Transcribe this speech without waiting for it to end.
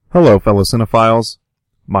Hello, fellow cinephiles.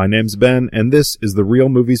 My name's Ben, and this is the Real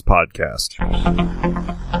Movies Podcast.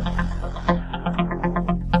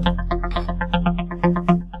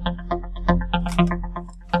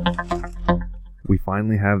 We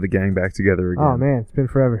finally have the gang back together again. Oh, man, it's been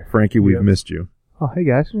forever. Frankie, we've missed you. Oh, hey,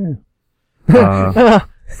 guys.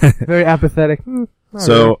 Very apathetic.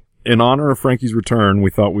 So, in honor of Frankie's return, we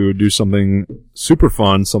thought we would do something super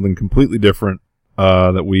fun, something completely different,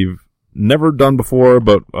 that we've never done before,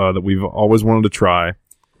 but that we've always wanted to try.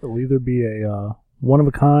 It'll either be a one of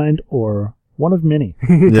a kind or one of many.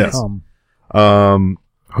 Yes.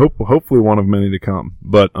 Hopefully one of many to come.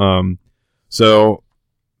 But so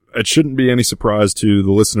it shouldn't be any surprise to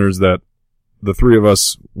the listeners that the three of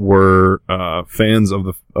us were fans of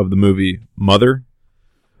the movie Mother.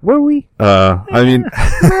 Were we? I mean,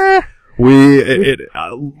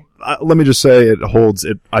 let me just say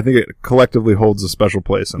I think it collectively holds a special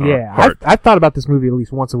place in our heart. I've thought about this movie at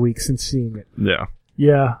least once a week since seeing it. Yeah.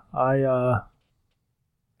 Yeah, I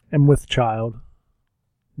am with child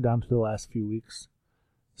down to the last few weeks.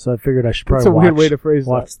 So I figured I should probably That's a weird way to phrase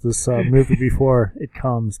watch this movie before it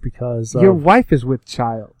comes because your wife is with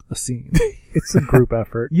child. A scene. It's a group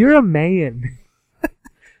effort. You're a man.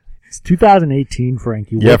 It's 2018,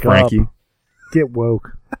 Frankie. Yeah, Wake Frankie. up. Get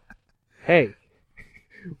woke. Hey.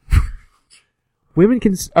 Women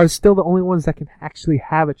are still the only ones that can actually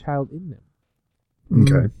have a child in them.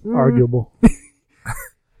 Okay. Arguable.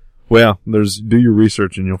 Well, do your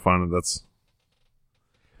research and you'll find that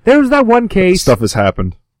There was that one case. stuff has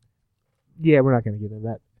happened. Yeah, we're not going to get into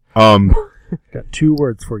that. Got two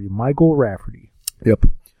words for you. Michael Rafferty. Yep.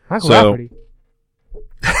 Michael Rafferty.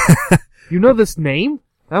 You know this name?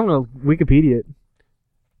 I don't know. Wikipedia it.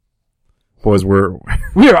 Boys,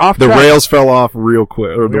 We are off the track. rails fell off real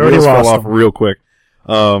quick, or the We already rails fell lost off them. real quick.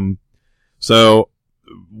 So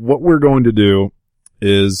what we're going to do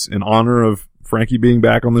is, in honor of Frankie being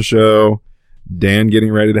back on the show, Dan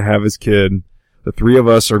getting ready to have his kid, the three of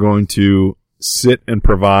us are going to sit and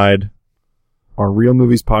provide our Real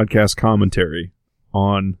Movies Podcast commentary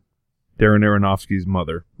on Darren Aronofsky's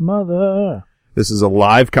Mother. Mother. This is a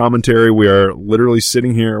live commentary. We are literally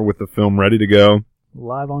sitting here with the film ready to go.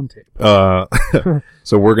 Live on tape.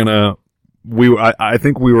 So we're gonna, I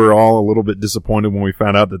think we were all a little bit disappointed when we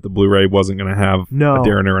found out that the Blu-ray wasn't gonna have a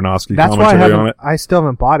Darren Aronofsky That's why commentary on it. I still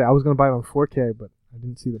haven't bought it. I was going to buy it on 4K, but I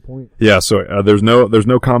didn't see the point. Yeah, so there's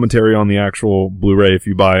no commentary on the actual Blu-ray if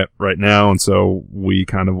you buy it right now, and so we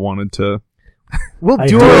kind of wanted to. We'll I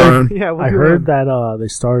do heard- it. Yeah, I heard that they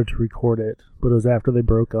started to record it, but it was after they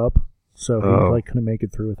broke up, so he couldn't make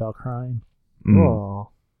it through without crying. Oh.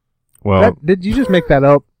 Well, Did you just make that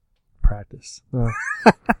up? Practice. Oh.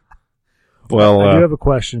 well, I do have a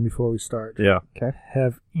question before we start. yeah, Okay.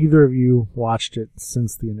 Have either of you watched it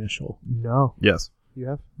since the initial? No. yes. You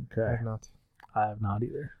have? I Okay. have not. I have not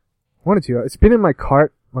either. Wanted to. It's been in my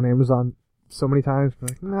cart on Amazon so many times. But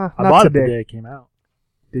like, nah, I not bought today. it the day it came out.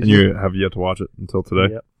 Did And you have yet to watch it until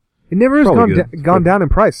today. Yep. It never has Probably gone good. down in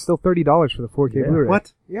price. Still $30 for the 4K Yeah. Blu-ray.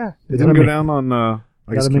 What? Yeah. It didn't go down on. I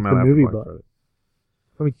guess gotta it came make out the after movie Black buck. Friday.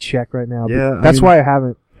 Let me check right now. Yeah, I That's mean- why I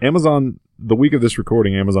haven't. Amazon, the week of this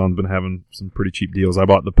recording, Amazon's been having some pretty cheap deals. I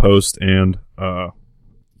bought The Post and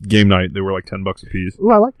Game Night. They were like $10 a piece.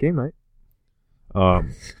 Ooh, I like Game Night.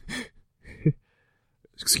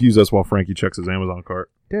 Excuse us while Frankie checks his Amazon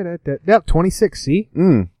cart. Yep, 26. See?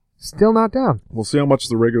 Still not down. We'll see how much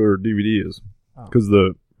the regular DVD is. Oh. Because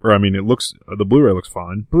the Blu-ray looks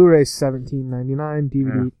fine. Blu-ray $17.99,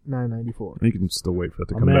 DVD $9.94. You can still wait for that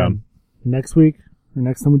to Oh, come man. down. Next week, or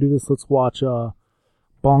next time we do this, let's watch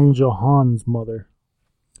Bong Joon-ho's Mother.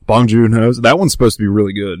 Bong Joon-ho's. That one's supposed to be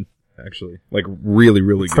really good, actually. Like, really,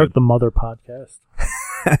 really Start good. the Mother podcast.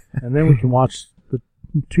 And then we can watch the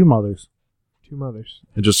Two Mothers. Two mothers.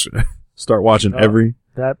 And just start watching Oh. every...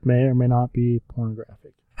 That may or may not be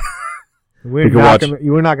pornographic. We're not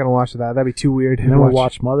gonna watch that. That'd be too weird. And then we'll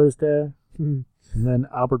watch Mother's Day. Hmm. And then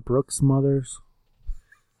Albert Brooks' Mothers.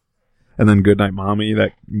 And then Goodnight Mommy,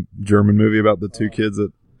 that German movie about the two kids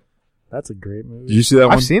that... That's a great movie. Did you see that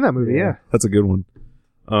one? I've seen that movie, yeah. That's a good one.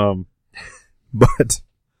 But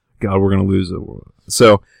God, we're going to lose it.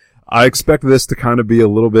 So I expect this to kind of be a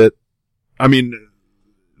little bit, I mean,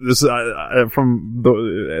 this from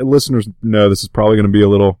the listeners know this is probably going to be a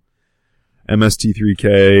little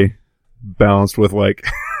MST3K balanced with like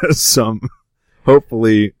some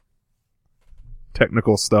hopefully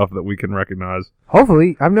technical stuff that we can recognize.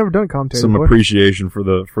 Hopefully. I've never done commentary Some before. appreciation for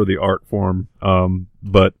the art form.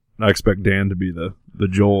 But I expect Dan to be the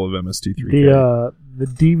Joel of MST3K. The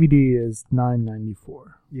DVD is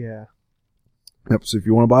 $9.94. Yeah. Yep. So if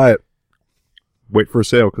you want to buy it, wait for a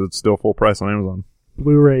sale because it's still full price on Amazon.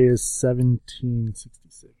 Blu-ray is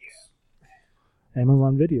 $17.66.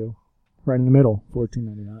 Amazon Video, right in the middle,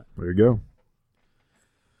 $14.99. There you go.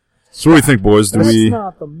 So what do you think, boys? That's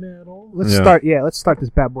not the middle. Let's start this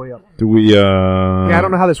bad boy up. Do we? Yeah, I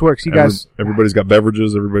don't know how this works. You guys. Everybody's got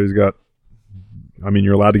beverages. Everybody's got. I mean,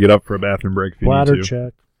 you're allowed to get up for a bathroom break if you Bladder need to.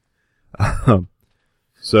 check.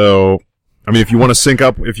 So, I mean, if you want to sync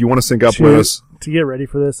up with us, To get ready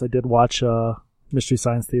for this, I did watch Mystery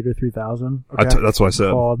Science Theater 3000. that's what I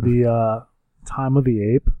said. Called the Time of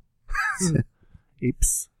the Ape.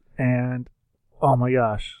 Apes. And, oh my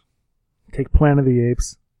gosh. Take Planet of the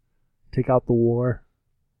Apes. Take out the war.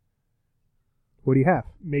 What do you have?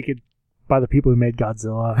 Make it by the people who made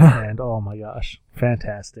Godzilla. And, oh my gosh.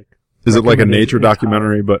 Fantastic. Is it like a nature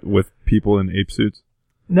documentary, but with people in ape suits?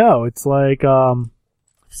 No, it's like,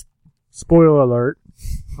 spoiler alert.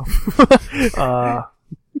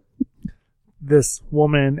 This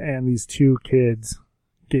woman and these two kids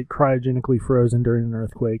get cryogenically frozen during an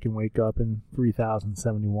earthquake and wake up in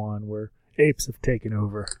 3071 where apes have taken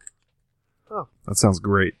over. Oh, that sounds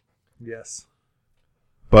great. Yes.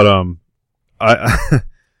 But I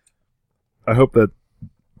I hope that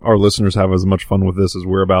our listeners have as much fun with this as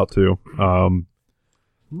we're about to. I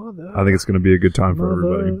think it's going to be a good time for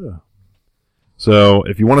everybody. So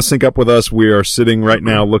if you want to sync up with us, we are sitting right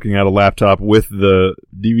now looking at a laptop with the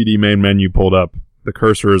DVD main menu pulled up. The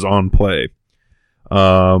cursor is on play.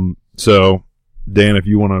 So Dan, if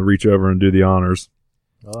you want to reach over and do the honors,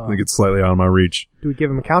 I think it's slightly out of my reach. Do we give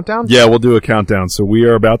him a countdown? Yeah, we'll do a countdown. So we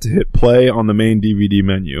are about to hit play on the main DVD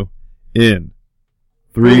menu in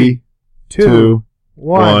 3, 2,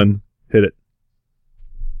 1. Hit it.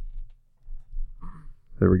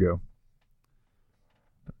 There we go.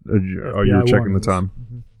 Oh, you're checking the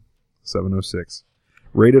time. 7:06.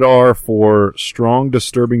 Rated R for strong,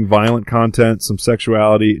 disturbing, violent content, some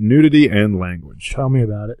sexuality, nudity, and language. Tell me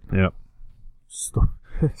about it. Yep.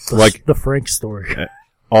 Like the Frank story.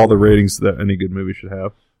 All the ratings that any good movie should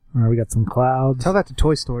have. All right, we got some clouds. Tell that to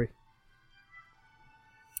Toy Story.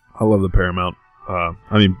 I love the Paramount. I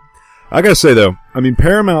mean, I gotta say though,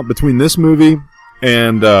 Paramount between this movie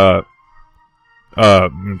and I'm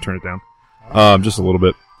gonna turn it down, just a little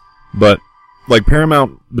bit, but like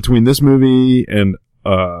Paramount between this movie and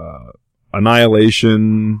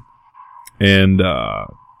Annihilation and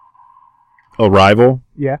Arrival.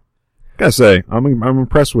 Yeah. Gotta say, I'm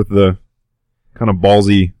impressed with the kind of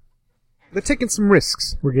ballsy. They're taking some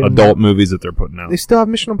risks. We're getting adult movies that they're putting out. They still have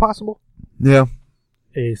Mission Impossible? Yeah.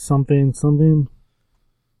 A something.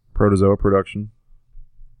 Protozoa production.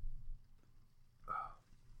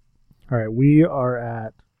 All right, we are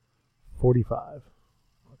at 45.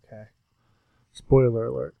 Okay. Spoiler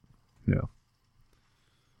alert. Yeah.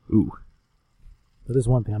 Ooh. That is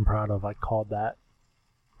one thing I'm proud of. I called that.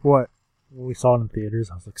 What? When we saw it in theaters,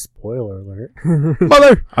 I was like, spoiler alert.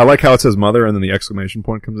 Mother! I like how it says mother and then the exclamation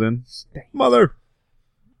point comes in. Mother!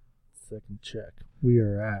 Second check. We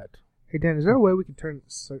are at... Hey, Dan, is there a way we can turn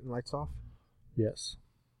certain lights off? Yes.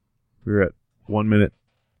 We're at 1 minute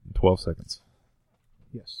and 12 seconds.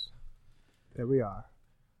 Yes. There we are.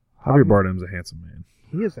 Javier Bardem's a handsome man.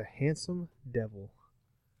 He is a handsome devil.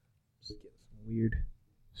 Just get some weird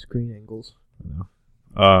screen angles. I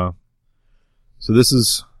know. So this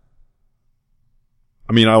is...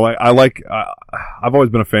 I've always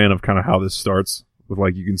been a fan of kind of how this starts with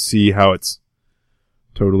like you can see how it's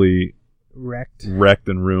totally wrecked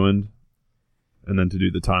and ruined, and then to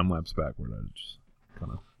do the time lapse backward, I just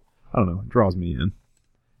kind of it draws me in.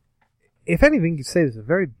 If anything, you could say this is a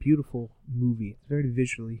very beautiful movie. It's very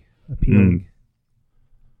visually appealing.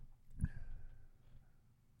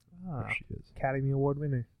 There she is. Academy Award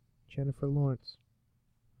winner Jennifer Lawrence.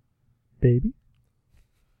 Baby.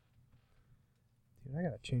 I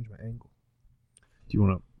gotta change my angle. Do you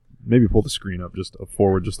want to maybe pull the screen up just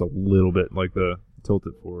forward just a little bit, like the tilt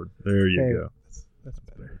it forward? There you go. That's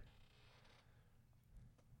better.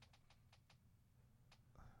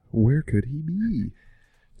 Where could he be?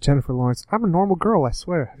 Jennifer Lawrence. I'm a normal girl, I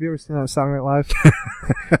swear. Have you ever seen that on Saturday Night Live?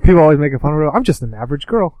 People always making fun of her. I'm just an average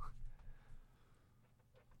girl.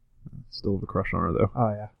 Still have a crush on her, though.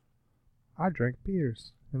 Oh, yeah. I drank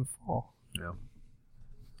beers in fall. Yeah.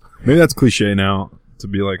 Maybe that's cliche now to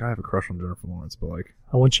be like, I have a crush on Jennifer Lawrence, but like,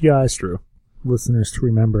 I want you guys, true listeners, to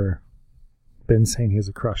remember Ben saying he has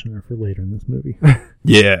a crush on her for later in this movie.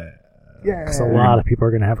 Yeah. Yeah. Because a lot of people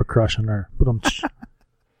are going to have a crush on her. But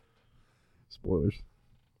Spoilers.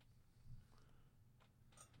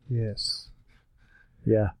 Yes.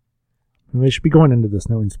 Yeah. And they should be going into this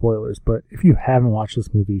knowing spoilers, but if you haven't watched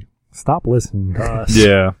this movie, stop listening to us.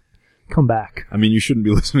 Yeah. come back. I mean, you shouldn't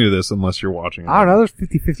be listening to this unless you're watching it. I don't know. There's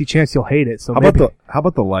 50-50 chance you'll hate it. So How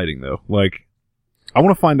about the lighting though? Like, I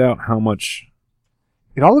want to find out how much,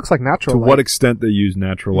 it all looks like natural to light. what extent they use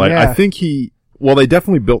natural light. Yeah. I think they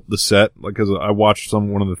definitely built the set. Like, cause I watched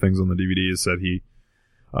one of the things on the DVD is that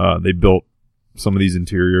they built some of these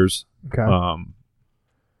interiors. Okay.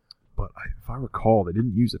 But if I recall, they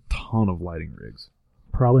didn't use a ton of lighting rigs.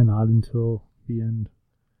 Probably not until the end.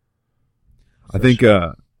 I think,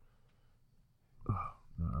 I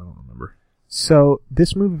don't remember. So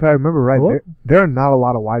this movie, if I remember right, What? there are not a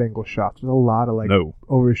lot of wide angle shots. There's a lot of No.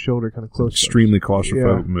 over his shoulder kind of It's close. an extremely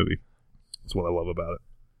claustrophobic Yeah. movie. That's what I love about it.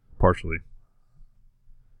 Partially.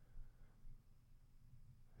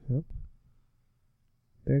 Yep.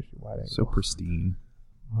 There's your wide angle. So pristine.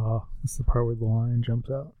 Oh, this is the part where the lion jumps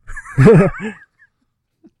out.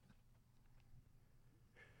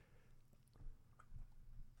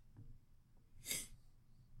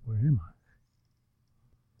 Where am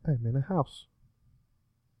I? I'm in a house.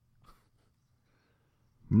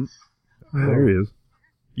 There he is.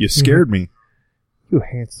 You scared me. You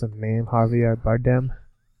handsome man, Javier Bardem.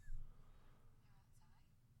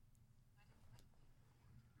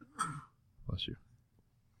 Bless you.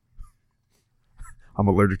 I'm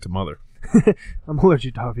allergic to mother. I'm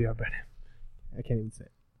allergic to Javier Bardem. I can't even say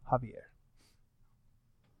it. Javier.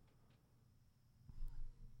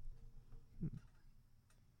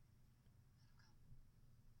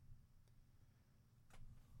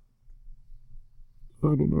 I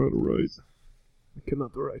don't know how to write. I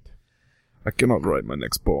cannot write. I cannot write my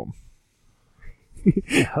next poem.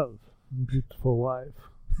 I have a beautiful wife,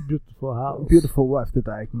 beautiful house. Beautiful wife that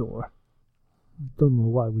I ignore. Don't know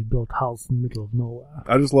why we built a house in the middle of nowhere.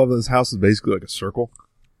 I just love that this house is basically like a circle.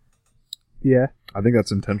 Yeah. I think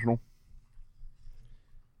that's intentional.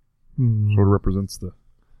 Hmm. Sort of represents the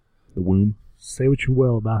womb. Say what you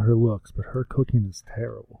will about her looks, but her cooking is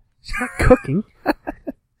terrible. She's not cooking.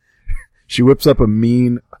 She whips up a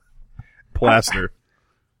mean plaster.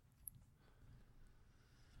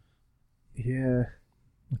 Yeah.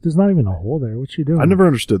 There's not even a hole there. What's she doing? I never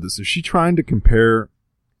understood this. Is she trying to compare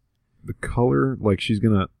the color? Like she's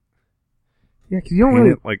gonna Yeah, because you don't paint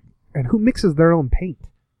really... it like... And who mixes their own paint?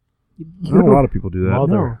 You I know go a lot of people do that.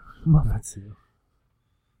 Mother. That's you.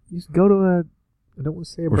 You just go to a... I don't want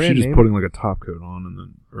to say a Or brand she's just name. putting like a top coat on and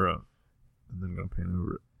then gonna paint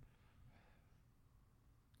over it.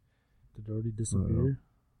 Did it already disappear?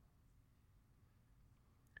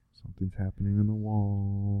 Something's happening in the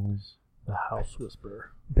walls. The house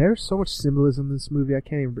whisperer. There's so much symbolism in this movie, I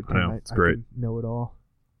can't even pretend I know, it's I great. can know it all.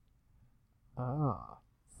 Ah.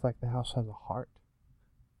 It's like the house has a heart.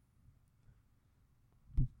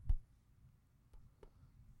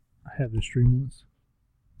 I had this dream once.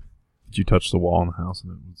 Did you touch the wall in the house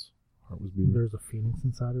and heart was beating? There's a phoenix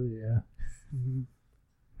inside of it, yeah. Mm-hmm.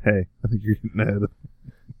 Hey, I think you're getting ahead.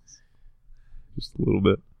 Just a little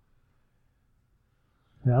bit.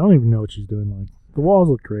 Yeah, I don't even know what she's doing. Like, the walls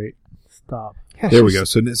look great. Stop. Yeah, There we go.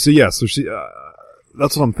 So she,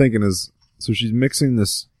 that's what I'm thinking is, so she's mixing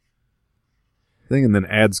this thing and then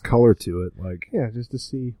adds color to it. Like, Yeah, just to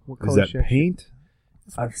see what is color that she paint?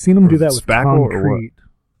 I've seen them Or do is that it with spackle or what? concrete.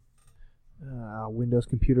 Windows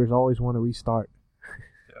computers always want to restart.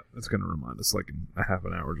 Yeah, that's going to remind us like in a half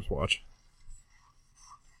an hour. Just watch.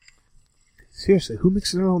 Seriously, who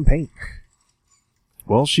mixes their own paint?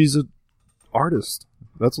 Well, she's an artist.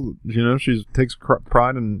 That's, she takes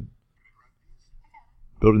pride in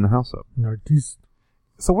building the house up. An artiste.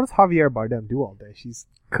 So what does Javier Bardem do all day? She's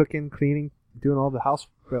cooking, cleaning, doing all the house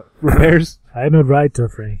repairs. I'm a writer,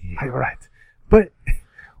 Frankie. You're right. But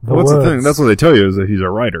The What's the words. thing? That's what they tell you is that he's a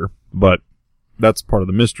writer, but that's part of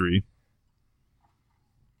the mystery.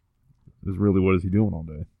 Is really what is he doing all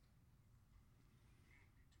day?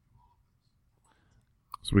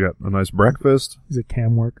 So we got a nice breakfast. He's a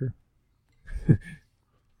cam worker.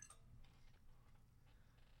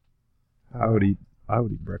 I would eat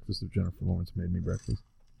breakfast if Jennifer Lawrence made me breakfast.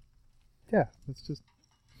 yeah, that's just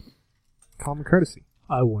common courtesy.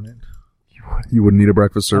 I wouldn't. You wouldn't eat a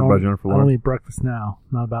breakfast served by I don't- Jennifer I don't Lawrence? eat breakfast now.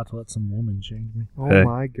 I'm not about to let some woman change me. Oh Hey.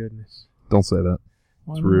 my goodness. Don't say that.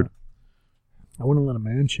 Why It's not? rude. I wouldn't let a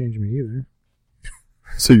man change me either.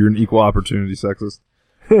 So you're an equal opportunity sexist?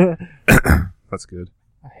 That's good.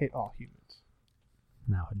 I hate all humans.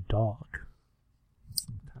 Now a dog.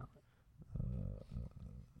 Some talent.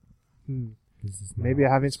 This is Maybe I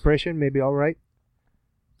not- have inspiration. Maybe I'll write.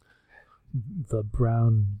 The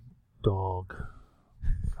brown dog.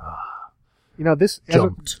 You know, this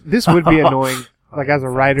Jumped. this would be annoying. Like as a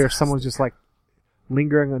writer, if someone's just like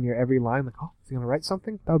lingering on your every line. Like, oh, is he gonna write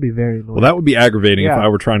something? That would be very annoying. Well, that would be aggravating if Yeah. I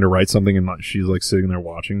were trying to write something and she's like sitting there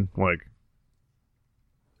watching. Like,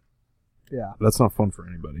 yeah. that's not fun for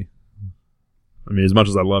anybody. I mean, as much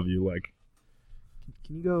as I love you, like,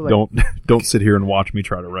 Can you go like? don't sit here and watch me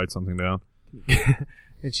try to write something down.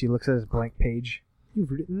 And she looks at his blank page.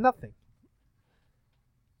 You've written nothing.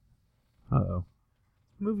 Uh-oh.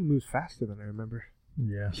 The movie moves faster than I remember.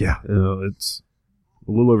 Yeah. Yeah, it's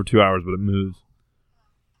a little over 2 hours, but it moves.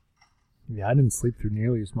 Yeah, I didn't sleep through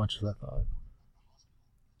nearly as much as I thought.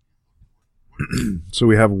 So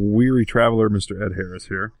we have weary traveler, Mr. Ed Harris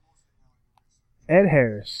here. Ed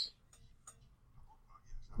Harris.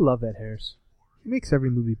 I love Ed Harris. He makes every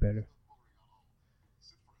movie better.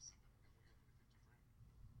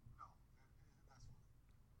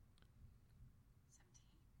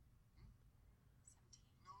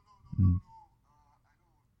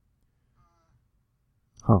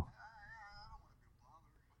 Huh.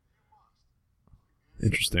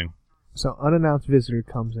 Interesting. So, unannounced visitor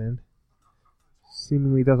comes in.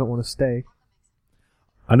 Seemingly doesn't want to stay.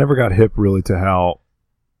 I never got hip really to how,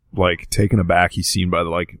 like, taken aback he's seen by,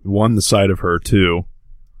 like, one, the sight of her, two,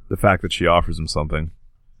 the fact that she offers him something.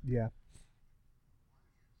 Yeah.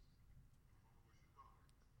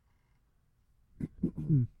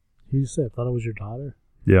 You said, I thought it was your daughter.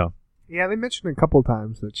 Yeah. Yeah, they mentioned a couple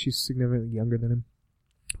times that she's significantly younger than him.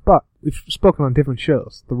 But we've spoken on different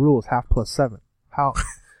shows. The rule is half plus 7. How?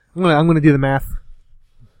 I'm gonna do the math.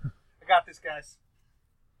 I got this, guys.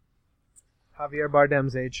 Javier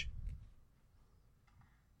Bardem's age.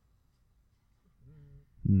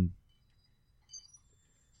 Hmm.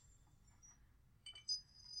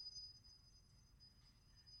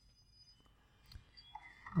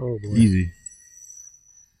 Oh, boy. Easy.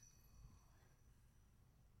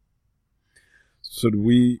 So do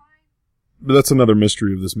we... But that's another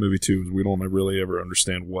mystery of this movie, too, is we don't really ever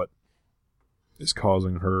understand what is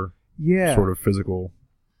causing her sort of physical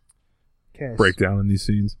breakdown in these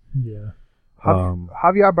scenes. Yeah.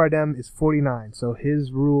 Javier Bardem is 49, so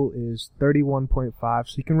his rule is 31.5,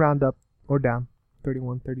 so you can round up or down.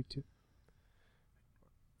 31, 32.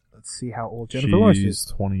 Let's see how old Jennifer Lawrence is.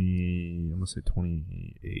 20... I'm going to say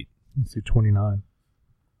 28. Let's see, 29.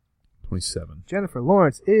 27. Jennifer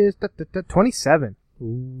Lawrence is 27.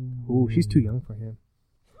 Ooh. Ooh, she's too young for him.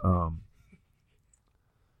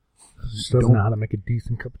 She doesn't know how to make a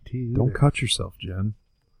decent cup of tea. Don't either. cut yourself, Jen.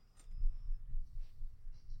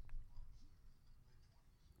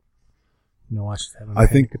 You know why she's having I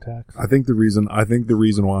think panic attacks? I think the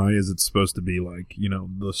reason why is it's supposed to be like, you know,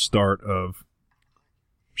 the start of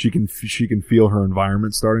she can feel her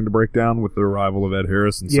environment starting to break down with the arrival of Ed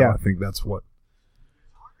Harris, and so Yeah. I think that's what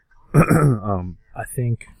I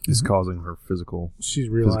think is causing her physical she's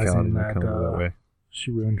physicality realizing to that, come over that way.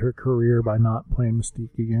 she ruined her career by not playing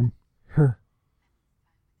Mystique again.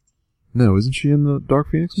 No, isn't she in the Dark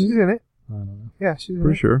Phoenix She's movie? in it. I don't know. Yeah, she's in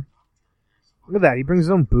Pretty it. sure. Look at that. He brings his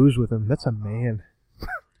own booze with him. That's a man. Have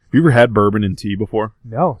you ever had bourbon and tea before?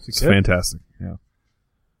 No, It's good? fantastic. Yeah.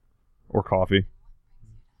 Or coffee.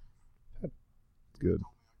 It's good.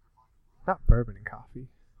 Not bourbon and coffee.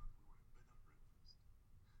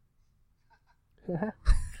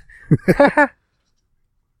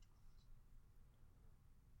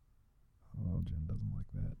 Oh, Jen doesn't like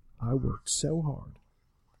that. I worked so hard.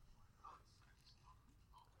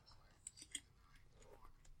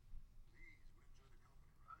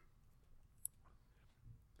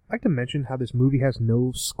 I'd like to mention how this movie has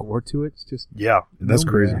no score to it. It's just Yeah, that's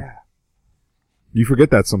no- crazy. Yeah. You forget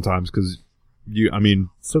that sometimes because I mean,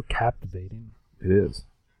 It's so captivating. it is.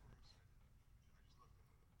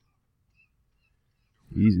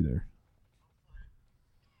 Easy there.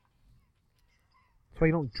 That's why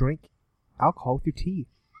you don't drink alcohol with your tea,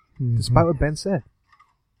 Mhm. despite what Ben said.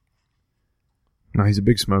 No, he's a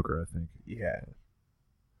big smoker, I think. Yeah.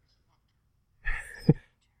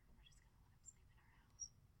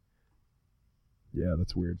 Yeah,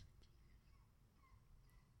 that's weird.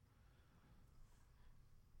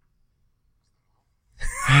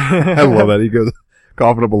 I love that. He goes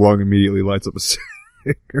coughing up a lung, immediately lights up a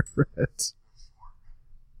cigarette.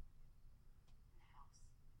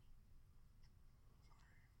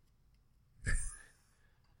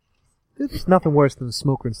 There's nothing worse than a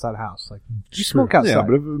smoker inside a house. Like, you smoke outside. Yeah,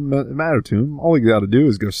 but if it mattered to him, all he got to do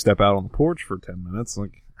is go step out on the porch for 10 minutes.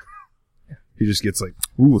 Like, he just gets like,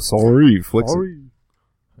 ooh, sorry, flicks it. Sorry.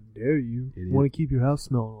 How dare you? Idiot. Want to keep your house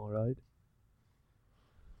smelling all right?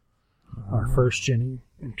 Our first Jenny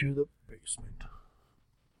into the basement.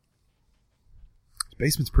 His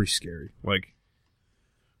basement's pretty scary. Like,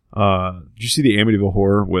 did you see the Amityville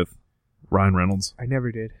Horror with Ryan Reynolds? I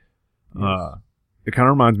never did. Man, It kind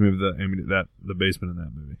of reminds me of the basement in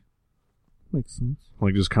that movie. Makes sense.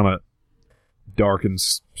 Like just kind of dark and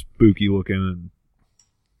spooky looking, and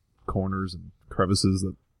corners and crevices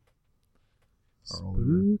that are all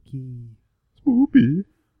over. Spooky.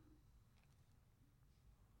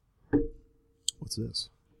 What's this?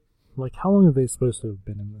 Like, how long are they supposed to have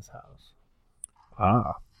been in this house?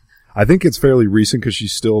 I think it's fairly recent because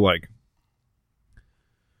she's still like,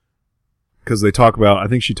 because they talk about, I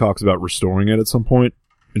think she talks about restoring it at some point,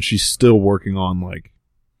 and she's still working on like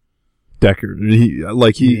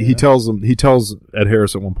he tells Ed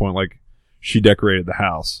Harris at one point like she decorated the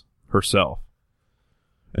house herself,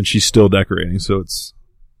 and she's still decorating. So it's,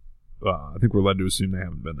 I think we're led to assume they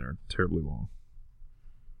haven't been there terribly long.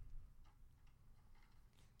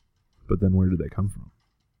 But then where did they come from?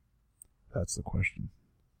 That's the question.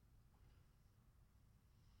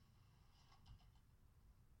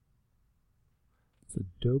 It's a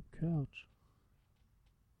dope couch.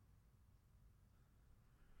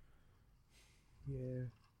 Yeah.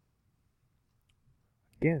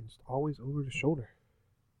 Again, just always over the shoulder.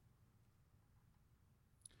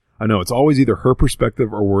 I know, it's always either her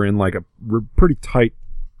perspective or we're in like a pretty tight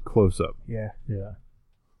close-up. Yeah. Yeah.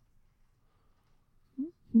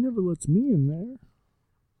 He never lets me in there.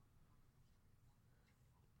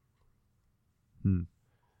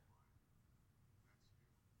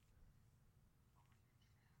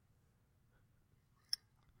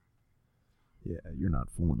 Yeah, you're not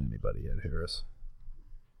fooling anybody, Ed Harris.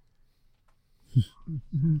 She's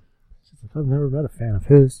like, I've never met a fan of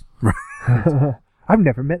his. I've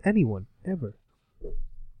never met anyone, ever.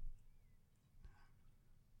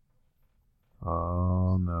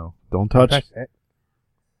 Oh, no. Don't touch. That.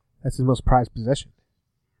 That's his most prized possession.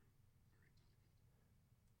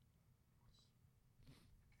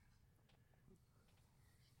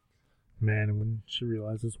 Man, and when she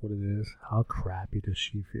realizes what it is, how crappy does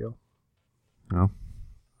she feel? Well,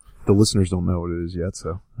 the listeners don't know what it is yet,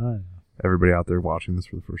 so I know. everybody out there watching this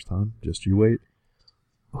for the first time, just you wait.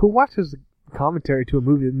 Who watches the commentary to a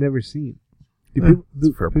movie they've never seen? That's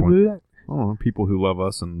a fair people point. do that? I don't know, people who love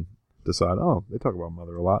us and decide, oh, they talk about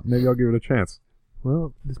Mother a lot, maybe I'll give it a chance.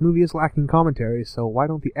 Well, this movie is lacking commentary, so why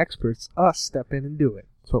don't the experts, us, step in and do it?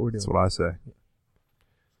 That's what we're doing. That's what I say.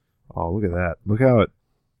 Oh, look at that. Look how it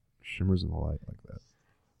shimmers in the light like that.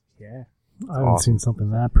 Yeah. I haven't awesome. seen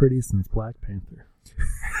something that pretty since Black Panther.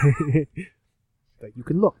 That you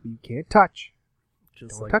can look, but you can't touch.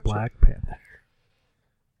 Just Don't like touch Black Panther.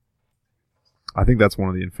 I think that's one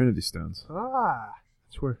of the Infinity Stones.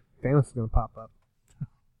 That's where Thanos is going to pop up.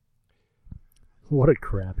 What a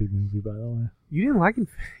crappy movie, by the way. You didn't like it?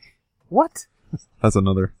 What? That's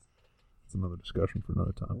another discussion for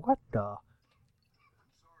another time. What the?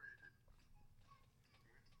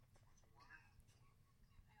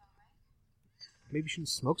 Maybe you shouldn't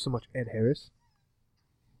smoke so much, Ed Harris.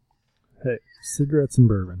 Hey, cigarettes and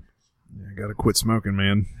bourbon. Yeah, I gotta quit smoking,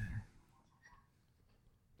 man.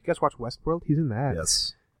 You guys watch Westworld? He's in that.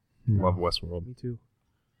 Yes. No. Love Westworld. Me too.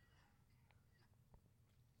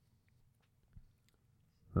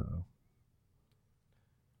 Uh-oh.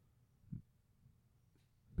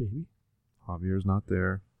 Baby. Javier's not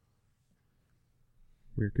there.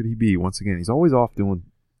 Where could he be? Once again, he's always off doing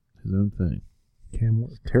his own thing. Cam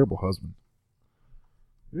work. Terrible husband.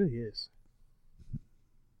 It really is.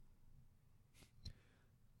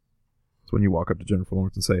 It's when you walk up to Jennifer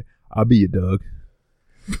Lawrence and say, I'll be your Doug.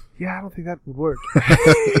 Yeah, I don't think that would work.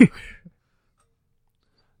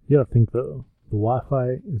 You gotta think, though. The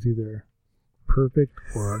Wi-Fi is either perfect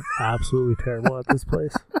or absolutely terrible at this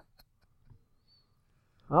place.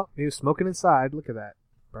 Oh, he was smoking inside. Look at that.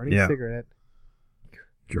 Burning a cigarette.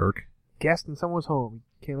 Jerk. Guest in someone's home.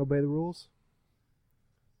 You can't obey the rules?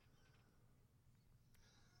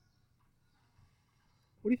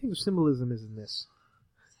 What do you think the symbolism is in this?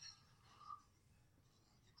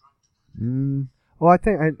 Well, I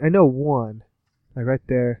think I know one, like right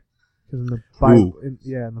there, because in the Bible, in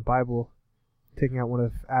the Bible, taking out one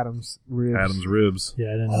of Adam's ribs. Adam's ribs. Yeah,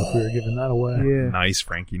 I didn't know if we were giving that away. Yeah. Nice,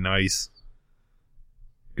 Frankie. Nice.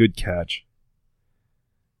 Good catch.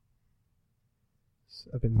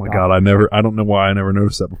 I've been Oh my God, I don't know why I never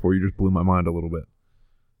noticed that before. You just blew my mind a little bit.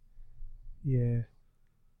 Yeah.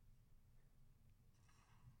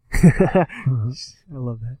 I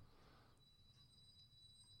love that.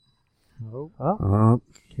 Oh,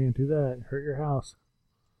 can't do that. Hurt your house.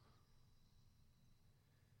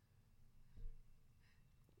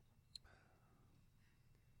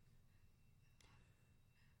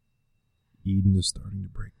 Eden is starting to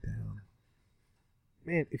break down.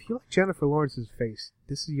 Man, if you like Jennifer Lawrence's face,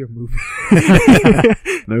 this is your movie.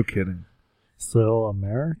 No kidding. So,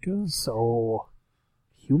 America? So,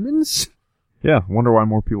 humans? Yeah, wonder why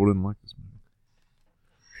more people didn't like this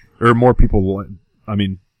movie. Or more people,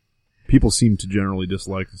 people seem to generally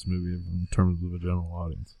dislike this movie in terms of a general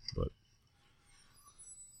audience. But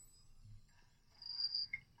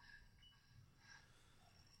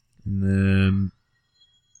and then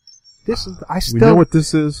we know what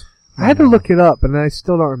this is. I had to look it up, and I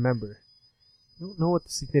still don't remember. I don't know what the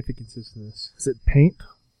significance is in this. Is it paint?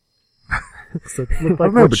 So it looked I like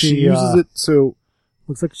don't know, what but she uses it so.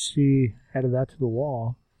 Looks like she added that to the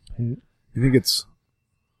wall. Paint. You think it's?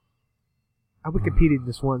 I Wikipedia'd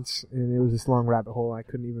this once, and it was this long rabbit hole. I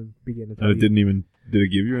couldn't even begin to tell you. Did it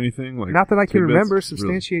give you anything? Like not that I can tidbits? remember.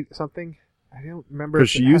 Substantiate something. I don't remember. Because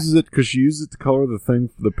she uses it to color the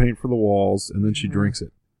paint for the walls, and then she drinks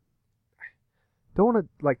it. Don't want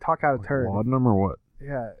to talk out of turn. Laudanum or what?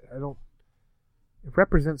 Yeah, I don't. It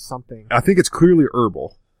represents something. I think it's clearly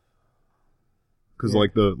herbal. Because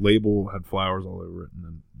the label had flowers all over it, and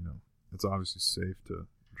then it's obviously safe to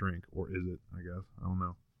drink, or is it? I guess I don't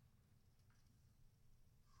know.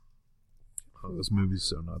 Oh, this movie's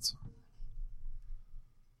so nuts.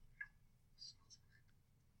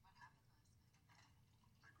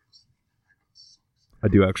 I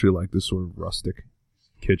do actually like this sort of rustic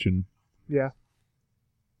kitchen. Yeah.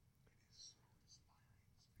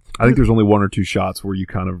 I think there's only one or two shots where you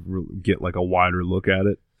kind of get a wider look at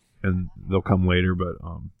it, and they'll come later. But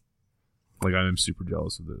I am super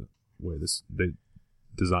jealous of the way they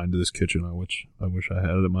designed this kitchen. I wish I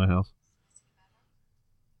had it at my house.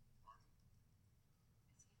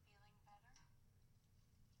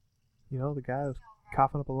 The guy who's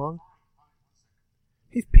coughing up a lung.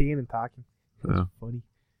 He's peeing and talking. That's funny.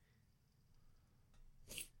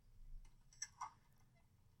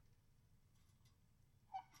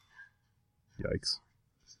 Yikes.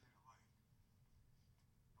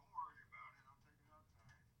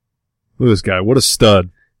 Look at this guy. What a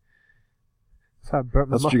stud. That's how I burn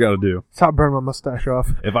That's what you got to do. That's how I burn my mustache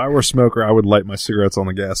off. If I were a smoker, I would light my cigarettes on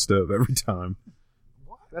the gas stove every time.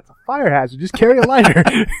 What? That's a fire hazard. Just carry a lighter.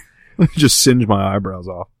 Just singe my eyebrows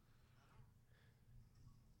off.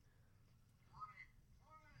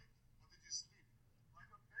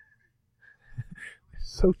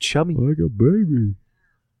 So chummy. Like a baby.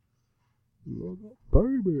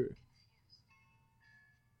 Baby.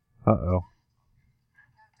 Uh-oh.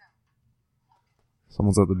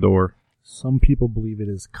 Someone's at the door. Some people believe it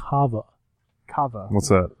is kava. Kava. What's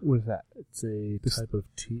that? What is that? It's a type of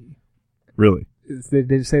tea. Really?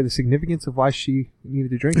 Did it say the significance of why she needed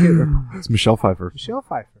to drink it? Or? It's Michelle Pfeiffer. Michelle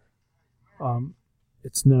Pfeiffer.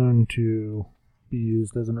 It's known to be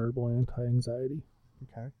used as an herbal anti-anxiety.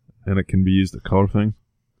 Okay. And it can be used to color things?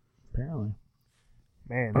 Apparently.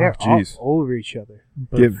 Man, they're all over each other.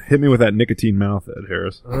 Hit me with that nicotine mouth, Ed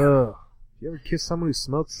Harris. Ugh. You ever kiss someone who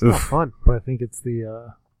smokes? It's not fun. But I think it's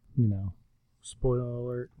the, spoiler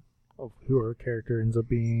alert of who her character ends up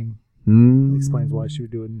being. It explains why she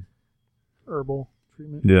was doing herbal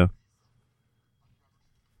treatment. Yeah.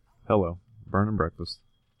 Hello. Burning breakfast.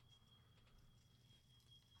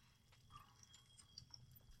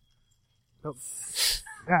 Nope.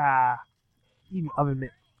 Eating oven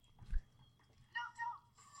mitt.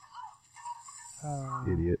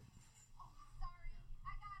 Idiot.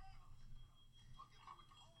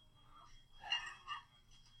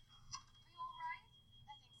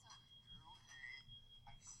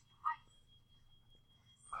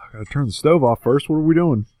 I gotta turn the stove off first. What are we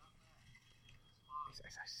doing? I'm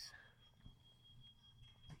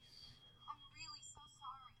really so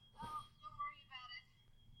sorry. Don't worry about it.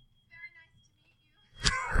 Very nice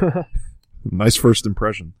to meet you. Nice first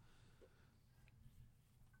impression.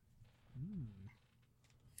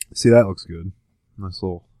 See, that looks good. Nice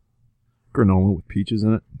little granola with peaches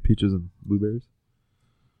in it. Peaches and blueberries.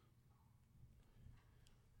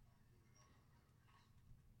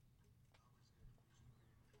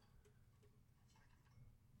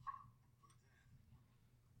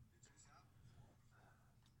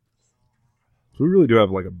 So we really do have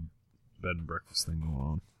a bed and breakfast thing going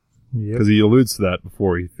on. Yeah. Because he alludes to that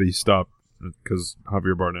before he stopped. Because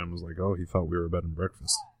Javier Bardem was like, oh, he thought we were a bed and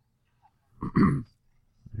breakfast.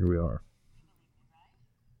 Here we are.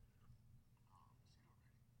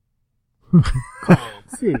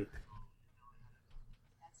 See.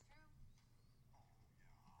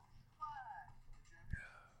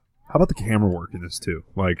 How about the camera work in this too?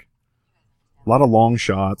 A lot of long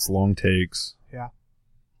shots, long takes. Yeah.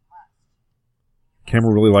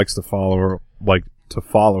 Camera really likes to follow her,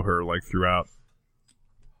 throughout.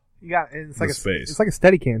 You got, and it's The like space. it's like a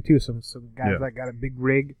steady cam too. Some guys Yeah. got a big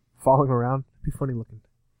rig following around. It'd be funny looking.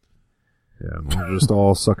 Yeah, and we're just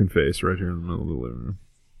all sucking face right here in the middle of the living room.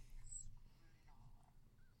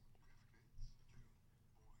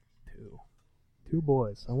 2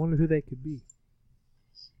 boys. I wonder who they could be.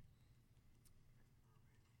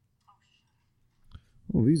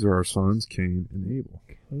 Well, these are our sons, Cain and Abel.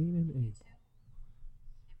 Cain and Abel.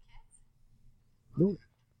 No.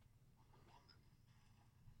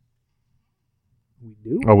 We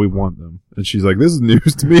do? Oh, we want them. And she's like, this is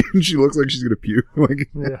news to me. And she looks like she's going to puke. Like,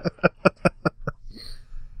 Yeah.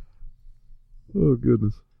 oh,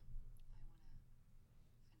 goodness.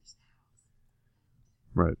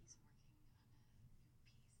 Right.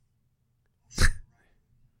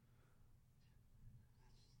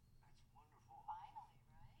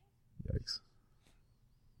 Yikes.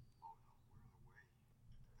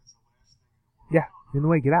 Yeah, you're in the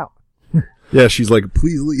way. Get out. Yeah, she's like,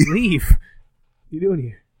 please leave. Leave. What are you doing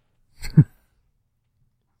here?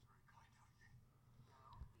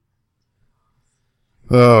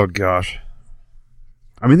 Oh, gosh.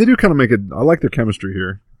 I mean, they do kind of make it... I like their chemistry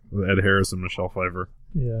here with Ed Harris and Michelle Pfeiffer.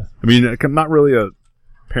 Yeah. I mean, not really a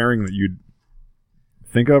pairing that you'd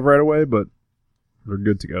think of right away, but they're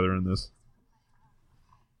good together in this.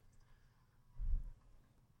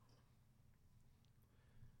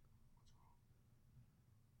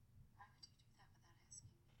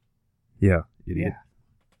 Yeah, idiot.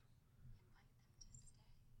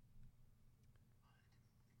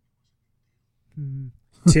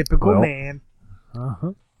 Typical Well. man.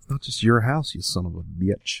 Uh-huh. It's not just your house, you son of a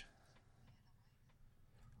bitch.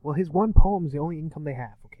 Well, his one poem is the only income they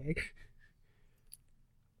have, okay?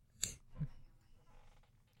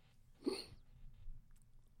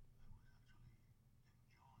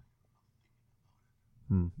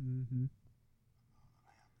 Mm-hmm.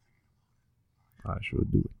 I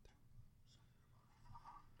should do it.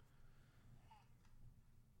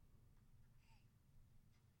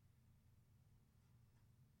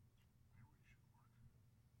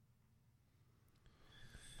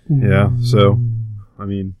 Yeah, so, I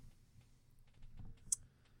mean,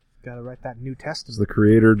 Gotta write that New is Testament. the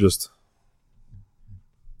creator just...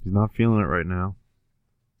 He's not feeling it right now.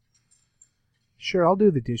 Sure, I'll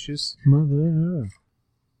do the dishes. Mother.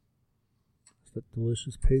 Is that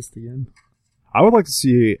delicious paste again? I would like to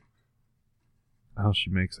see how she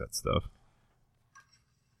makes that stuff.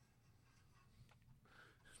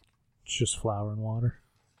 It's just flour and water.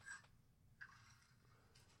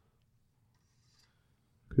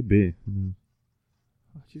 Could be. Mm.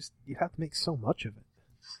 Just you have to make so much of it.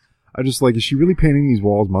 I just like, is she really painting these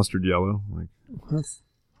walls mustard yellow? Like, That's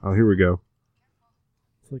oh, here we go.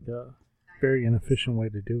 it's like a very inefficient way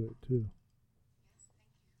to do it, too.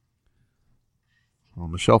 Well,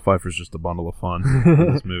 Michelle Pfeiffer's just a bundle of fun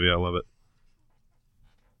in this movie. I love it.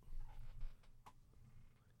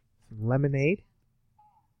 Some lemonade.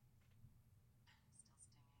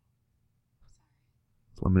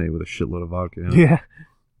 It's lemonade with a shitload of vodka in it. Yeah.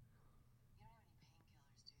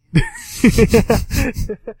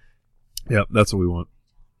 Yep, that's what we want.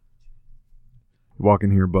 Walk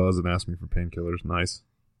in here, buzz, and ask me for painkillers. Nice.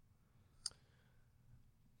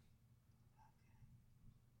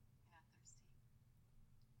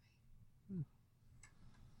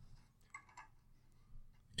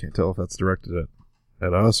 Can't tell if that's directed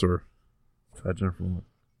at us or at Jennifer Lawrence.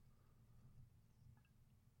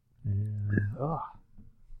 Yeah. Ugh.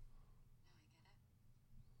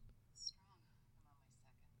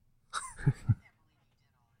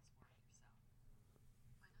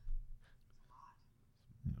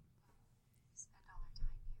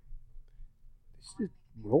 Just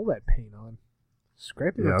roll that paint on.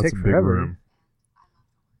 Scraping Yeah, will it's take a big forever. room.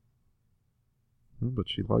 But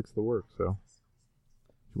she likes the work, so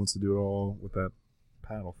she wants to do it all with that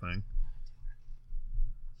paddle thing.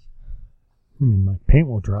 I mean, my paint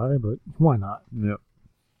will dry, but why not? Yep.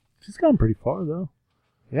 She's gone pretty far, though.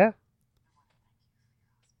 Yeah.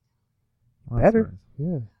 Well, that's Better.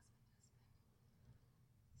 Yeah.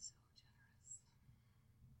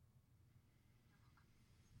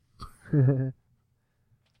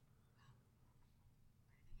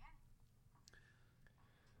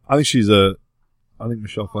 I think I think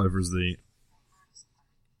Michelle Pfeiffer's the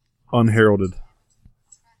unheralded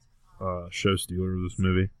show stealer of this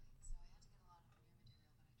movie.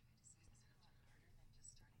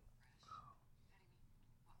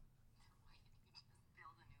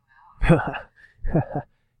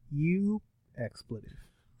 You expletive.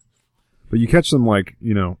 But you catch them, like,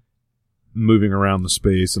 moving around the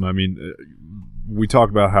space, and I mean, we talk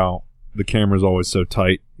about how the camera's always so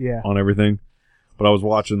tight Yeah. on everything. But I was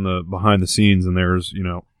watching the behind the scenes, and there's,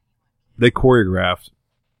 they choreographed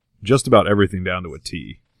just about everything down to a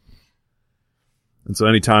T. And so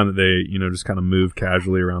anytime that they, just kind of move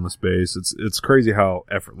casually around the space, it's crazy how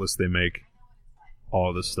effortless they make all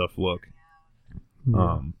of this stuff look.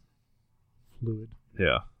 Yeah. fluid.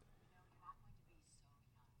 Yeah.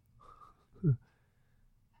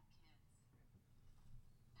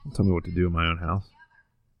 Don't tell me what to do in my own house.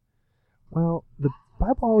 Well, the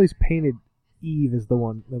Bible always painted Eve as the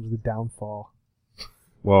one that was the downfall.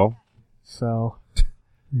 Well, So,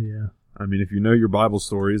 Yeah. I mean, if you know your Bible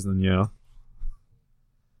stories, then yeah.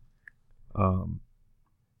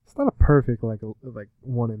 it's not a perfect like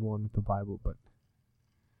 1-in-1 with the Bible, but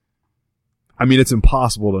I mean, it's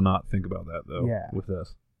impossible to not think about that though. Yeah. With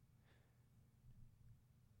this.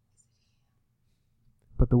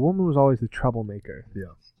 the woman was always the troublemaker.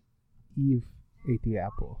 Yeah. Eve ate the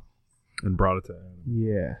apple. And brought it to Adam.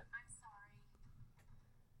 Yeah.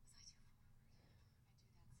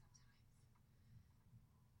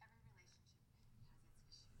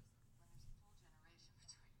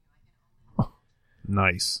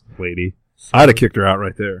 Nice, lady. I'd have kicked her out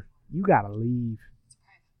right there. You gotta leave.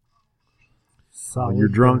 When you're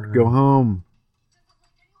drunk, go home.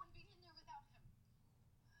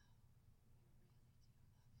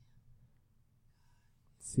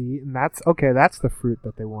 See, and that's okay. That's the fruit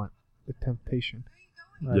that they want. The temptation.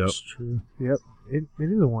 That's true. Yep. It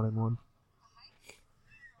is a 1-in-1.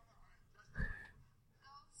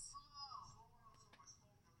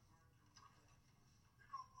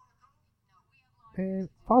 Man,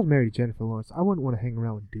 if I was married to Jennifer Lawrence, I wouldn't want to hang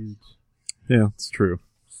around with dudes. Yeah, it's true.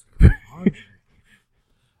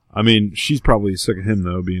 I mean, she's probably sick of him,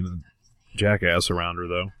 though, being a jackass around her,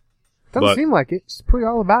 though. Doesn't But- seem like it. It's pretty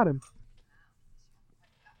all about him.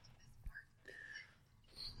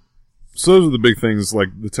 So those are the big things, like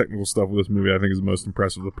the technical stuff of this movie I think is the most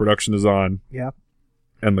impressive. The production design Yeah.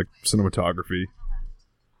 and the cinematography.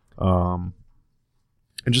 And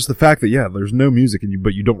just the fact that, yeah, there's no music,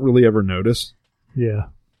 but you don't really ever notice. Yeah.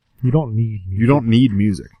 You don't need music. You don't need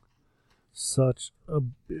music. Such a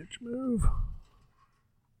bitch move.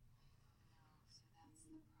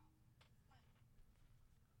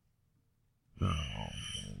 No,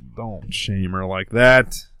 don't shame her like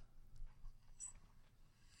that.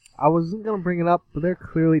 I wasn't gonna bring it up, but there are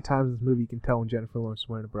clearly times in this movie you can tell when Jennifer Lawrence is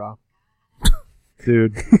wearing a bra.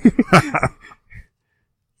 Dude.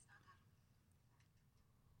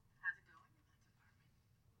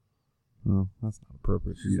 Well, that's not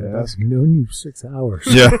appropriate for you to ask. I've known you 6 hours.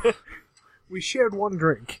 Yeah. We shared one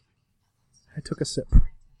drink. I took a sip.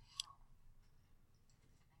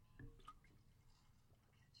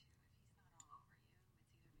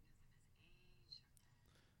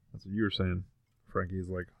 That's what you were saying, Frankie. Is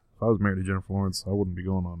like, if I was married to Jennifer Lawrence, I wouldn't be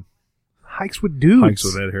going on Hikes with dudes. hikes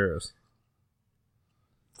with Ed Harris.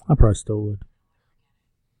 I probably still would.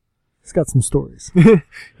 He's got some stories.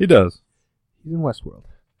 He does. He's in Westworld.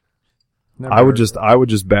 I would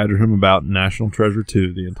just badger him about National Treasure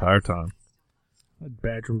 2 the entire time. I'd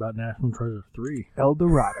badger him about National Treasure 3. El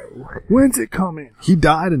Dorado. When's it coming? He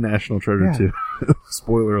died in National Treasure Yeah. 2.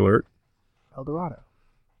 Spoiler alert. El Dorado.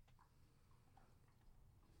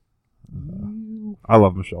 I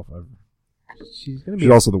love Michelle Pfeiffer. She's gonna be.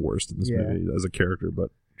 She's also the worst in this Yeah. movie as a character, but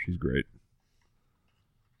she's great.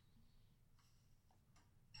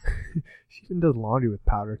 She even does laundry with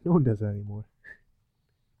powder. No one does that anymore.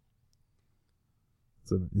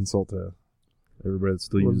 It's an insult to everybody that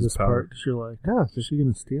still Love uses this powder. part. 'Cause you're like, Yeah. is she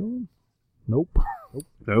going to steal him? Nope.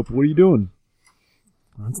 Nope. What are you doing?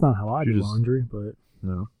 That's not how I You do just- laundry, but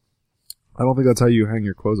No. I don't think that's how you hang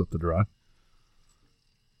your clothes up to dry.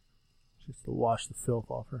 just to wash the filth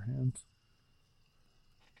off her hands.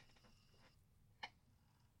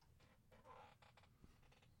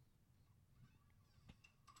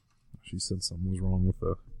 She said something was wrong with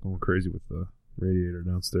going crazy with the radiator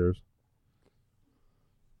downstairs.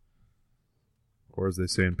 Or as they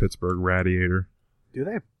say in Pittsburgh, radiator. Do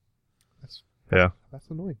they? Yeah. That's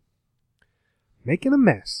annoying. Making a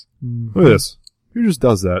mess. Look at this. Who just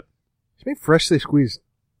does that? She made freshly squeezed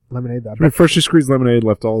lemonade. She made freshly squeezed lemonade,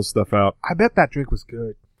 left all his stuff out. I bet that drink was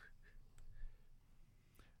good.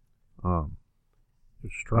 I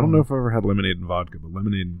don't know if I've ever had lemonade and vodka, but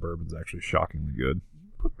lemonade and bourbon's actually shockingly good.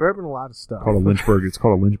 Put bourbon in a lot of stuff. Called a Lynchburg. It's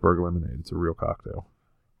called a Lynchburg lemonade. It's a real cocktail.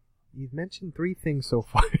 You've mentioned 3 things so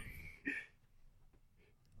far.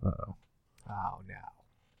 Uh-oh. Oh, no.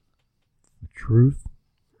 The truth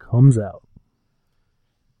comes out.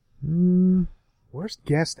 Worst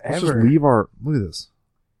guest Let's ever. just leave our... Look at this.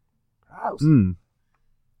 Gross.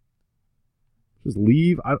 Just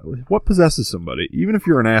leave. What possesses somebody? Even if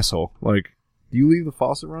you're an asshole. Like, do you leave the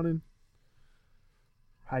faucet running?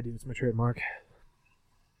 I do. It's my trademark.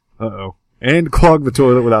 Uh-oh. And clog the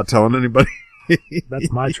toilet without telling anybody.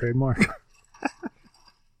 That's my trademark.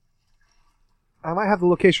 I might have the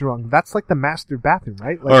location wrong. That's like the master bathroom,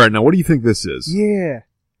 right? Like, All right, now what do you think this is? Yeah.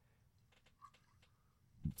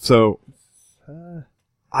 So,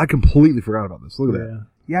 I completely forgot about this. Look at Yeah. that.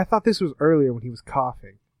 Yeah, I thought this was earlier when he was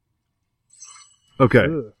coughing. Okay.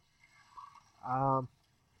 Ugh.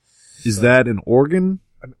 Is that an organ?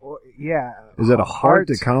 Yeah. Is that a heart?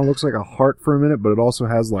 It kind of looks like a heart for a minute, but it also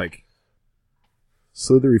has like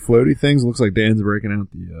slithery, floaty things. It looks like Dan's breaking out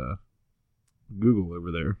the Google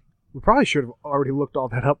over there. We probably should have already looked all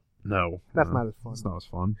that up. No. That's not as fun. That's not as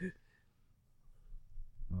fun.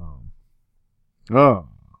 Oh.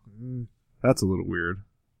 Mm. That's a little weird.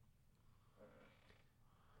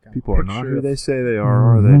 Got a People are not picture who of- they say they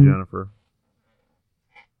are they, Mhm. Jennifer?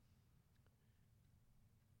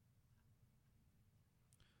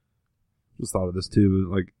 Just thought of this too.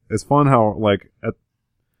 Like, it's fun how, like,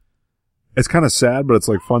 it's kind of sad, but it's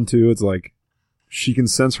like fun too. It's like she can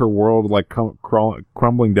sense her world like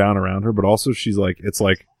crumbling down around her, but also she's like, it's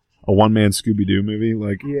like a one-man Scooby-Doo movie.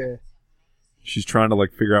 Like, Yeah. she's trying to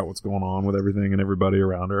like figure out what's going on with everything and everybody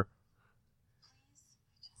around her.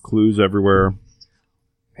 Clues everywhere.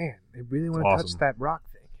 Man, they really want to awesome. touch that rock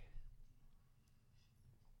thing.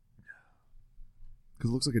 Because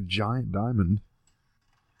it looks like a giant diamond.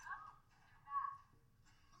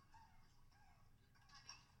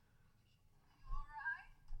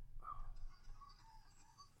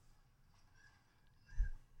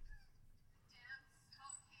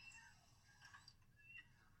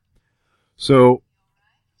 So,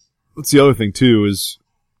 that's the other thing too is,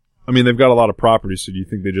 I mean, they've got a lot of property, so do you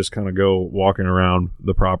think they just kind of go walking around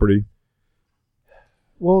the property?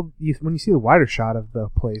 Well, when you see the wider shot of the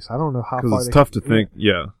place, I don't know how far. Because it's tough to think,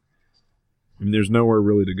 yeah. I mean, there's nowhere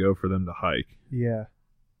really to go for them to hike. Yeah.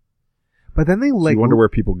 But then they So like you wonder where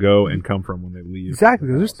people go and come from when they leave. exactly.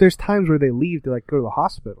 There's times where they leave to like go to the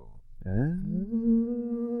hospital.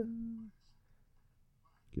 Getting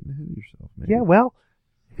ahead of yourself, man. Yeah, well,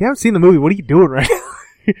 if you haven't seen the movie, what are you doing right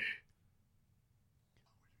now?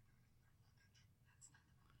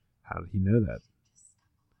 How did he know that?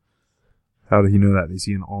 How did he know that? Is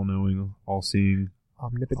he an all-knowing, all-seeing,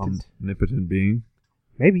 omnipotent being?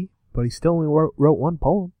 Maybe, but he still only wrote one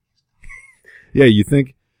poem. Yeah, you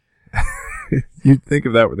think you'd think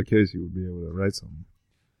if that were the case, he would be able to write something.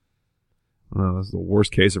 No, this is the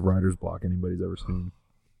worst case of writer's block anybody's ever seen.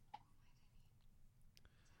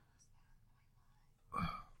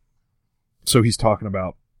 So he's talking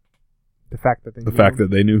about The fact that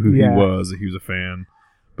they knew who Yeah. he was, that he was a fan,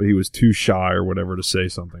 but he was too shy or whatever to say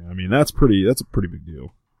something. I mean, that's a pretty big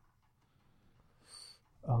deal.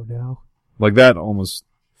 Oh no! Like that almost.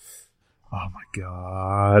 Oh my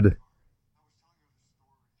God!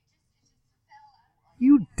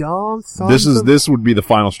 You dumb son. This would be the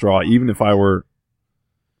final straw, even if I were.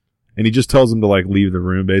 And he just tells him to like leave the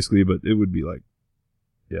room, basically. But it would be like,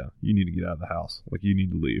 yeah, you need to get out of the house. Like you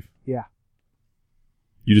need to leave. Yeah.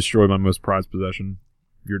 You destroyed my most prized possession.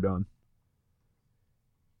 You're done.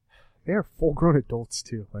 They are full-grown adults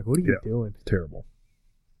too. Like, what are you Yeah. doing? Terrible.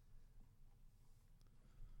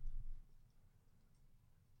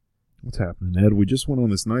 What's happening, Ed? We just went on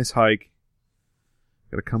this nice hike.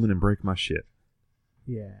 Gotta come in and break my shit.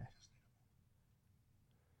 Yeah.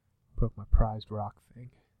 Broke my prized rock thing.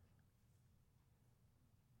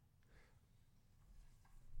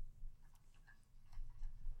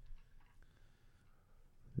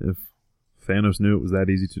 If Thanos knew it was that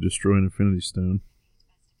easy to destroy an Infinity Stone.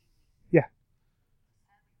 Yeah.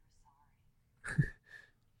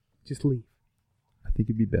 Just leave. I think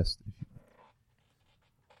it'd be best if you...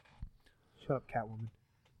 Shut up, Catwoman.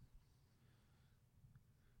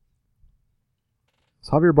 Has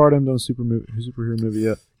Javier Bardem done a superhero movie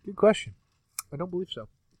yet? Good question. I don't believe so.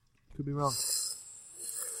 Could be wrong.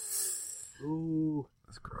 Ooh.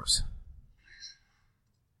 That's gross.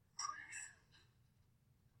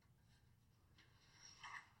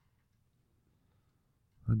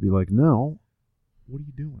 I'd be like, no. What are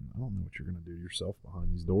you doing? I don't know what you're going to do to yourself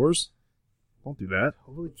behind these doors. Don't do that.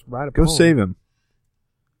 Hopefully just write a Go poem. save him.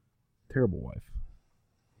 Terrible wife.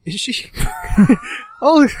 Is she?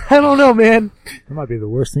 Oh, I don't know, man. That might be the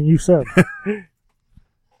worst thing you've said.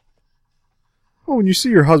 Well, when you see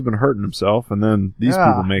your husband hurting himself and then these Ah.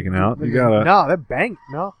 people making out, you gotta... No, they're banged.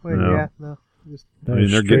 No. Wait, No. yeah, no. Just, That I mean,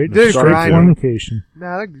 is they're straight, getting straight started. fornication.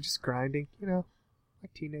 no, they're just grinding. You know,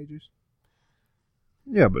 like teenagers.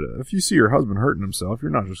 Yeah, but if you see your husband hurting himself, you're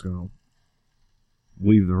not just going to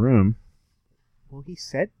leave the room. Well,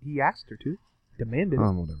 he asked her to. Demanded it.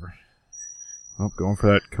 Oh, whatever. Oh, going for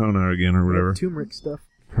that Kona again or whatever. Turmeric stuff.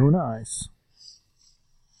 Who nice.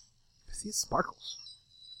 See, it sparkles.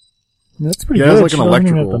 That's pretty Yeah, good. it's like She an doesn't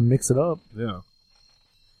even have electrical- to mix it up. Yeah.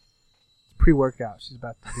 It's pre-workout. She's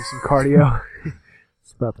about to do some cardio.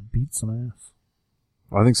 It's about to beat some ass.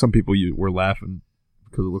 I think some people were laughing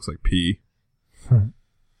because it looks like pee.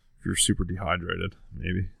 If you're super dehydrated,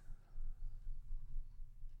 maybe.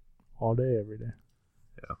 All day, every day.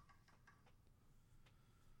 Yeah.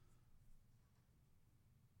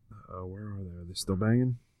 Where are they? Are they still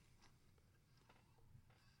banging?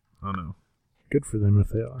 Oh, no. Good for them if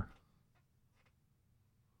they are.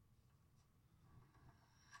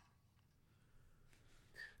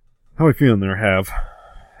 How are we feeling there,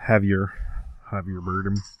 Have your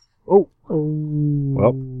Birdem? Oh,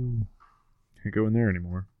 Well, can't go in there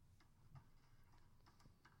anymore.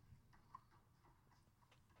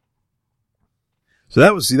 So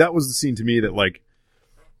that was the scene to me that, like,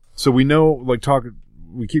 so we know, like,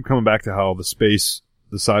 we keep coming back to how the size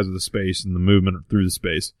of the space and the movement through the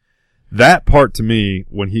space. That part to me,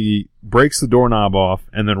 when he breaks the doorknob off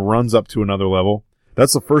and then runs up to another level,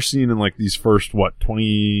 that's the first scene in, like, these first,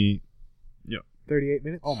 20, 38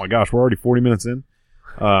 minutes. oh my gosh, we're already 40 minutes in.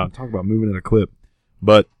 Talk about moving in a clip.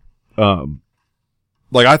 But,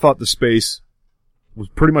 like, I thought the space was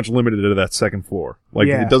pretty much limited to that second floor. Like,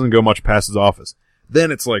 Yeah. it doesn't go much past his office.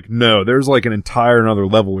 Then it's like, no, there's like an entire another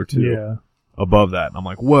level or two above that. And I'm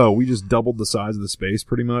like, whoa, we just doubled the size of the space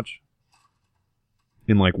pretty much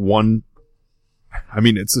in like one. I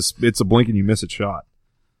mean, it's a blink and you miss it shot.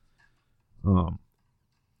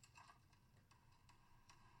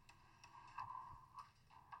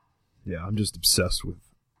 Yeah, I'm just obsessed with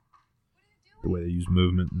the way they use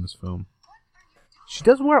movement in this film. She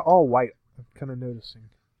doesn't wear all white. I'm kind of noticing.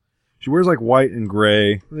 She wears like white and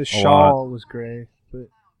gray. The a shawl lot. was gray, but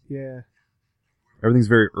yeah. Everything's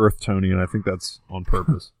very earth tony, and I think that's on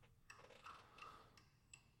purpose.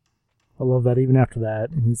 I love that even after that,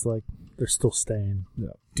 and he's like, they're still staying. Yeah.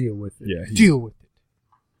 Deal with it. Yeah, Deal with it.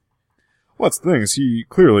 Well, that's the thing is he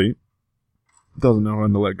clearly doesn't know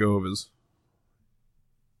when to let go of his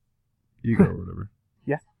ego or whatever.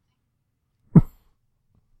 Yeah.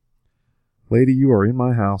 Lady, you are in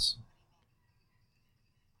my house.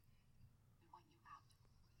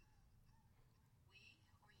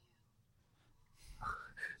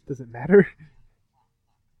 Does it matter?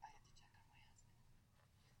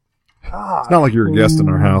 It's not like you're a guest in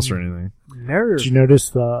our house or anything. Nerve. Did you notice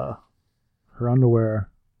her underwear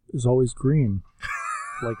is always green,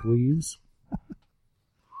 like leaves?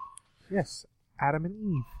 Yes, Adam and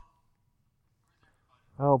Eve.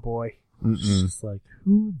 Oh boy. It's just like,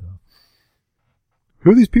 who the?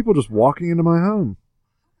 Who are these people just walking into my home?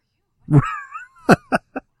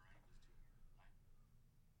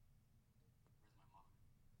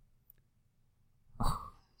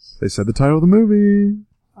 They said the title of the movie.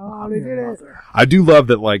 Oh, they did it. I do love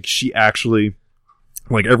that, like, she actually,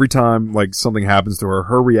 like, every time, like, something happens to her,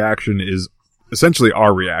 her reaction is essentially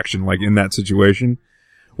our reaction, like, in that situation,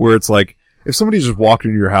 where it's like, if somebody just walked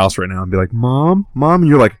into your house right now and be like, Mom, and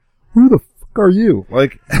you're like, who the fuck are you?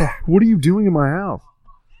 Like, what are you doing in my house?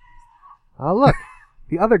 Oh, look.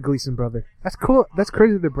 The other Gleason brother. That's cool. That's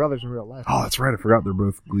crazy they're brothers in real life. Oh, that's right, I forgot they're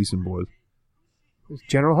both Gleason boys. There's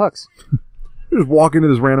General Hux. You just walk into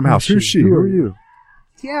this random house. Who's she? Who are you?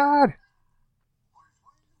 God.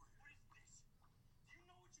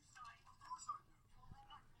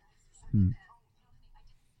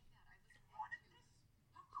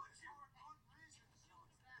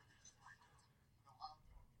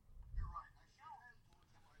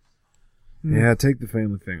 Yeah, take the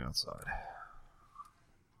family thing outside.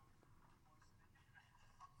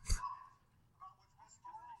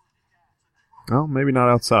 Well, maybe not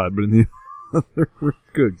outside, but in the other room.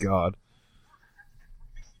 Good God.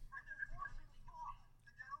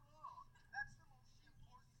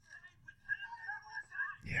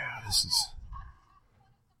 Yeah, this is...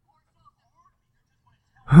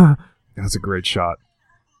 That's a great shot.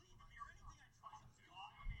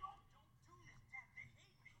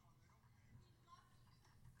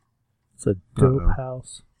 It's a dope Uh-oh.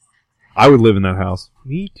 house. I would live in that house.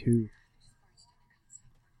 Me too.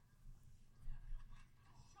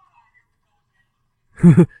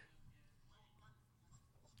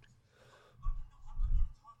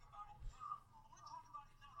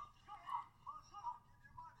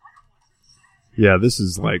 Yeah, this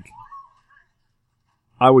is like...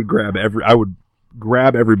 I would grab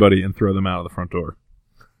everybody and throw them out of the front door.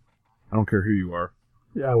 I don't care who you are.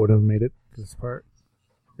 Yeah, I would have made it this part.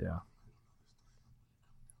 Yeah.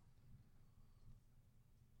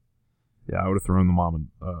 Yeah, I would have thrown the mom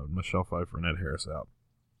and Michelle Pfeiffer and Ed Harris out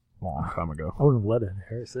a long time ago. I wouldn't have let Ed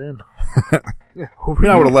Harris in. Yeah, I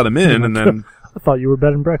would have let him in, and then... I thought you were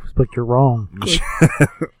bed and breakfast, but you're wrong.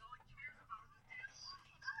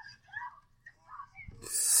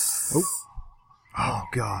 Oh,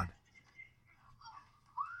 God.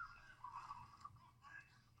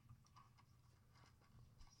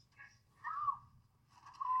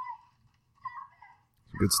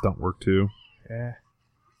 good stunt work too. Yeah.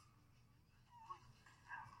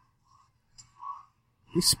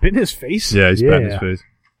 He spit in his face? Yeah, he's patting his Yeah. face.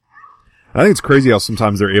 I think it's crazy how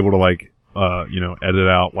sometimes they're able to like, edit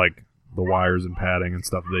out like the wires and padding and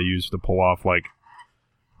stuff they use to pull off like,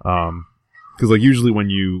 because like usually when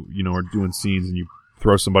you are doing scenes and you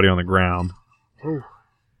throw somebody on the ground, Oh.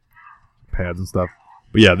 pads and stuff.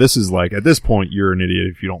 But yeah, this is like at this point you're an idiot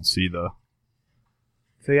if you don't see the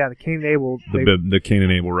So yeah, the Cain and Abel, the Cain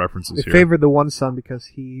and Abel references they here. favored the one son because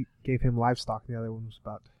he gave him livestock. The other one was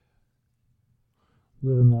about...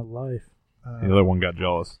 Living that life. The other one got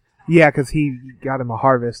jealous. Yeah, because he got him a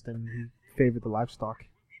harvest and he favored the livestock.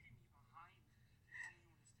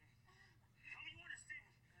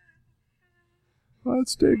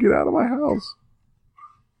 Let's get out of my house.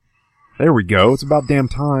 There we go. It's about damn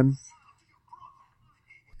time.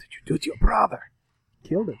 What did you do to your brother?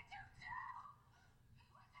 Killed him.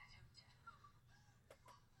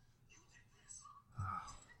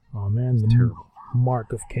 Oh man, the terrible.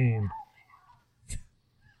 mark of Cain.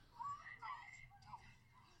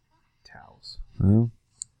 Towels. Well,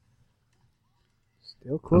 Still I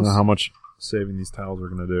don't close. know how much saving these towels are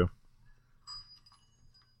going to do.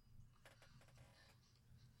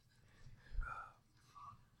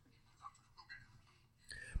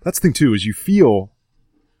 That's the thing too, is you feel,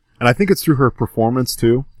 and I think it's through her performance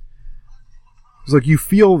too. It's like you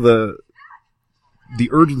feel the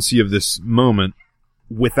urgency of this moment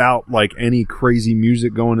without like any crazy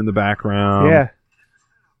music going in the background. Yeah.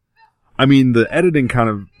 I mean, the editing kind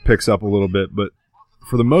of picks up a little bit, but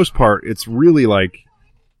for the most part, it's really like,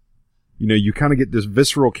 you kind of get this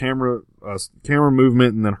visceral camera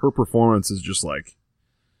movement, and then her performance is just like,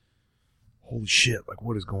 holy shit, like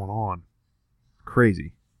what is going on?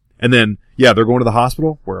 Crazy. And then, yeah, they're going to the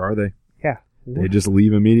hospital. Where are they? Yeah. They just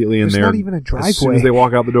leave immediately, and There's they're not even a driveway. as soon as they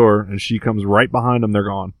walk out the door, and she comes right behind them, they're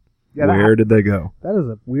gone. Yeah, Where did they go? that is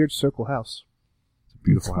a weird circle house. It's a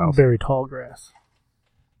beautiful house. Very tall grass.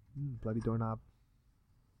 Bloody doorknob.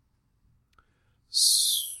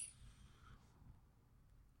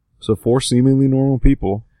 So 4 seemingly normal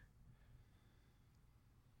people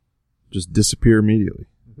just disappear immediately.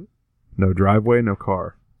 Mhm. No driveway, no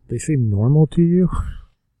car. They seem normal to you?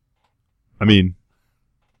 I mean,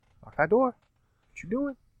 Lock that door. What you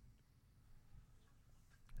doing?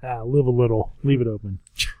 Live a little. Leave it open.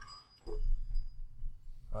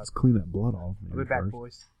 let's clean that blood off. I'll be back,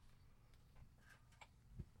 boys.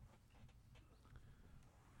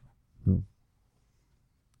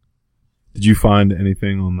 Did you find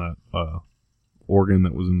anything on that organ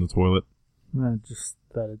that was in the toilet? Just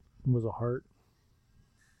that it was a heart.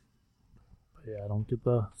 But yeah, I don't get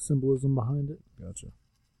the symbolism behind it. Gotcha.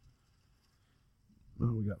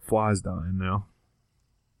 Oh, we got flies dying now.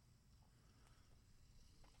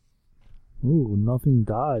 Ooh, nothing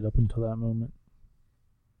died up until that moment.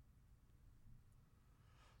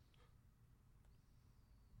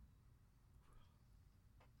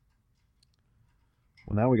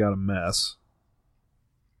 Well, now we got a mess.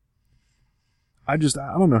 I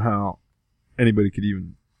don't know how anybody could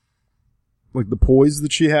even, like, the poise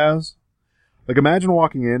that she has. Like, imagine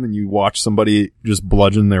walking in and you watch somebody just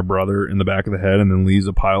bludgeon their brother in the back of the head and then leaves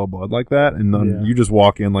a pile of blood like that, and then you just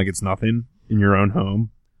walk in like it's nothing in your own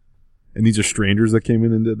home. And these are strangers that came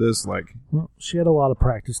in and did this. Like, Well, she had a lot of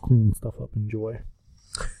practice cleaning stuff up in Joy.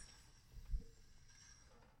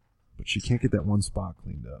 but she can't get that one spot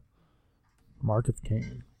cleaned up. Mark of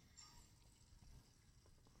Cain.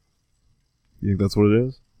 You think that's what it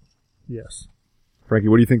is? Yes. Frankie,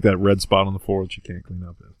 what do you think that red spot on the floor that she can't clean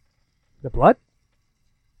up is? The blood?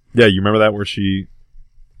 Yeah, you remember that where she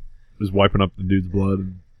was wiping up the dude's blood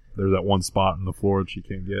and there's that one spot on the floor that she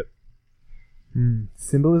can't get?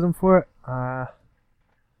 Symbolism for it?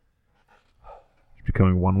 She's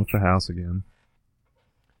becoming one with the house again.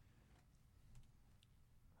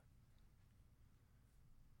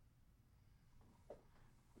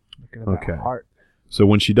 Looking at Okay. that heart. So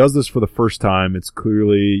when she does this for the first time, it's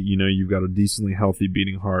clearly, you've got a decently healthy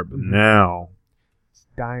beating heart, but now It's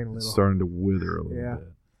dying a it's little. starting to wither a little Yeah.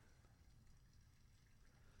 bit.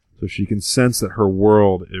 So she can sense that her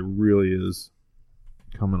world, it really is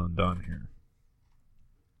coming undone here.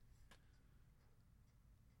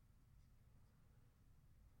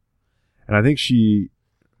 And I think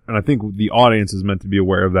the audience is meant to be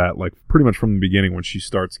aware of that, like pretty much from the beginning when she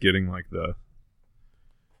starts getting like the,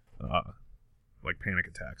 like panic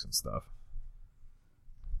attacks and stuff.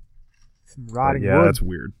 Some But rotting yeah, wood. that's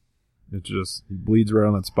weird. It just, he bleeds right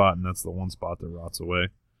on that spot, and that's the one spot that rots away.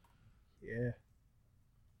 Yeah.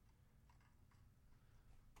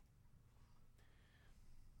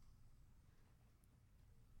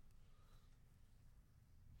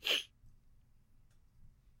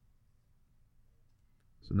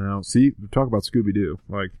 So now, see, we talk about Scooby-Doo.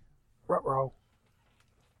 Like, Ruh-roh.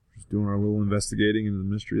 just doing our little investigating into the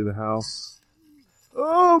mystery of the house.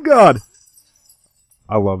 Oh, God!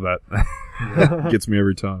 I love that. Gets me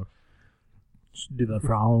every time. Should do that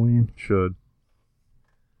for Halloween. Should.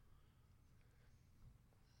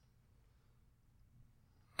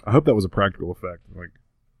 I hope that was a practical effect. Like,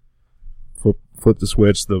 flip the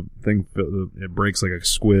switch, the thing, it breaks like a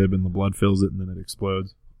squib and the blood fills it and then it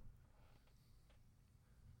explodes.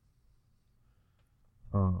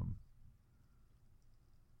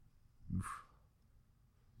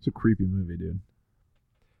 It's a creepy movie, dude.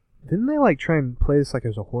 Didn't they like try and play this like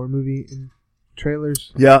as a horror movie in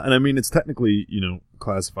trailers? Yeah, and I mean, it's technically,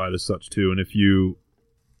 classified as such too. And if you're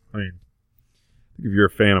a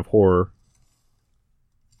fan of horror,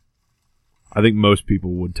 I think most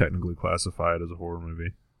people would technically classify it as a horror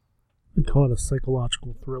movie. I'd call it a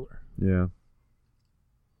psychological thriller. Yeah.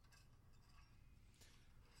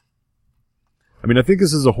 I mean, I think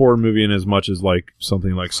this is a horror movie in as much as like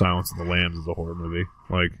something like Silence of the Lambs is a horror movie,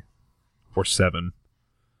 like, or Seven,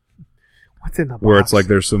 What's in the box? where it's like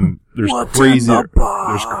there's What's crazy in the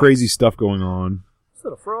box? there's crazy stuff going on. Is that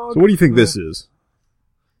a frog? So what do you think this is?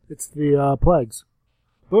 It's the plagues.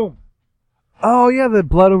 Boom. Oh yeah, the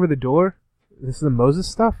blood over the door. This is the Moses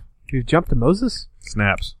stuff. You jumped to Moses.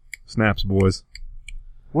 Snaps, boys.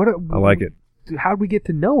 What? I like it. Dude, how'd we get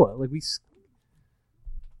to Noah? Like we.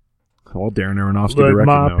 Well, Darren Aronofsky Let directed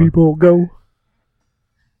my Noah. people go.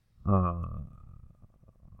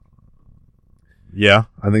 Yeah,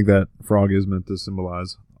 I think that frog is meant to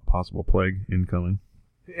symbolize a possible plague incoming.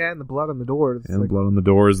 Yeah, and the blood on the door. It's And like, the blood on the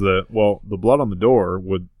door is the blood on the door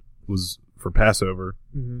was for Passover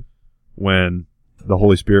Mhm. when the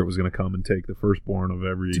Holy Spirit was going to come and take the firstborn of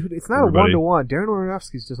every. Dude, it's not everybody. a 1-to-1. Darren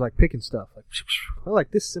Aronofsky's just like picking stuff. Like, I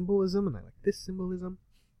like this symbolism, and I like this symbolism.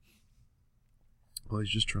 Well, he's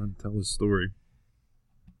just trying to tell his story.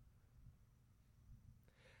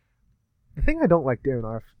 The thing I don't like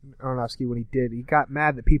Darren Aronofsky when he got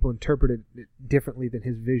mad that people interpreted it differently than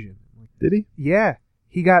his vision. Like, Did he? yeah,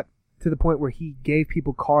 he got to the point where he gave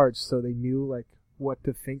people cards so they knew like what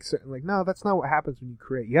to think. Certain like, no, that's not what happens when you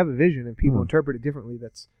create. You have a vision and people interpret it differently.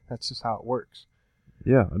 That's just how it works.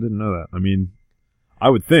 Yeah, I didn't know that. I mean, I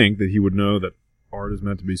would think that he would know that art is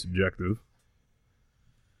meant to be subjective.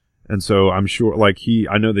 And so I'm sure,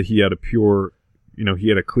 I know that he had a pure, he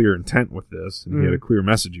had a clear intent with this, and he had a clear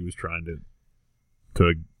message he was trying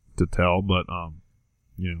to tell, but,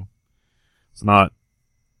 it's not,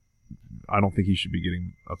 I don't think he should be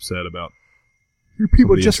getting upset about People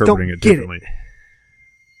somebody just interpreting don't it get differently. it.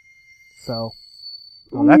 So,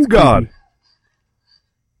 well, that's God. creepy.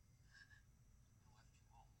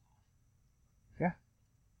 Yeah.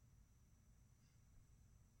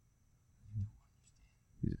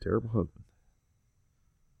 He's a terrible husband.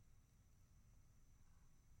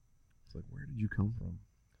 It's like, where did you come from?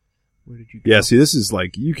 Where did you? Yeah, go? see, this is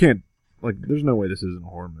like, you can't, there's no way this isn't a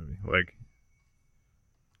horror movie. Like,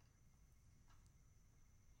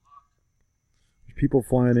 there's people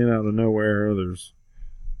flying in out of nowhere. There's,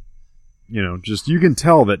 just, you can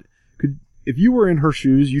tell that, if you were in her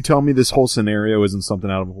shoes, you tell me this whole scenario isn't something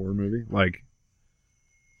out of a horror movie. Like,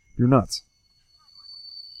 you're nuts.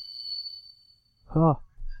 Huh.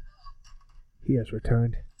 He has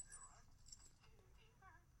returned.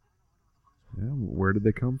 Yeah, where did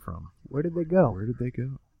they come from? Where did they go? Where did they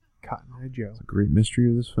go? Cotton Eye Joe. It's a great mystery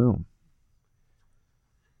of this film.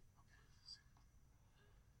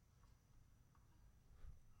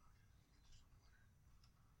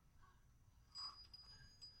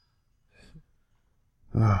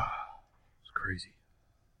 It's crazy.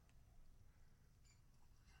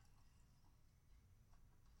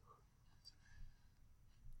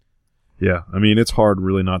 Yeah, I mean, it's hard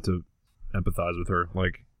really not to empathize with her.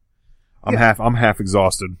 Like, I'm half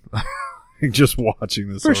exhausted just watching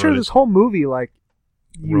this. For sure, already. this whole movie, like,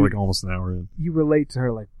 We're like almost an hour in. you relate to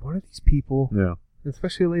her, like, what are these people? Yeah.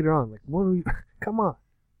 Especially later on, like, what are we? Come on.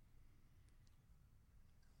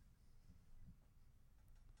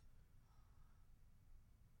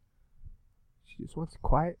 She just wants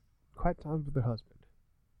quiet times with her husband.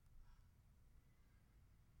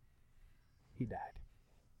 He died.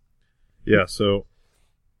 Yeah, so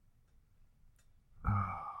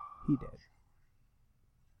He did.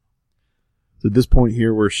 at this point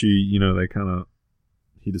here where she, he's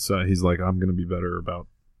like, I'm going to be better about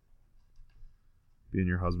being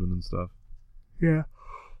your husband and stuff. Yeah.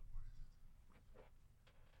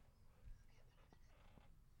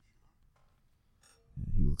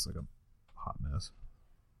 He looks like a hot mess.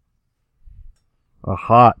 A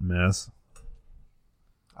hot mess.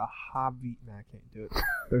 A hobby. Nah, I can't do it.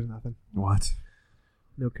 There's nothing. What?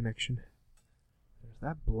 No connection. There's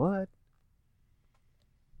that blood.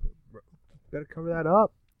 Better cover that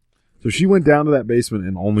up. So she went down to that basement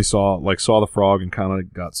and only saw the frog and kind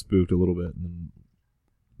of got spooked a little bit and then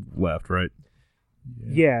left, right?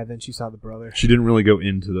 Yeah, then she saw the brother. She didn't really go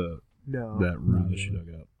into No. that room that she dug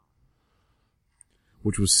up,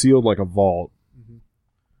 which was sealed like a vault. Mm-hmm.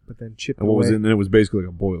 But then chipped And what away. was in it was basically like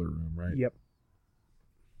a boiler room, right? Yep.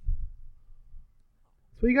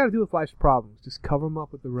 That's what you got to do with life's problems. Just cover them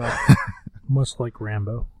up with the rug. Much like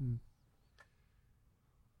Rambo.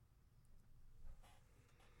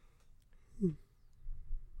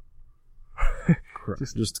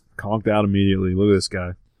 Just conked out immediately. Look at this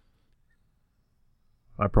guy.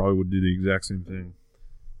 I probably would do the exact same thing.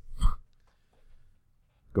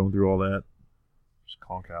 Going through all that, just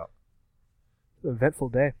conk out. An eventful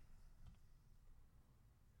day.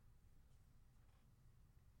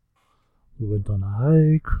 We went on a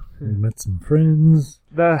hike. We met some friends.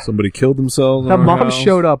 Somebody killed themselves. The in our mom house.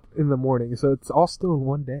 showed up in the morning, so it's all still in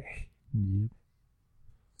one day. Yep.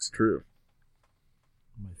 It's true.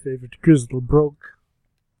 My favorite crystal broke.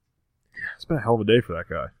 It's been a hell of a day for that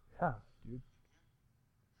guy. Yeah, dude.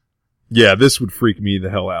 Yeah, this would freak me the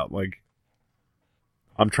hell out. Like,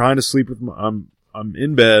 I'm trying to sleep with I'm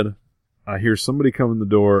in bed. I hear somebody come in the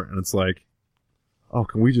door, and it's like, oh,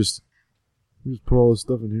 can we just put all this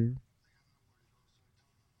stuff in here?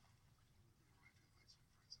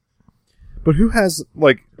 But who has,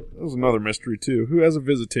 like, that was another mystery too. Who has a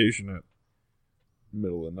visitation at the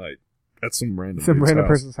middle of the night at some random house?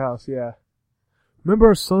 Person's house, yeah. Remember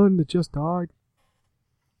our son that just died?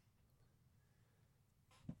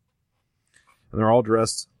 And they're all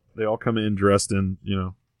dressed. They all come in dressed in,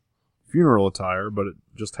 funeral attire, but it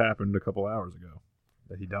just happened a couple hours ago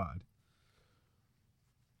that he died.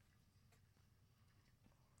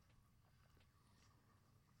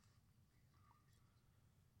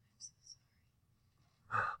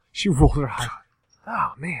 She rolled her eyes.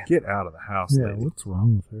 Oh, man. Get out of the house, Yeah, lady. what's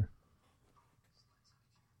wrong with her?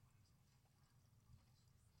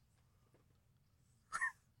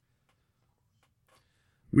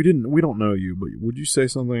 We don't know you, but would you say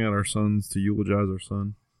something at our sons to eulogize our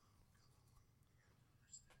son?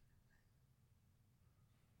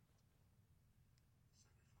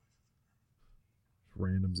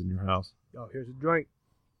 Randoms in your house. Oh, here's a drink.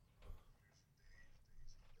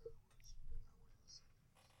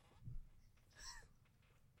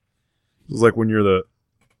 It's like when you're the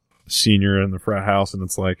senior in the frat house and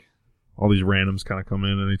it's like all these randoms kind of come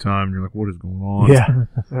in anytime and you're like, what is going on? Yeah.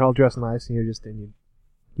 They're all dressed nice and you're just in your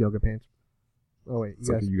yoga pants. Oh, wait. It's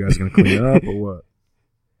like, are you guys going to clean it up or what?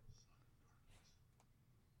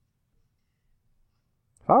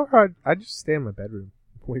 If I were her, I'd just stay in my bedroom.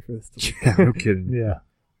 Wait for this to Yeah, no kidding. Yeah.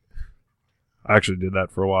 I actually did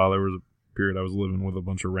that for a while. There was a period I was living with a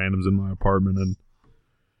bunch of randoms in my apartment, and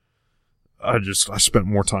I spent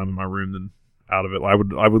more time in my room than out of it. I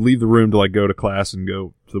would leave the room to like go to class and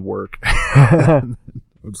go to work. I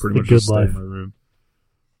would pretty much just stay in my room.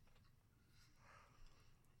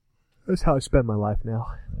 That's how I spend my life now.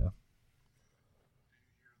 Yeah.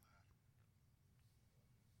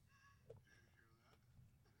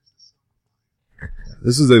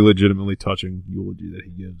 This is a legitimately touching eulogy that he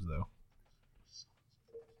gives, though.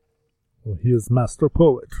 Well, he is master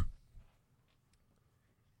poet.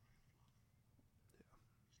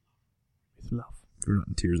 It's love. If you're not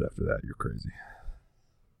in tears after that, you're crazy.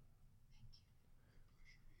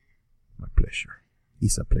 My pleasure.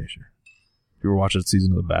 It's a pleasure. If you were watching the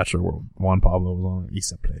season of The Bachelor where Juan Pablo was on it,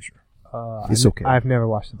 it's a pleasure. It's okay. I've never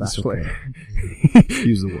watched The It's Bachelor. okay. He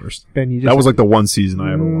was the worst. Ben, you just That was like the one season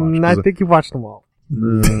I ever watched. I think you watched them all.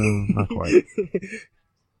 No, not quite. I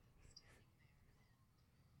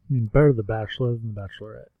mean, better The Bachelor than The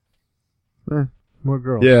Bachelorette. More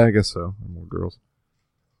girls. Yeah, I guess so. More girls.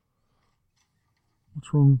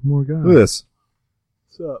 What's wrong with more guys? Look at this.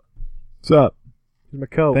 What's up? What's up? Here's my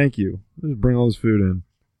coat. Thank you. Just bring all this food in.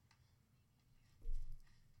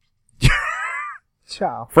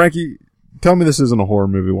 Ciao. Frankie, tell me this isn't a horror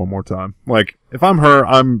movie one more time. Like, if I'm her,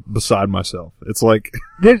 I'm beside myself. It's like...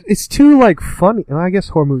 It's too, like, funny. And I guess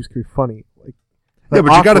horror movies can be funny. Like, yeah,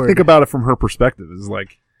 but you got to awkward. think about it from her perspective. It's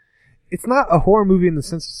like... It's not a horror movie in the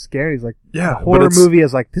sense of scary. It's like Yeah, a but horror it's- movie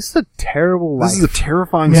is like, this is a terrible life. This is a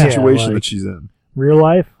terrifying Yeah, situation like- that she's in. Real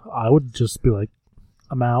life, I would just be like,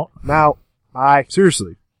 I'm out. I'm out. Bye.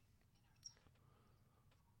 Seriously.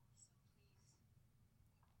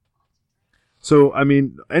 So, I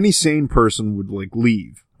mean, any sane person would, like,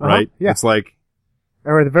 leave, right? yeah. It's like,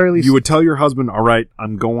 Or at the very least, you would tell your husband, all right,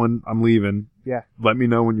 I'm leaving. yeah. Let me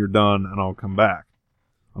know when you're done, and I'll come back.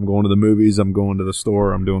 I'm going to the movies. I'm going to the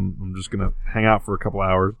store. I'm just going to hang out for a couple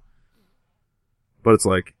hours. But it's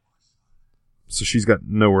like, so she's got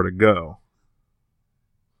nowhere to go.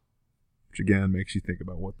 Which again makes you think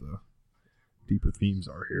about what the deeper themes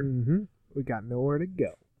are here. Mm-hmm. We got nowhere to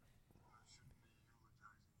go.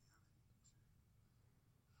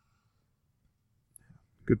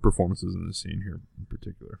 Good performances in this scene here in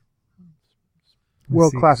particular.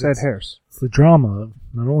 World-class Ed Harris. It's the drama of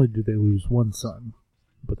not only did they lose one son,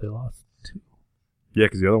 but they lost two. Yeah,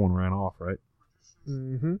 because the other one ran off, right?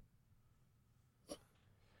 Mm-hmm.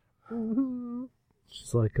 Mm-hmm.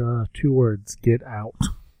 It's like 2 words: get out.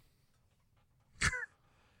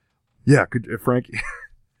 Yeah, Frankie.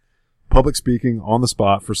 Public speaking on the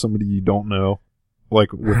spot for somebody you don't know,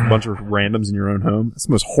 like with a bunch of randoms in your own home. That's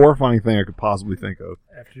the most horrifying thing I could possibly think of.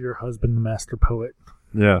 After your husband, the master poet.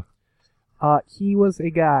 Yeah. He was a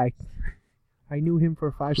guy. I knew him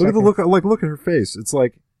for 5 Look seconds. at the look at her face. It's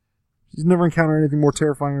like she's never encountered anything more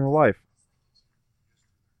terrifying in her life.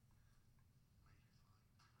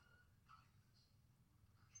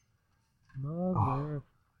 Mother.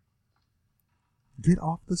 Get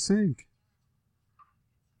off the sink.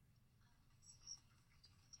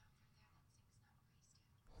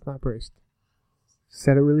 It's not braced.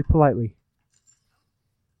 Said it really politely.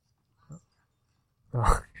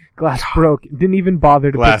 Oh, glass broke. Didn't even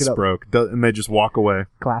bother to pick Glass it up. broke, and they just walk away.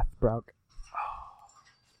 Glass broke.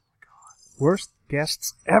 Worst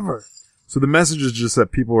guests ever. So the message is just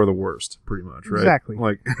that people are the worst, pretty much, right? Exactly.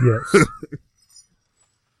 Like, Yes.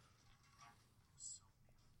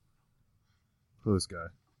 this guy.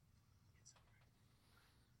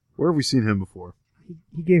 Where have we seen him before?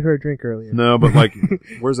 He gave her a drink earlier. No, but like,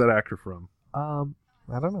 where's that actor from? I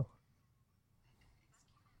don't know.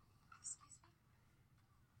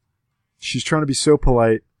 She's trying to be so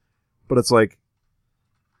polite, but it's like,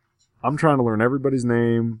 I'm trying to learn everybody's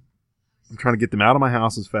name. I'm trying to get them out of my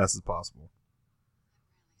house as fast as possible.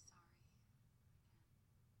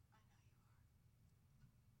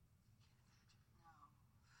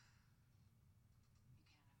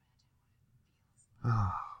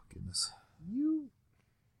 Oh, goodness. You.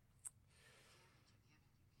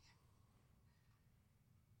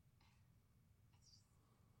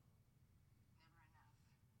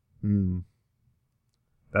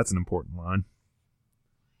 That's an important line.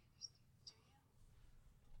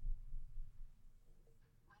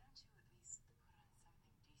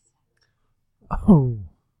 Oh,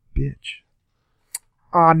 Bitch.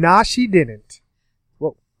 Nah, she didn't.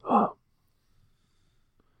 Whoa.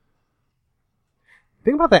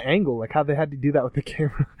 Think about the angle, like how they had to do that with the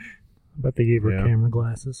camera. but they gave her Yeah. camera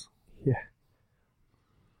glasses. Yeah.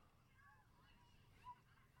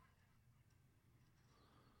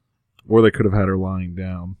 Or they could have had her lying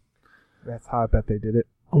down. That's how I bet they did it.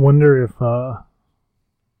 I wonder if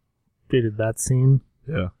they did that scene,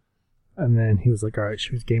 Yeah. and then he was like, "All right,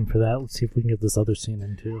 she was game for that. Let's see if we can get this other scene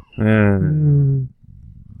in too."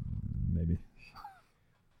 Maybe.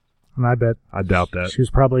 And I bet I doubt that. she was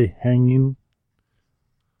probably hanging.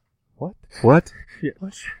 What? What? Yeah.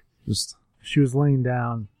 Just She was laying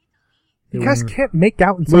down. They You guys were- can't make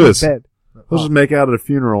out in Look at someone's this. bed. let's just make out at a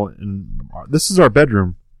funeral, and this is our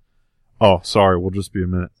bedroom. Oh, sorry, we'll just be a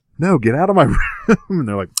minute. No, get out of my room. And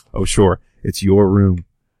they're like, oh, sure, it's your room.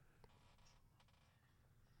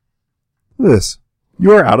 Look at this.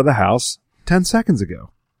 You are out of the house 10 seconds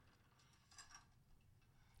ago.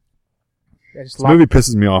 I just This movie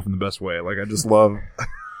pisses me off in the best way. Like, I just love...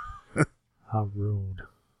 How rude.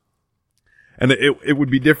 And it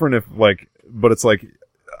would be different if, like... But it's like...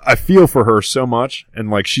 I feel for her so much,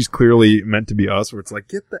 and, like, she's clearly meant to be us, where it's like,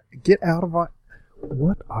 get out of my...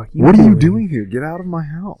 What are you What are you doing here? Get out of my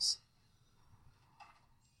house.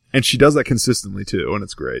 And she does that consistently, too, and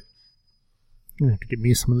it's great. You have to give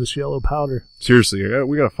me some of this yellow powder. Seriously,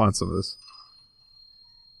 we gotta find some of this.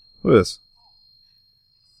 Look at this.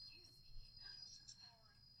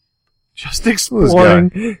 Just Look at this exploring.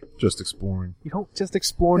 guy. Just exploring. You don't just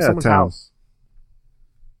explore in Yeah, someone's town. house.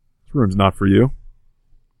 This room's not for you.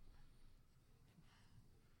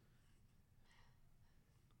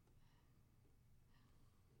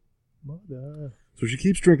 Mother. So she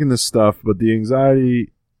keeps drinking this stuff, but the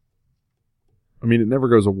anxiety, I mean, it never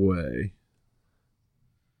goes away.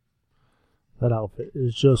 That outfit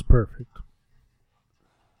is just perfect.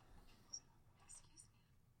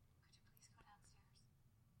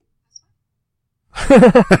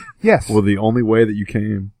 Yes. Well, the only way that you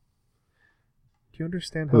came. Do you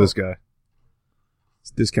understand Look how at this guy.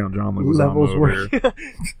 It's Discount John Leguizamo levels over work?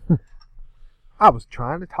 here. I was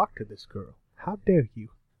trying to talk to this girl. How dare you?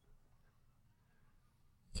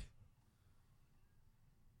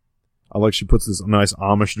 I like she puts this nice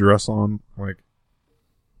Amish dress on. Like,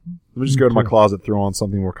 let me just go to my closet, throw on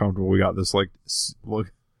something more comfortable. We got this, like,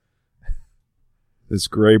 look, this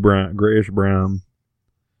grayish brown.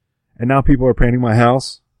 And now people are painting my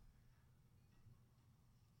house.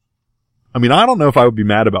 I mean, I don't know if I would be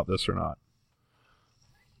mad about this or not.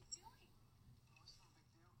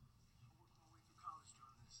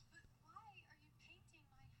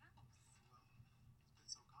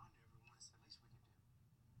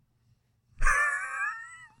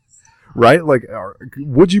 Right? Like,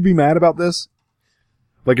 would you be mad about this?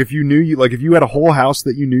 Like, if you had a whole house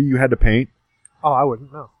that you knew you had to paint. Oh, I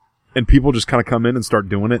wouldn't, no. And people just kind of come in and start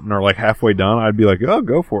doing it and are like halfway done, I'd be like, oh,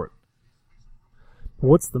 go for it.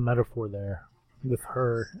 What's the metaphor there with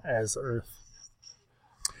her as Earth?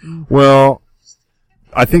 Well,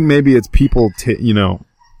 I think maybe it's people,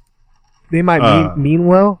 They might mean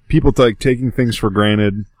well. People like taking things for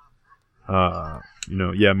granted.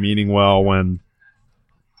 Meaning well when,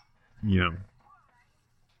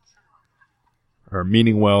 or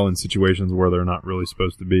meaning well in situations where they're not really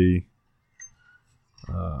supposed to be.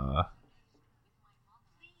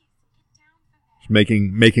 Just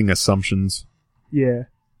making assumptions. Yeah.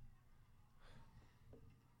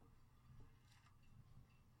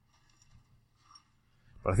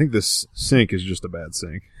 But I think this sink is just a bad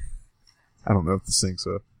sink. I don't know if the sink's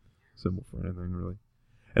a symbol for anything, really.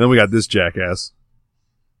 And then we got this jackass.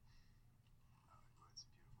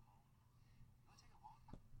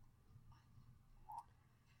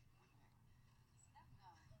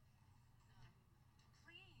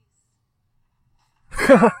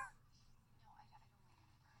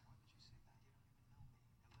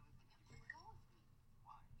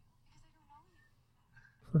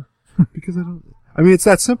 Because I don't... I mean, it's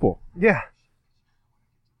that simple. Yeah.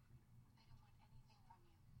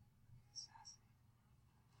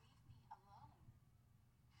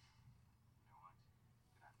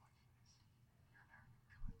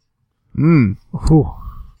 Ooh.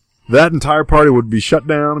 That entire party would be shut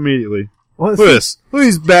down immediately. Well, Look at this. Look at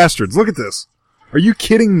these bastards. Look at this. Are you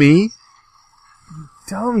kidding me?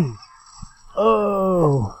 dummy.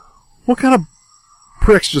 Oh. What kind of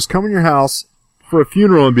pricks just come in your house for a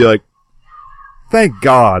funeral and be like, thank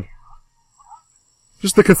God.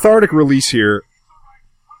 Just the cathartic release here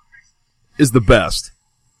is the best.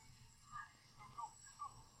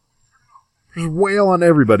 Just wail on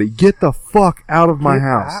everybody. Get the fuck out of my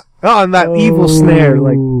house. Oh, and that evil snare,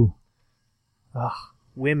 like,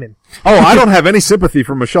 women. Oh, I don't have any sympathy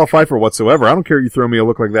for Michelle Pfeiffer whatsoever. I don't care if you throw me a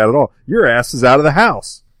look like that at all. Your ass is out of the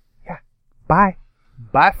house. Yeah. Bye.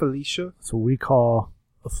 Bye, Felicia. That's what we call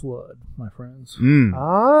a flood, my friends.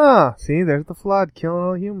 Ah, see, there's the flood killing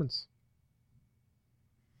all humans.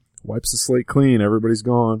 Wipes the slate clean. Everybody's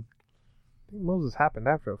gone. I think Moses happened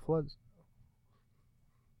after the floods.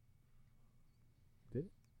 Did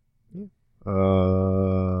it? Yeah.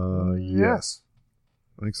 Yes.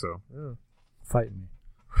 I think so. Yeah. Fight me.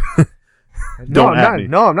 Don't at me.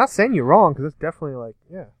 No, I'm not saying you're wrong, because it's definitely like,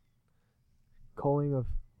 yeah. Culling of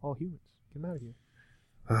all humans. Get 'em out of here.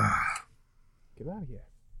 Get out of here.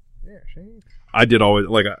 Yeah, Shane. I did always,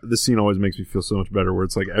 like, this scene always makes me feel so much better, where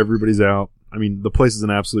it's like everybody's out. I mean, the place is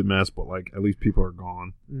an absolute mess, but, like, at least people are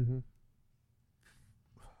gone. Mm-hmm.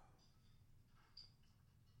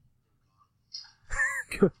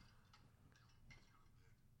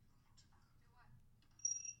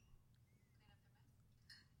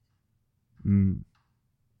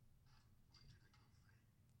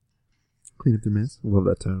 Clean up their mess. Love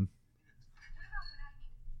that tone.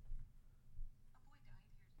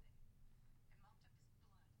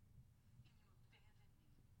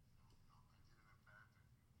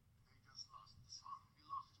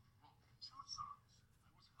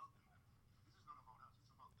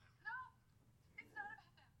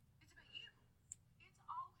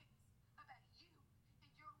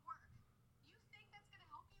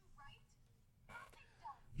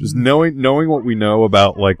 Just knowing what we know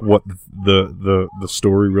about, like, what the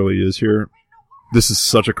story really is here, this is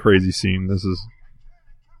such a crazy scene. This is...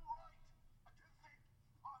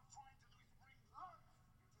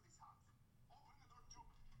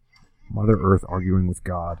 Mother Earth arguing with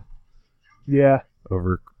God. Yeah.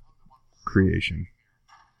 Over creation.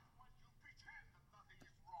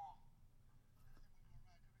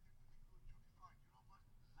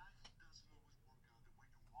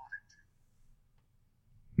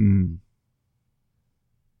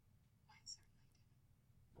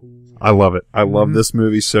 I love it. I love this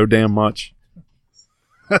movie so damn much.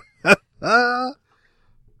 There.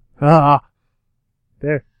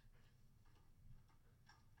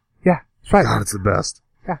 Yeah, that's right. God, it's the best.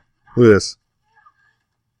 Yeah. Look at this.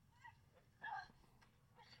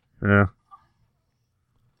 Yeah.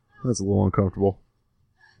 That's a little uncomfortable.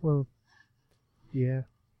 Well, yeah.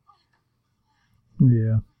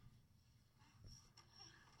 Yeah.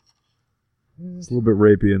 It's a little bit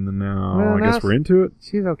rapey, and then now Well, I now guess we're into it.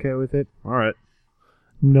 She's okay with it. All right.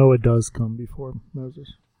 Noah does come before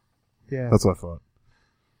Moses. Yeah. That's what I thought.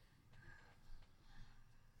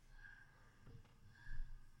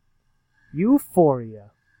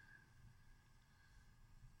 Euphoria.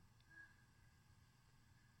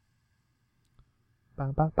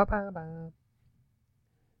 Ba, ba, ba, ba, ba.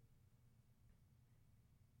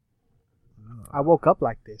 I woke up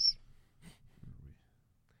like this.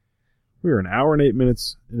 We are an hour and 8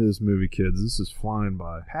 minutes into this movie, kids. This is flying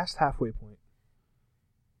by. Past halfway point.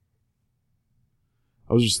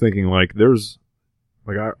 I was just thinking, like, there's...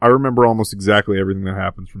 Like, I remember almost exactly everything that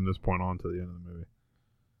happens from this point on to the end of the movie.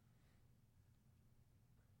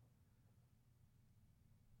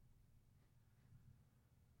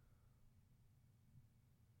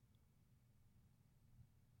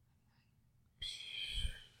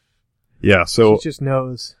 Yeah, so... She just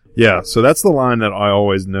knows Yeah, so that's the line that I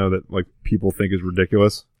always know that, like, people think is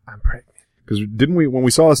ridiculous. I'm pregnant. Because didn't we... When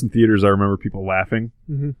we saw this in theaters, I remember people laughing.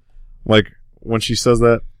 Mm-hmm. Like, when she says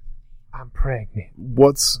that, I'm pregnant.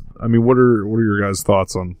 what are your guys'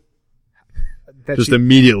 thoughts on That just she,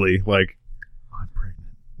 immediately, like, I'm pregnant.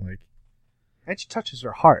 Like, and she touches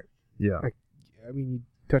her heart. yeah. Like, I mean, you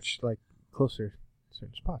touch, like, closer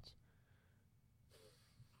certain spots.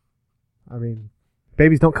 I mean,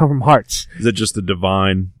 babies don't come from hearts. Is it just a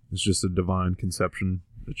divine... It's just a divine conception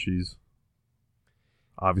that she's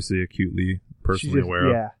obviously acutely, personally aware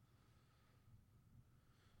of? Yeah.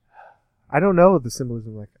 I don't know the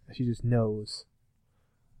symbolism. Like, she just knows.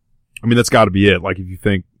 I mean, that's got to be it. Like, if you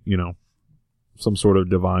think, some sort of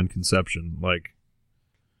divine conception, like,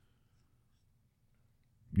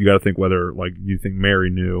 you got to think whether, like, you think Mary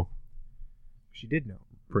knew She did know.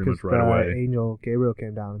 pretty much Because right the away. angel Gabriel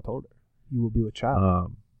came down and told her, "You will be with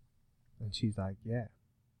child." And she's like, "Yeah."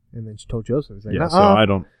 And then she told Joseph, "He's like, Yeah, nuh-uh.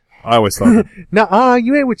 so I always thought that Nuh-uh,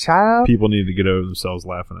 you ain't with child." people need to get over themselves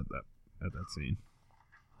laughing at that scene.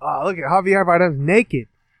 Oh, look at Javier Bardem's naked.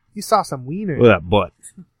 You saw some wiener. Look at that butt.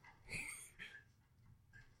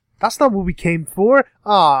 That's not what we came for.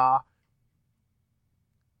 Ah.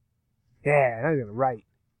 Yeah, now you're gonna write.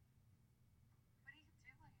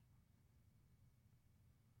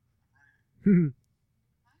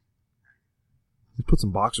 Just put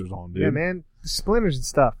some boxers on, dude. Yeah, man. Splinters and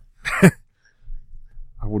stuff.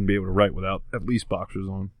 I wouldn't be able to write without at least boxers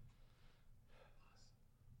on.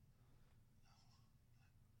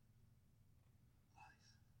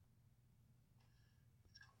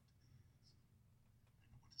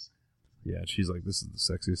 Yeah, she's like, this is the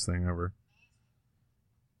sexiest thing ever.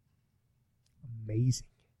 Amazing.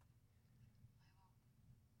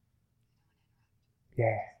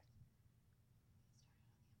 Yeah.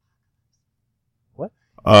 What?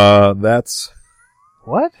 That's...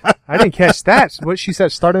 What? I didn't catch that. What she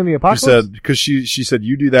said, starting the She apocalypse? said, because she said,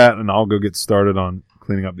 you do that and I'll go get started on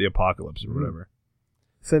cleaning up the apocalypse or whatever.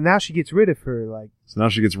 So now she gets rid of her, like... So now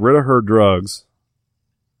she gets rid of her drugs.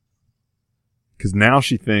 Because now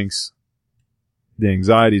she thinks the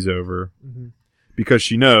anxiety's over. Mm-hmm. Because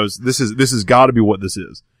she knows this has got to be what this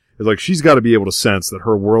is. It's like she's got to be able to sense that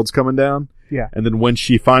her world's coming down. Yeah. And then when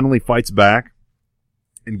she finally fights back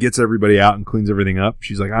and gets everybody out and cleans everything up,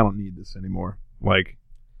 she's like, I don't need this anymore. Like,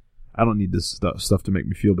 I don't need this stuff to make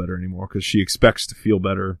me feel better anymore. Because she expects to feel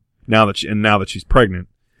better now that she's pregnant.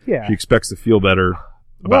 Yeah. She expects to feel better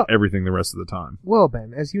about Well- everything the rest of the time. Well,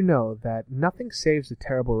 Ben, as you know, that nothing saves a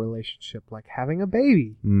terrible relationship like having a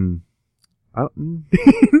baby.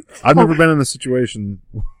 I've never been in a situation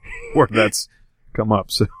where that's come up.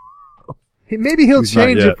 So Maybe he'll He's not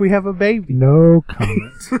change yet. if we have a baby. No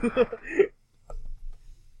comment.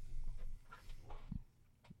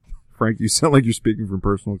 Frank, you sound like you're speaking from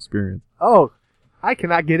personal experience. Oh, I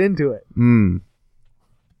cannot get into it.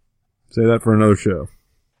 Say that for another show.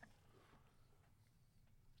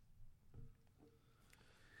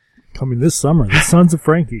 Coming this summer, The Sons of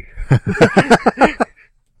Frankie.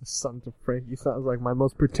 Sons of Frankie sounds like my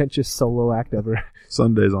most pretentious solo act ever.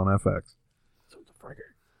 Sundays on FX. Sons of Frankie.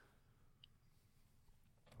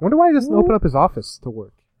 I wonder why he doesn't open up his office to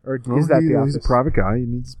work. Or is that the office? He's a private guy. He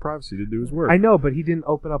needs his privacy to do his work. I know, but he didn't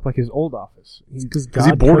open up like his old office. Because he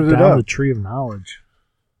God boarded cut it down up. the tree of knowledge.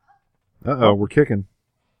 Uh-oh, we're kicking.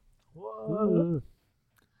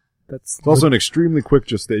 That's It's also an extremely quick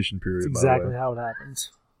gestation period, exactly by the way. how it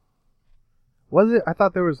happens. Was it? I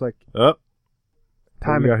thought there was like Oh,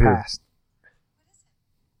 time we had got here? passed.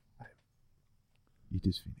 it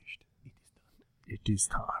is finished. It is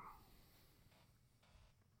time.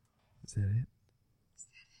 Is that it?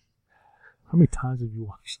 How many times have you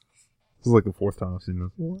watched this? This is like the fourth time I've seen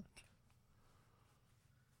this. What?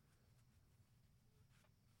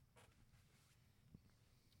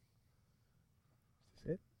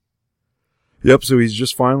 Is it? Yep. So he's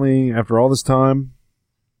just finally, after all this time,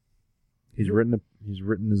 he's written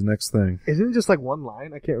his next thing. Isn't it just like one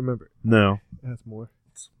line? I can't remember. No, That's more.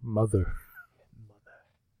 It's Mother.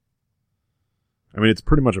 I mean it's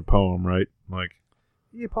pretty much a poem, right? Like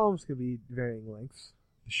Yeah, poems can be varying lengths.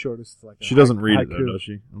 The shortest is like a she doesn't read it haiku. though, does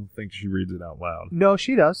she? I don't think she reads it out loud. No,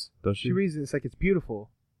 she does. Does she? She reads it. It's like it's beautiful.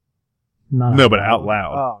 Not No, but out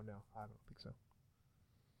loud. Oh no, I don't think so.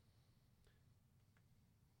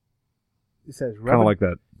 It says Kind of like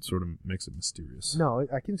that sort of makes it mysterious. No,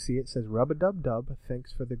 I can see it. It says rub-a-dub-dub.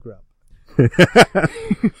 Thanks for the grub.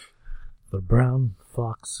 The brown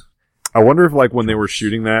fox. I wonder if like when they were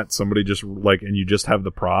shooting that, somebody just like, and you just have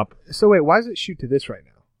the prop. So wait, why does it shoot to this right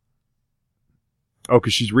now? Oh,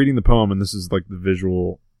 because she's reading the poem, and this is like the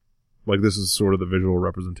visual, like this is sort of the visual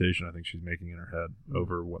representation I think she's making in her head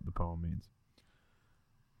over what the poem means.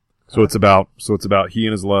 So it's about he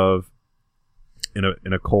and his love in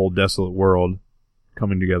a cold, desolate world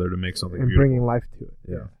coming together to make something And beautiful. bringing life to it.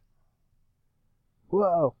 Yeah.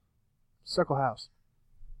 Whoa. Circle house.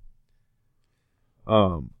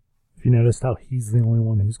 If you noticed how he's the only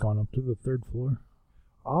one who's gone up to the third floor.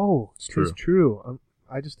 Oh, it's True. true.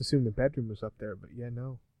 I just assumed the bedroom was up there, but yeah,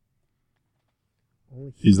 no.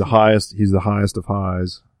 Only He's the highest of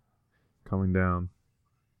highs coming down.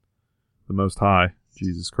 The most high,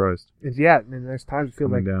 Jesus Christ. Yeah, and there's times you feel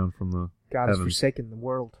Coming like down from the God has heavens. forsaken the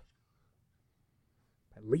world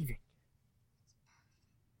by leaving.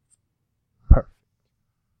 Perfect.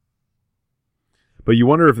 But you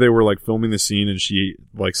wonder if they were like filming the scene and she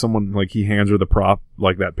like someone like he hands her the prop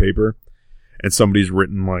like that paper and somebody's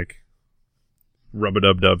written like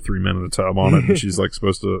rub-a-dub-dub 3 men in a tub on it and she's like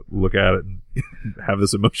supposed to look at it and have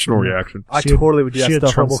this emotional reaction. I She had- totally would do that She had stuff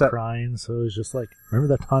on trouble set. crying, so it was just like,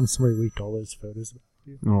 remember that time somebody leaked all those photos about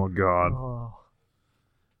you? Oh God. Oh.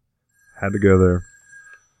 Had to go there.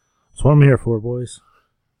 That's what I'm here for, boys.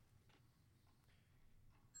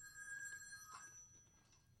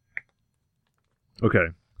 Okay.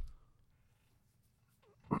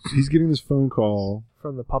 So he's getting this phone call.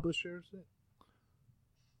 From the publishers?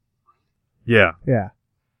 Yeah. Yeah.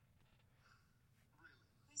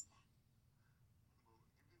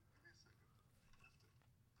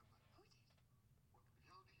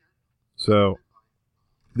 So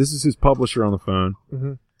this is his publisher on the phone.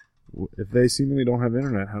 Mm-hmm. If they seemingly don't have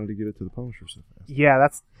internet, how did he get it to the publisher so fast? Yeah,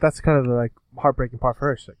 that's kind of the like heartbreaking part for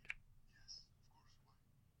her.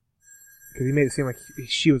 Because he made it seem like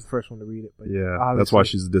she was the first one to read it. But Yeah, obviously- that's why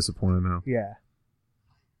she's disappointed now. Yeah.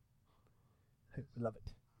 I love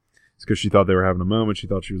it. It's because she thought they were having a moment. She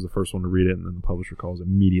thought she was the first one to read it, and then the publisher calls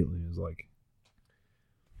immediately and is like,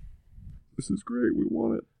 "This is great. We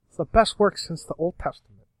want it." It's the best work since the Old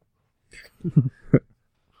Testament.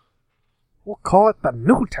 We'll call it the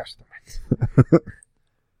New Testament.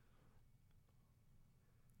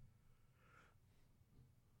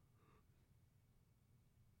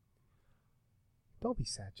 Don't be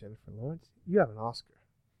sad, Jennifer Lawrence. You have an Oscar.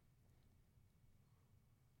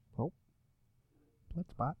 Oh. Blood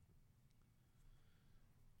spot.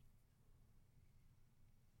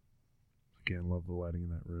 Again, love the lighting in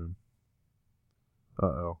that room.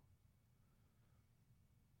 Uh-oh.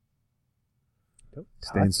 Don't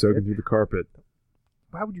Stains touch soaking it. through the carpet.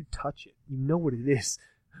 Why would you touch it? You know what it is.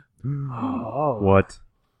 Oh. What?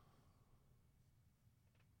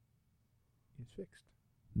 It's fixed.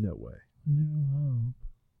 No way. No.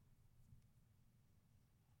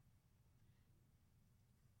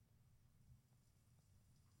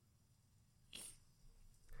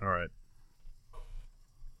 All right.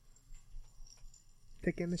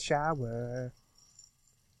 Taking a shower.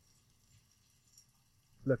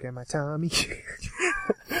 Look at my tummy.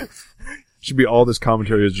 Should be all this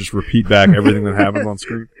commentary is just repeat back everything that happens on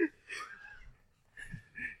screen.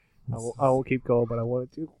 I won't keep going, but I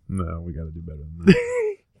wanted to. No, we got to do better than that.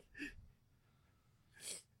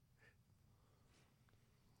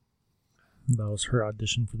 That was her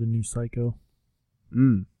audition for the new Psycho.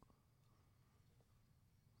 Being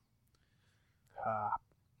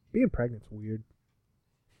pregnant's weird.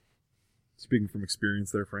 Speaking from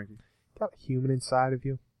experience there, Frankie. Got a human inside of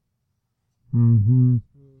you. Mm-hmm.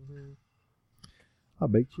 I'll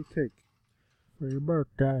bake you a cake. For your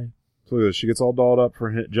birthday. So look at this. She gets all dolled up for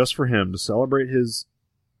him, just for him to celebrate his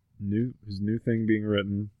new thing being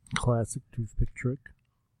written. Classic toothpick trick.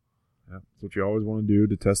 Yeah, that's what you always want to do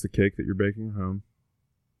to test the cake that you're baking at home.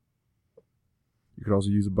 You could also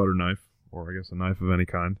use a butter knife, or I guess a knife of any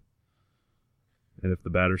kind. And if the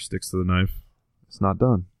batter sticks to the knife, it's not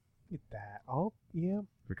done. Get that. Oh, yeah.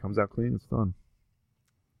 If it comes out clean, it's done.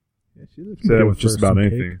 Yeah, she lives. Say that go with just for about some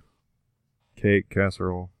anything. Cake,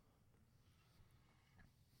 casserole.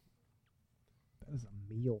 That is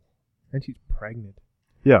a meal. And she's pregnant.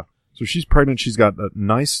 Yeah. So she's pregnant. She's got a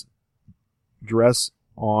nice dress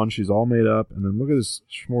on. She's all made up. And then look at this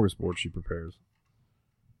smorgasbord she prepares.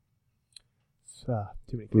 It's, too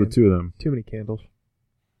many For the candles. two of them. Too many candles.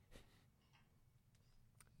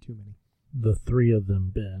 Too many. The three of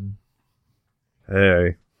them, Ben.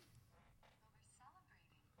 Hey.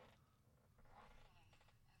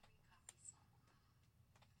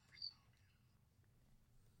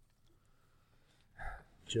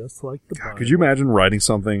 Just like the God, Bible. could you imagine writing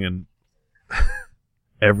something and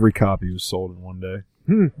every copy was sold in one day?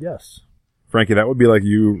 Yes. Frankie, that would be like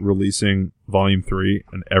you releasing Volume 3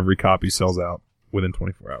 and every copy sells out within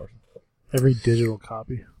 24 hours. Every digital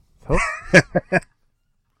copy. Oh.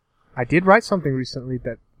 I did write something recently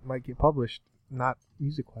that might get published, not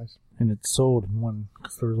music-wise. And it's sold in one,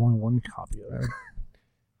 because there was only one copy of it.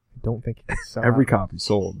 I don't think it can sell Every out. copy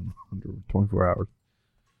sold in under 24 hours.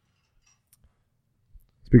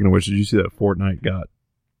 Speaking of which, did you see that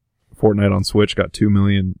Fortnite on Switch got 2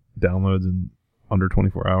 million downloads in under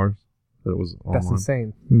 24 hours? That it was online. That's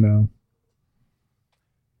insane. No.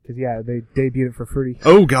 Because, yeah, they debuted it for free.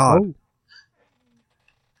 Oh, God.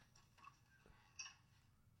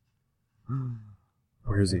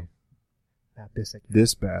 Where is he? Not this again.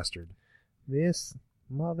 This bastard. This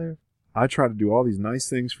mother. I try to do all these nice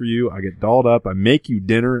things for you. I get dolled up. I make you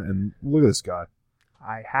dinner, and look at this guy.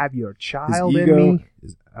 I have your His child in ego me.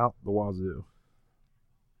 is out the wazoo.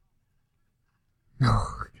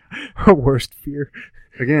 Her worst fear.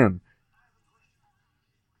 Again.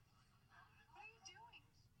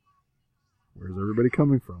 Where's everybody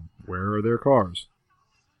coming from? Where are their cars?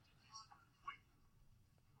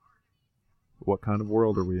 What kind of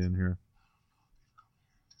world are we in here?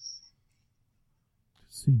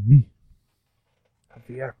 See me.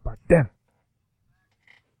 Javier Bardem.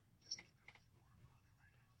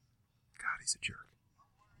 God, he's a jerk.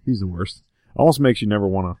 He's the worst. Almost makes you never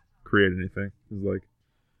want to create anything. It's like,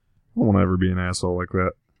 I don't want to ever be an asshole like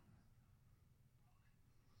that.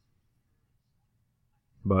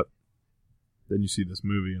 But then you see this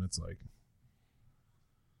movie and it's like,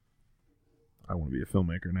 I want to be a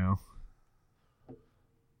filmmaker now.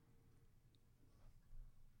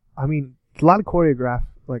 I mean, a lot of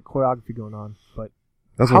choreography going on, but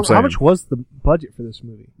That's what I'm saying. how much was the budget for this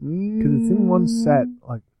movie? Because it's in one set.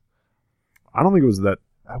 Like, I don't think it was that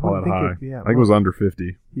I all wouldn't that think high. it. Yeah, I think it was under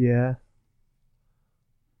 50. Yeah.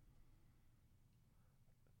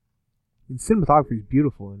 And cinematography is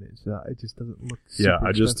beautiful, and it just doesn't look. Yeah, super I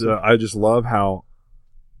expensive. just love how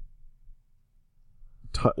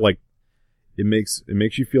it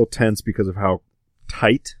makes you feel tense because of how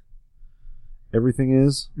tight everything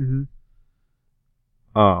is. Mm-hmm.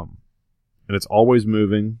 And it's always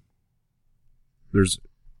moving. There's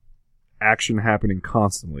action happening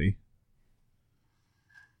constantly.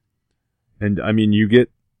 And I mean,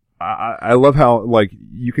 I love how, like,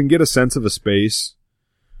 you can get a sense of a space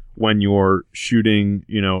when you're shooting,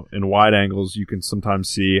 in wide angles. You can sometimes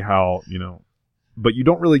see how, but you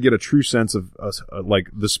don't really get a true sense of, like,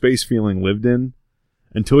 the space feeling lived in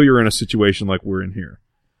until you're in a situation like we're in here.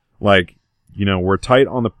 Like, we're tight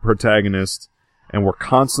on the protagonist and we're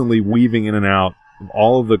constantly weaving in and out of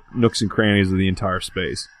all of the nooks and crannies of the entire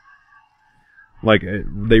space. Like,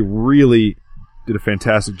 they really did a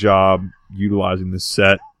fantastic job utilizing this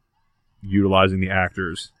set, utilizing the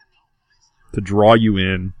actors to draw you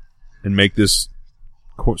in and make this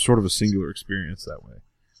sort of a singular experience that way.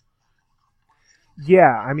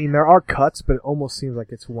 Yeah, I mean, there are cuts, but it almost seems like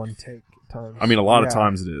it's one take at times. I mean, a lot of Yeah.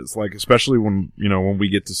 times it is. Like, especially when we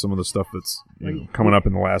get to some of the stuff that's coming up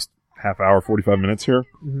in the last half hour, 45 minutes here.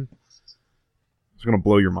 Mhm. It's going to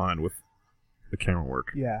blow your mind with the camera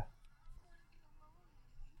work. Yeah.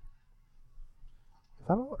 Is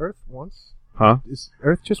that all Earth wants? Huh? Is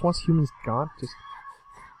Earth just wants humans gone? Just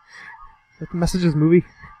like the Messages movie?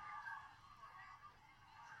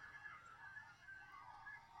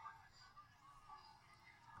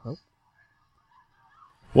 Oh.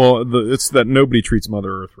 Well, it's that nobody treats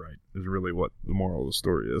Mother Earth right is really what the moral of the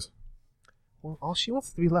story is. Well, all she wants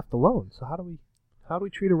is to be left alone. So how do we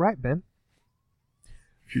treat her right, Ben?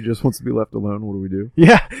 She just wants to be left alone. What do we do?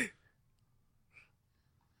 Yeah.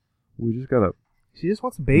 We just gotta. She just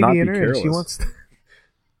wants a baby Not in be her, and she careless. wants to...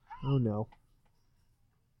 Oh, no.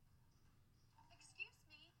 Excuse me.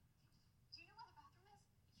 Do you know where the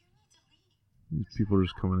bathroom is? You need to leave. These people are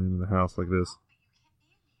just coming into the house like this. But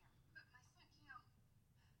you can't be in here.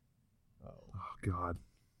 But my son, Oh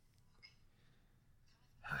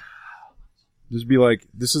Just be like,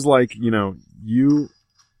 this is like,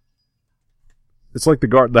 it's like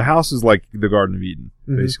the house is like the Garden of Eden,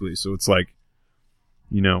 basically. So it's like,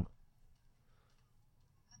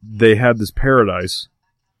 they had this paradise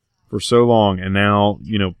for so long, and now,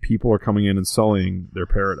 people are coming in and sullying their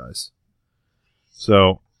paradise.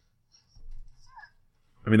 So,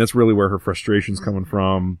 I mean, that's really where her frustration's coming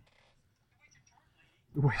from.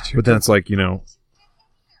 But then it's like,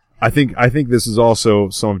 I think this is also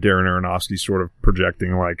some of Darren Aronofsky sort of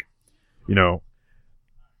projecting, like,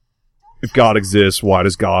 if God exists, why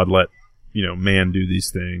does God let, man do these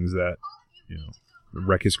things that,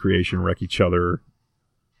 wreck his creation, wreck each other?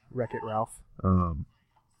 Wreck-It Ralph.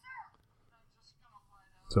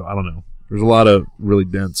 So I don't know. There's a lot of really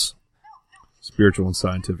dense spiritual and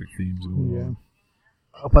scientific themes going on.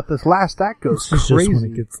 Oh, but this last act goes This is crazy. just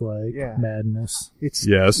when it gets like madness. This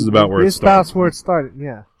is about where it started. That's where it started.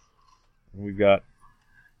 Yeah. We've got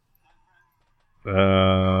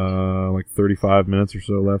like 35 minutes or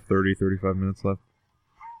so left. 35 minutes left.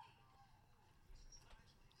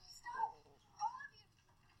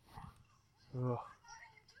 Ugh.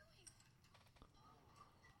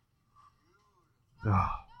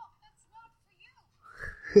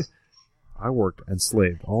 I worked and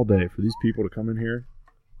slaved all day for these people to come in here.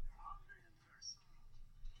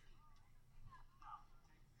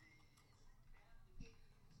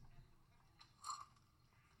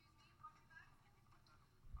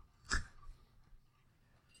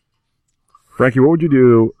 Frankie, what would you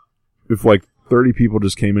do if like 30 people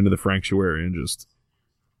just came into the Franctuary and just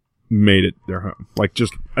made it their home? Like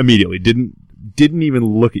just immediately, didn't even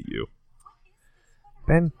look at you.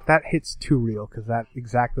 Ben, that hits too real, because that's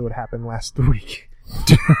exactly what happened last week.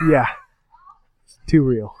 Yeah. It's too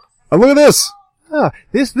real. Oh, look at this!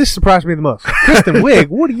 This surprised me the most. Kristen Wiig,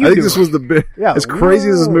 what are you doing? I think this was the big... Yeah, as crazy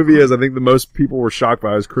as this whoa. movie is, I think the most people were shocked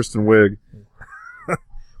by was Kristen Wiig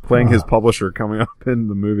playing his publisher coming up in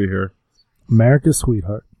the movie here. America's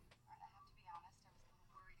sweetheart.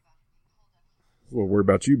 Well, worried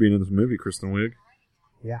about you being in this movie, Kristen Wiig.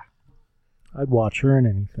 Yeah. I'd watch her in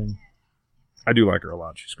anything. I do like her a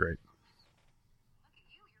lot. She's great.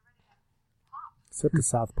 Except the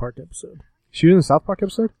South Park episode. She was in the South Park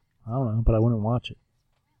episode? I don't know, but I wouldn't watch it.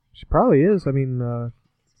 She probably is. I mean,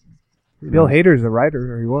 Bill Hader's the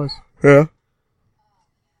writer, or he was. Yeah.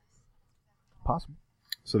 Possible.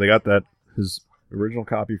 So they got his original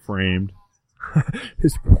copy framed.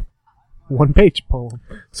 His one-page poem.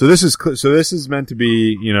 So this is meant to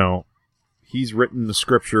be, he's written the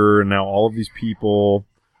scripture, and now all of these people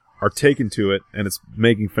are taken to it, and it's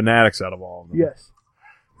making fanatics out of all of them. Yes.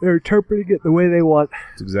 They're interpreting it the way they want.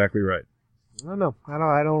 That's exactly right. I don't know.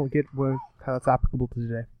 I don't get how that's applicable to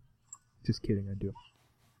today. Just kidding, I do.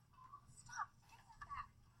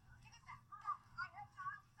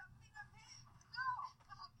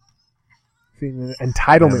 Seeing the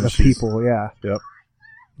entitlement of people, yeah. Yep.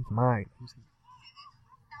 It's mine.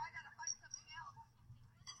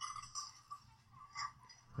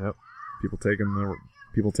 Yep. People taking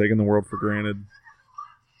the world for granted.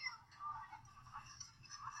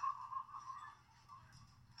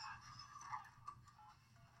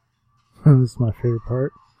 This is my favorite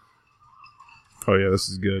part. Oh yeah, this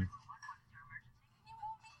is good.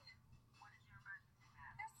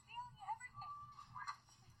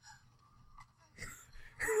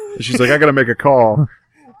 And she's like, I gotta make a call.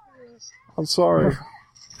 I'm sorry.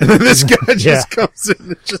 And then this guy just comes in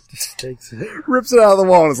and just Takes it. rips it out of the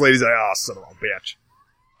wall, and this lady's like, oh, son of a bitch.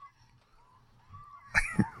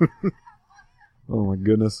 Oh my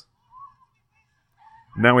goodness.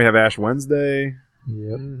 Now we have Ash Wednesday.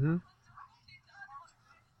 Yep. Mm-hmm.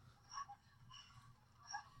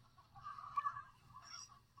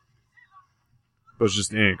 But it's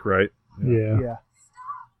just ink, right? Yeah. Yeah.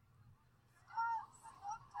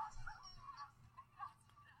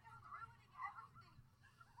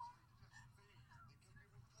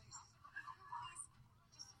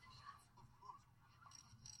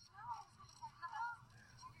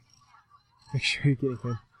 Make sure you're getting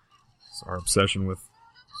him. It's our obsession with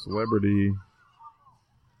celebrity.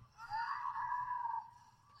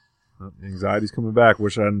 Oh, the anxiety's coming back.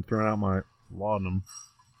 Wish I hadn't thrown out my laudanum.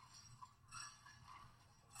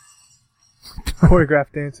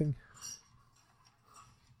 Choreographed dancing.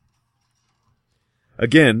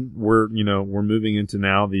 Again, we're moving into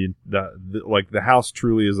now the house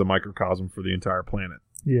truly is a microcosm for the entire planet.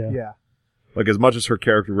 Yeah. Yeah. Like, as much as her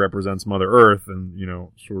character represents Mother Earth and,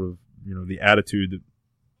 sort of, the attitude that,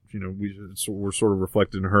 we're sort of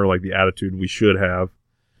reflected in her, like the attitude we should have,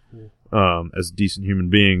 as decent human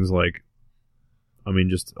beings. Like, I mean,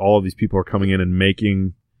 just all of these people are coming in and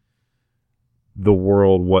making the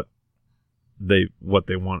world what, what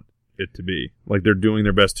they want it to be. Like they're doing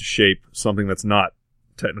their best to shape something that's not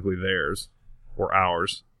technically theirs or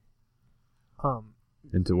ours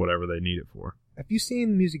into whatever they need it for. Have you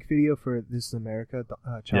seen the music video for This Is America,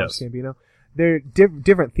 Childish Yes. Gambino? They're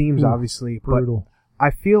different themes, obviously, Brutal. but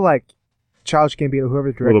I feel like Childish Gambino,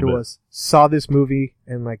 whoever the director was, saw this movie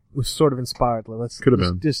and like was sort of inspired. Like, let's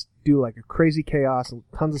just do like a crazy chaos and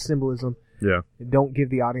tons of symbolism. Yeah. And don't give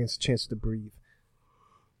the audience a chance to breathe.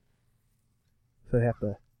 So they have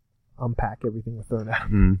to unpack everything we're throwing out.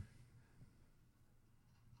 Mm.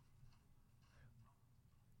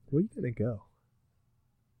 Where are you gonna go?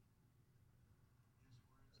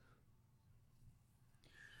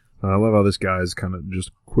 I love how this guy is kind of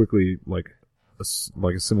just quickly like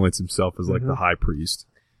assimilates himself as like the high priest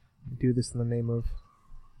Do this in the name of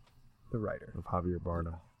the writer. of Javier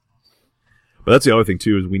Bardem. But that's the other thing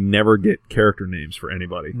too, is we never get character names for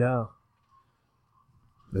anybody. No.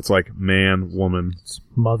 It's like man, woman, It's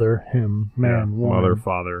mother, him, man, woman, mother,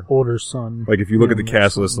 father. older son. Like if you look at the younger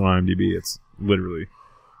cast son. list on IMDb, it's literally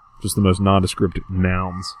just the most nondescript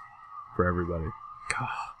nouns for everybody.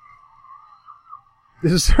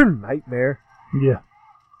 This is her nightmare. Yeah.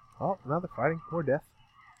 Oh, now they're fighting. More death.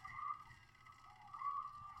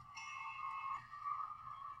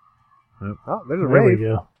 Yep. Oh, there's a There rave. we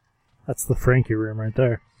go. That's the Frankie room right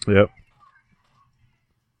there. Yep.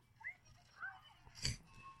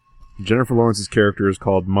 Jennifer Lawrence's character is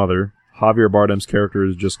called Mother. Javier Bardem's character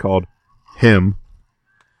is just called Him.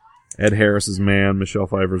 Ed Harris is Man. Michelle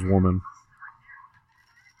Pfeiffer's Woman.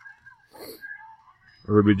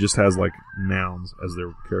 Everybody just has like nouns as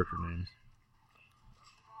their character names.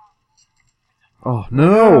 Oh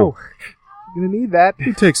no! You're gonna need that.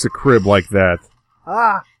 Who takes a crib like that?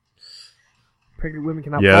 Ah! Pregnant women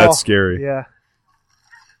cannot Yeah, fall. that's scary. Yeah.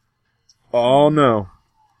 Oh no!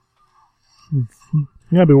 You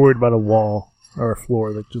gotta be worried about a wall or a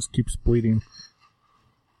floor that just keeps bleeding.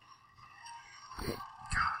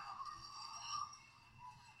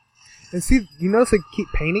 And see, you notice they keep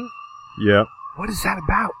painting? Yeah. What is that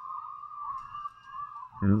about?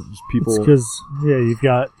 Just It's people because, yeah, you've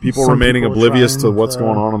got people some remaining people oblivious to trying what's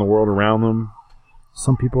going on in the world around them.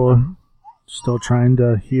 Some people still trying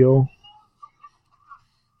to heal.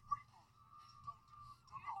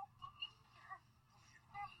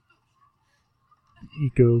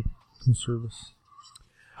 Eco service.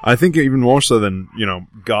 I think even more so than,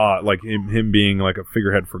 God, like him being like a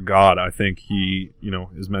figurehead for God, I think he,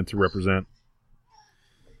 is meant to represent,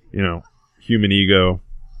 human ego.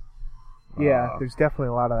 Yeah, there's definitely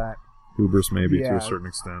a lot of that. Hubris maybe to Yeah. a certain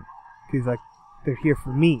extent. He's like, they're here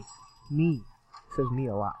for me. Me. Says me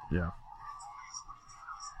a lot. Yeah.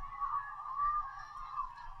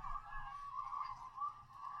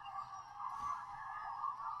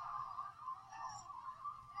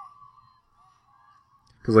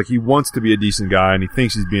 Because, like, he wants to be a decent guy, and he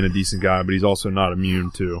thinks he's being a decent guy, but he's also not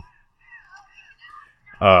immune to,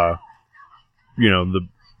 the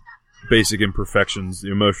basic imperfections,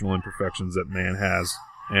 the emotional imperfections that man has.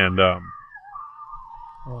 And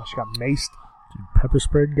Oh, she got maced. Pepper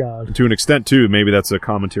sprayed God. to an extent, too, maybe that's a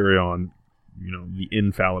commentary on, the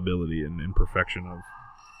infallibility and imperfection of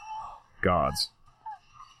gods.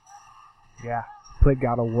 Yeah. Played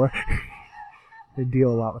God of War. They deal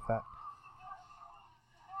a lot with that.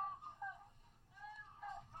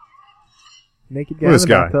 Naked guy Look in at the this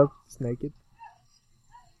guy. bathtub. It's naked.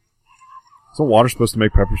 Isn't water supposed to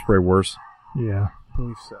make pepper spray worse? Yeah. I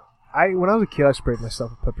believe so. When I was a kid, I sprayed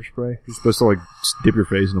myself with pepper spray. You're supposed to, like, dip your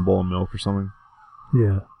face in a bowl of milk or something?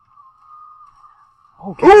 Yeah.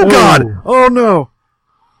 Oh, Oh, God! Oh. Oh, no!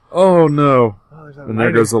 Oh, no. Oh, there's that And there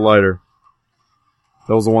lighter. goes the lighter.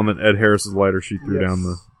 That was the one that Ed Harris's lighter she threw Yes. down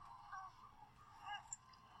the...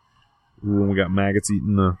 Ooh, and we got maggots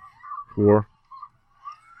eating the floor.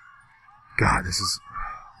 God, this is...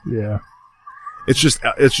 Yeah. It's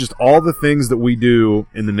just all the things that we do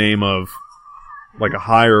in the name of, like, a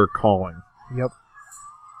higher calling. Yep.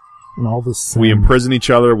 And all this. We imprison each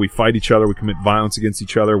other, we fight each other, we commit violence against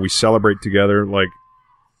each other, we celebrate together, like,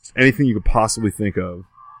 anything you could possibly think of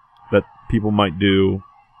that people might do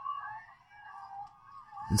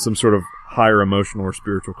in some sort of higher emotional or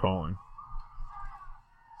spiritual calling.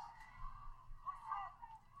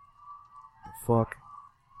 The fuck?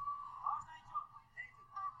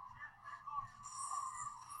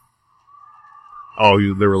 Oh,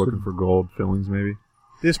 they were looking for gold fillings, maybe?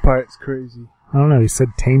 This part's crazy. I don't know. He said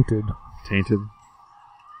tainted. Tainted?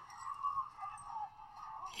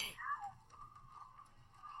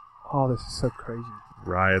 Oh, this is so crazy.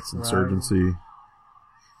 Riots, insurgency.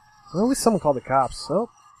 Well, at least someone called the cops. So,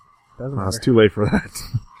 doesn't Oh, it's matter. too late for that.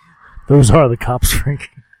 Those are the cops, Frank.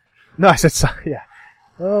 No, I said yeah.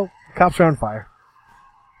 Well, cops are on fire.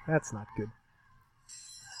 That's not good.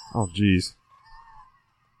 Oh, jeez.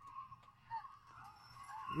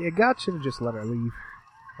 Yeah, God should have just let her leave.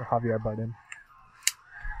 Or Javier Bardem.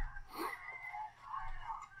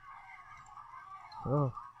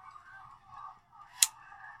 Oh.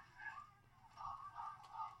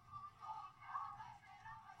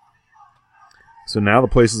 So now the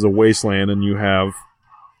place is a wasteland, and you have,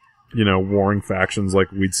 warring factions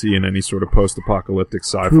like we'd see in any sort of post-apocalyptic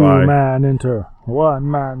sci-fi. 2 man enter, 1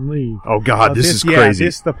 man leave. Oh God, this is crazy. Yeah,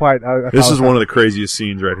 this is the part. This is one of the craziest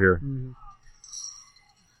scenes right here. Mhm.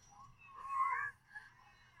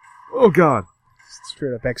 Oh God!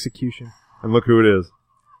 Straight up execution. And look who it is.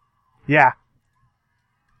 Yeah.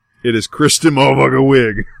 It is Kristen Motherfucker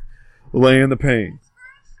Wig, laying the pain.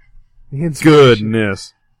 The inspiration.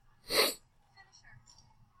 Goodness.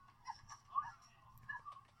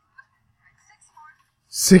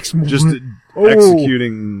 Six more. Just Oh.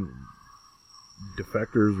 executing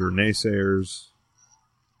defectors or naysayers.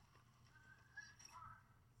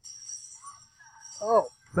 Oh.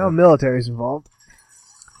 Now the military's involved.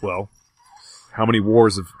 Well, how many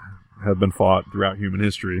wars have been fought throughout human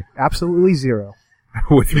history Absolutely zero.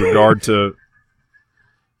 with regard to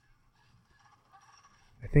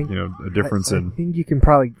I think. a difference I in think you can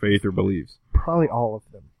probably faith or beliefs? all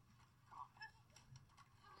of them.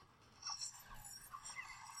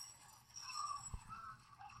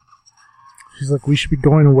 She's like, we should be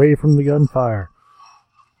going away from the gunfire.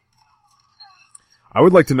 I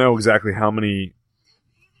would like to know exactly how many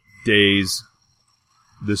days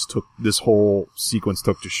this whole sequence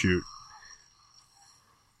took to shoot.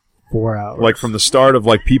 4 hours. Like from the start of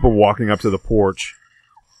like people walking up to the porch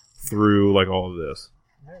through like all of this.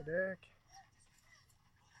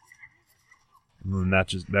 And then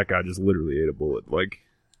that guy just literally ate a bullet. Like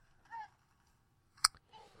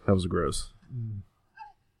that was gross.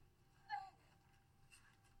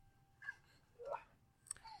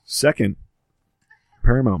 Second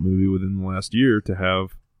Paramount movie within the last year to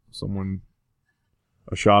have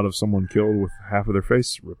a shot of someone killed with half of their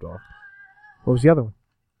face ripped off. What was the other one?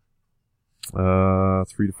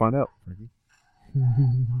 It's for you to find out, Frankie.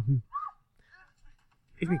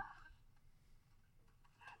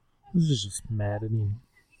 This is just maddening.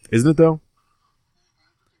 Isn't it though?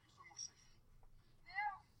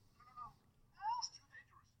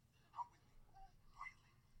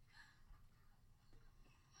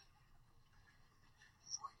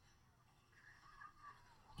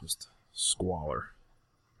 Just squalor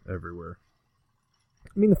everywhere.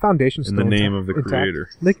 I mean, the foundation's In still the name of the intact. creator.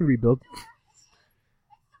 They can rebuild.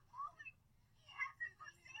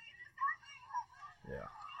 Yeah.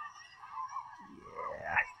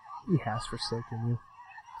 He has forsaken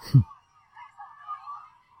you.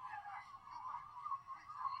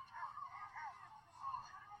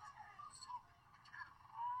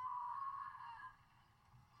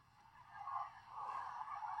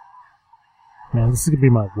 Man, this is going to be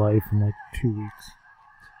my life in like 2 weeks.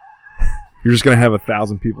 You're just gonna have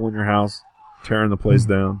 1,000 people in your house tearing the place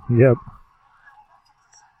down. Yep.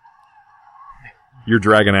 You're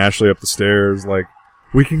dragging Ashley up the stairs like,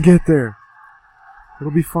 we can get there. It'll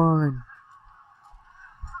be fine.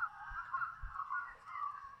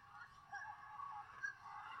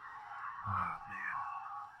 Oh,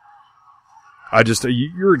 man.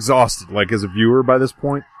 You're exhausted, like, as a viewer by this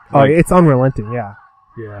point. Oh, Like, it's unrelenting, yeah.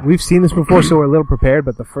 Yeah. We've seen this before, so we're a little prepared,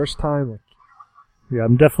 but the first time, Yeah,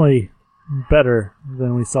 I'm definitely better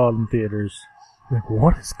than we saw it in theaters. like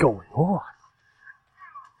what is going on?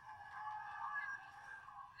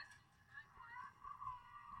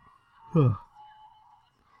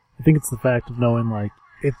 I think it's the fact of knowing, like,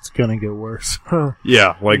 it's going to get worse.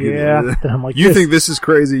 yeah, like, Yeah. Then I'm like, you think this is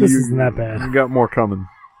crazy. this you, isn't that bad. You got more coming.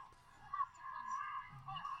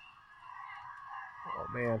 Oh,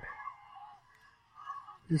 man.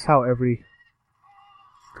 This is how every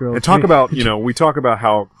girl... And talk about, we talk about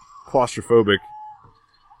how claustrophobic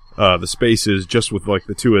the space is just with, like,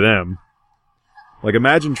 the two of them. Like,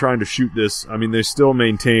 imagine trying to shoot this. I mean, they still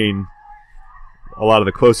maintain a lot of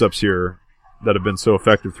the close-ups here that have been so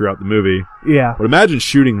effective throughout the movie. Yeah. But imagine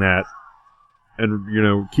shooting that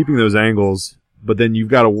and, keeping those angles, but then you've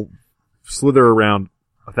got to slither around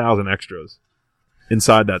 1,000 extras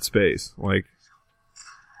inside that space. Like,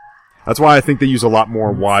 that's why I think they use a lot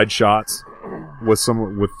more wide shots with some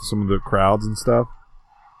of the crowds and stuff.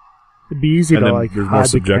 It'd be easy And to, then like, there's more hide the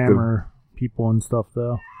subjective. camera people and stuff,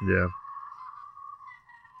 though. Yeah.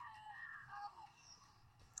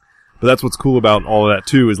 But that's what's cool about all of that,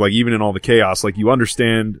 too, is, like, even in all the chaos, like, you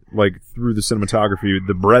understand, like, through the cinematography,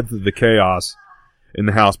 the breadth of the chaos, in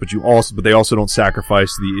the house, but they also don't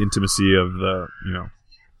sacrifice the intimacy of the, you know,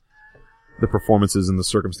 the performances and the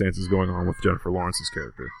circumstances going on with Jennifer Lawrence's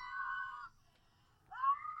character.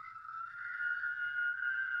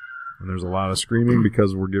 And there's a lot of screaming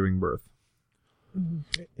because we're giving birth.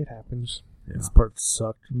 It happens. Yeah. This part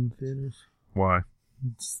sucked in the theaters. Why?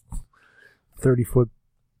 It's 30-foot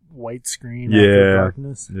white screen Yeah. after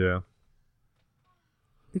darkness. Yeah.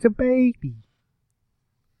 It's a baby.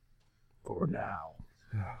 For now.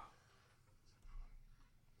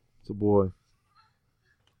 It's a boy.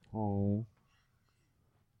 Oh.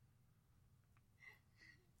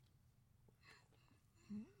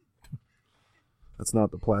 That's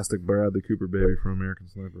not the plastic Bradley Cooper baby from American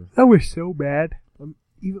Sniper. That was so bad.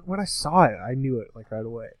 Even when I saw it, I knew it like right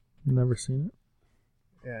away. Never seen it?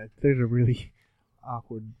 Yeah, there's a really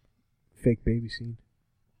awkward fake baby scene.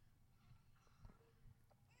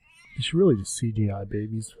 You should really just CGI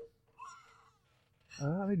babies.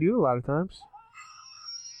 They do a lot of times.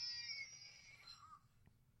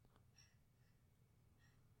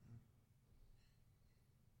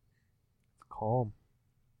 Calm.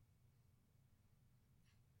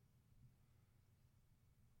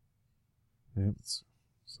 Yep, it's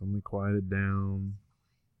suddenly quieted down.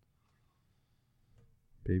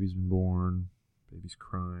 Baby's been born. Baby's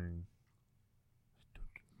crying.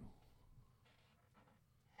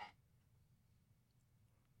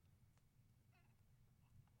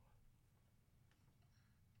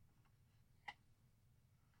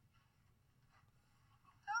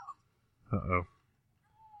 Uh-oh.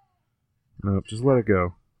 Nope, just let it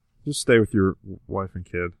go. Just stay with your wife and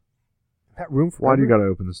kid. That room for Why do you gotta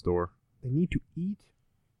open this door? They need to eat.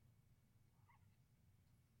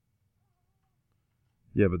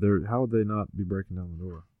 Yeah, but how would they not be breaking down the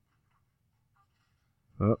door?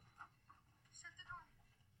 Oh, Shut the door.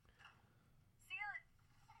 Seal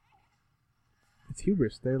it. It's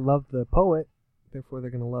hubris. They love the poet, therefore they're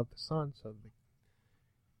going to love the son, so they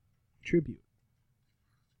tribute.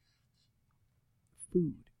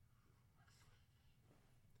 Food.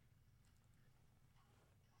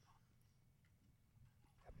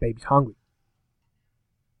 That baby's hungry.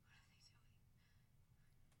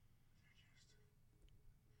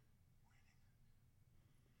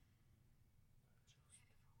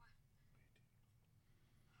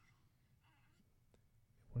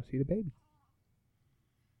 Want to see the baby?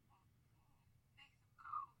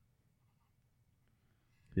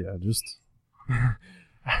 yeah, just...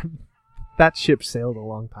 That ship sailed a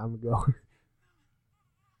long time ago.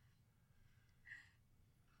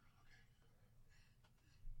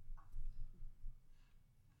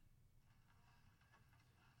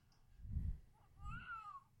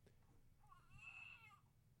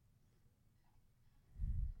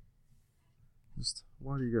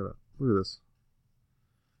 Why do you gotta... Look at this.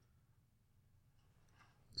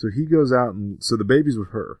 So he goes out and... So the baby's with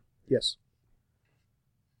her. Yes.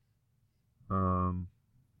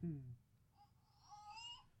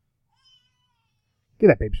 Give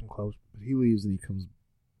that baby some clothes. But he leaves and he comes...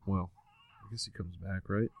 Well, I guess he comes back,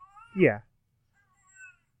 right? Yeah.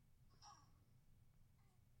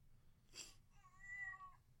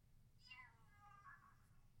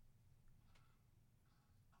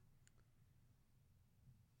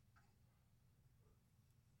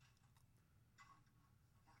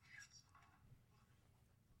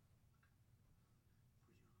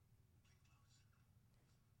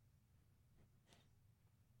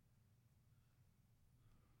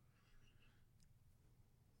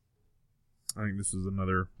 I think this is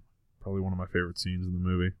probably one of my favorite scenes in the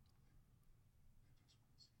movie.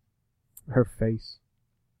 Her face.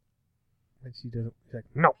 And she doesn't... She's like,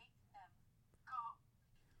 no.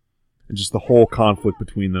 And just the whole conflict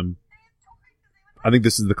between them. I think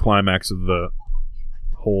this is the climax of the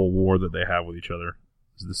whole war that they have with each other.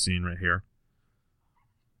 This is the scene right here.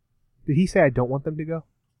 Did he say I don't want them to go?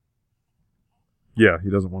 Yeah,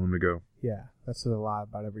 he doesn't want them to go. Yeah, that's a lie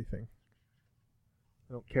about everything.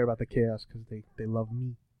 I don't care about the chaos because they love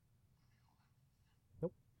me.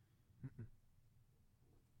 Nope. Mm-mm.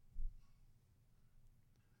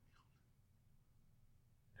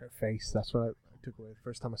 Her face, that's what I took away the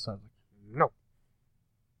first time I saw it. Like, no.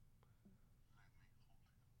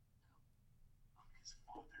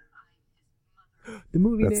 The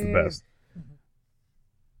movie That's name. the best.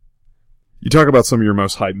 You talk about some of your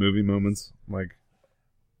most hype movie moments, like,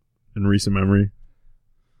 in recent memory.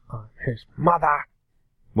 His mother.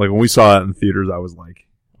 Like, when we saw it in theaters, I was, like,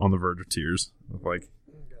 on the verge of tears. Of, like,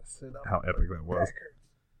 how epic that was.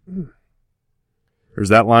 There's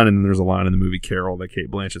that line, and then there's a line in the movie Carol that Cate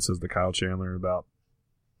Blanchett says to Kyle Chandler about,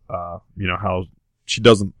 you know, how she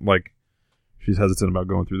doesn't, like, she's hesitant about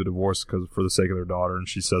going through the divorce because for the sake of their daughter, and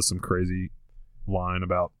she says some crazy line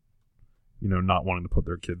about, you know, not wanting to put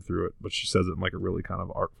their kid through it, but she says it in like a really kind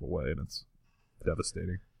of artful way, and it's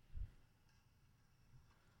devastating.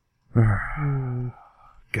 God,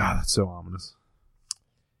 that's so ominous.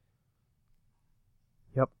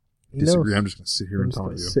 Yep. He Disagree. knows. I'm just going to sit here and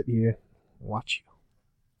taunt you. Sit here, watch you.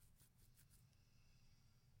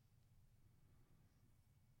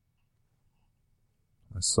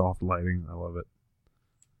 My soft lighting, I love it.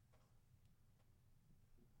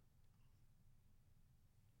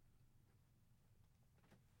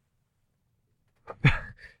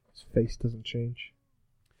 His face doesn't change.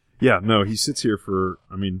 Yeah, no, he sits here for,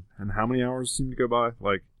 I mean, and how many hours seem to go by?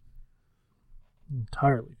 Like,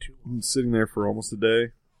 Entirely too long. sitting there for almost a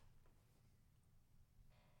day.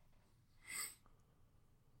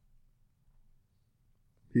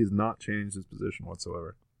 He has not changed his position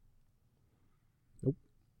whatsoever.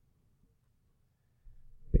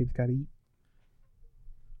 Babe's gotta eat.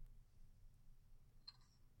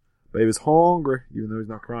 Babe is hungry, even though he's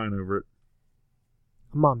not crying over it.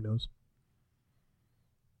 Mom knows.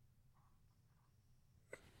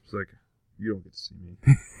 She's like, you don't get to see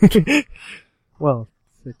me. Well,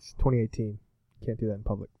 it's 2018. Can't do that in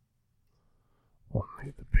public.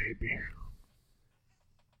 Only the baby.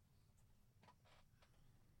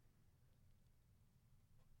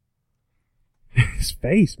 His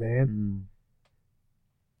face, man.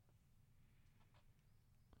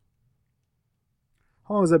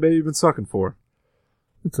 How long has that baby been sucking for?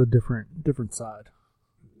 It's a different side.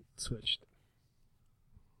 Switched.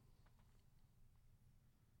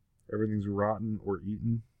 Everything's rotten or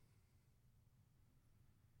eaten.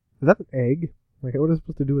 Is that an egg? Like, what is it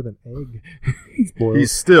supposed to do with an egg? He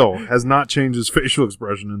still has not changed his facial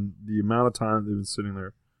expression in the amount of time they've been sitting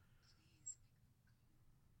there.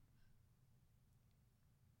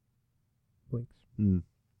 Blinks.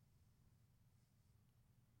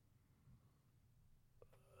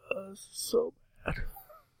 So bad.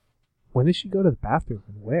 When did she go to the bathroom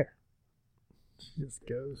and where? She just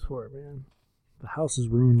goes for it, man. The house is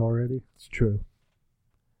ruined already. It's true.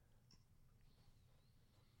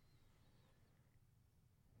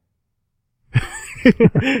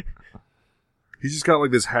 He's just got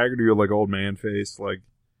like this Haggerty or like old man face. Like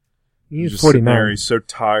He's just sitting 49. there. He's so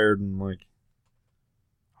tired and like,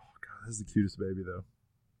 oh god, this is the cutest baby though.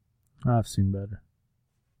 I've seen better.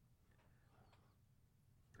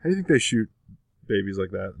 How do you think they shoot babies like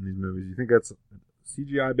that in these movies? You think that's a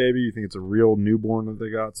CGI baby? You think it's a real newborn that they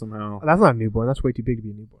got somehow? That's not a newborn. That's way too big to be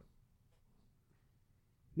a newborn.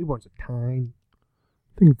 Newborns are tiny.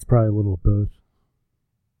 I think it's probably a little of both.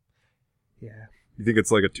 Yeah. You think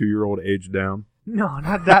it's like a 2-year-old aged down? No,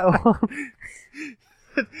 not that long.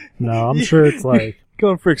 No, I'm sure it's like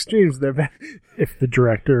Going for extremes there, man. if the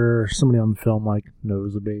director or somebody on the film like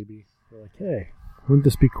knows a baby, they're like, hey, wouldn't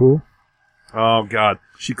this be cool? Oh god.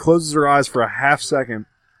 She closes her eyes for a half second,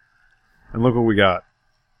 and look what we got.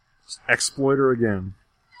 Just exploit her again.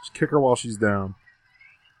 Just kick her while she's down.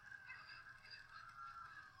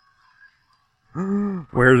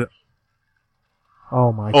 Where's it?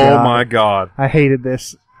 Oh my god. Oh my god. I hated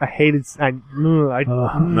this. I hated.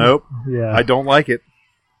 Nope. Yeah. I don't like it.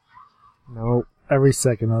 Nope. Every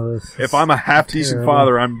second of this. If I'm a half-decent Terrible.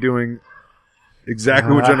 father, I'm doing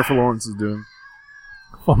exactly what Jennifer Lawrence is doing.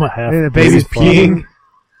 If I'm a half. And the baby's peeing.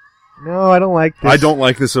 No, I don't like this. I don't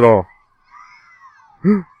like this at all.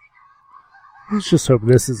 Let's just hope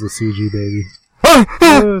this is a CG baby.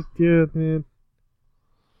 Oh, dude, man.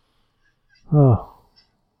 Oh,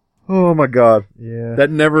 Oh my god. Yeah. That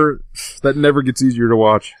never gets easier to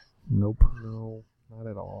watch. nope. No, not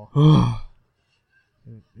at all. Oh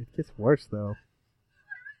It gets worse though.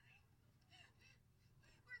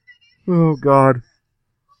 god.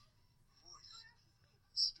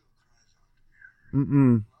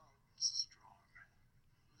 Mm-mm.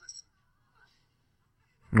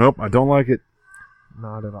 Nope, I don't like it.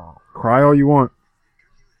 Not at all. Cry all you want.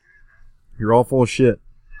 You're all full of shit.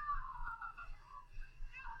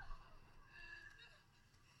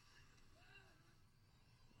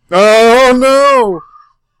 Oh no!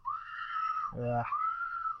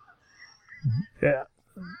 Yeah.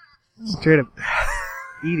 Straight up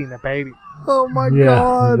eating the baby. Oh my Yeah,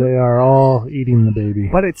 god! they are all eating the baby.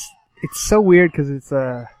 But it's so weird because it's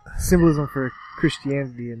a symbolism for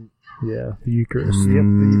Christianity and Yeah, the Eucharist. yep, the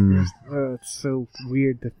Mm. Eucharist. Oh, it's so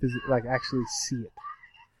weird to actually see it.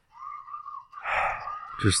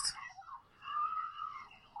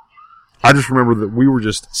 I just remember that we were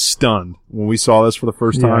just stunned when we saw this for the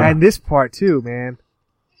first Yeah. time. And this part too, man.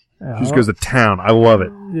 Yeah, She just goes to town. I love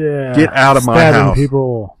it. Yeah. Get out of my Stabbing house.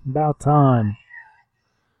 people. About time.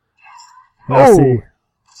 Now, Oh! see,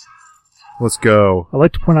 Let's go. I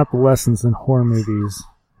like to point out the lessons in horror movies.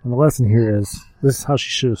 And the lesson here is, this is how she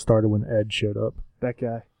should have started when Ed showed up. That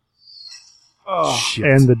guy. Oh, shit.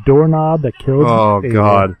 And the doorknob that killed Oh, Ava.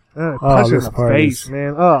 God. Punch her in this the part face, is-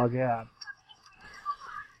 man. Oh, God.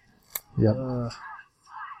 Yep.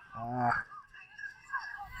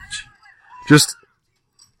 Just,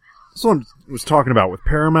 that's what I was talking about with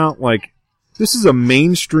Paramount. Like, this is a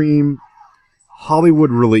mainstream Hollywood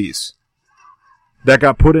release that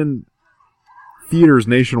got put in theaters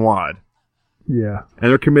nationwide. Yeah. And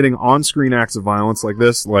they're committing on-screen acts of violence like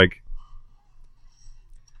this. Like,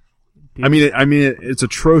 I mean, it's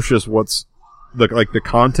atrocious what's the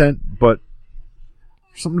content, but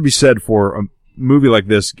there's something to be said for a movie like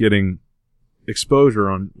this getting exposure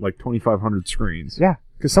on like 2,500 screens. Yeah,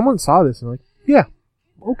 because someone saw this and like, yeah,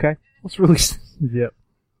 okay, let's release this. Yep.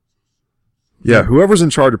 Yeah, whoever's in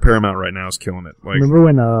charge of Paramount right now is killing it. Like, Remember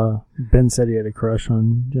when Ben said he had a crush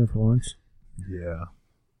on Jennifer Lawrence? yeah.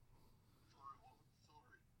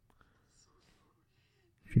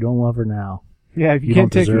 If you don't love her now. Yeah, if you, You can't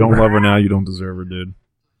don't take If you deserve don't her. love her now, you don't deserve her, dude.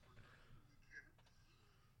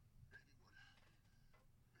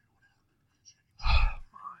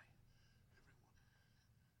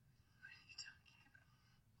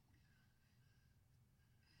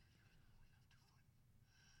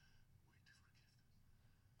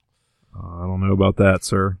 I don't know about that,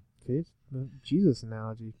 sir. See, it's the Jesus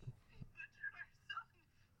analogy.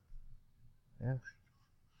 Yeah.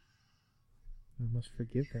 We must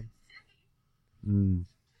forgive him. Mm.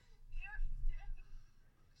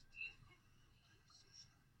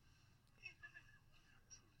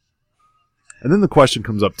 And then the question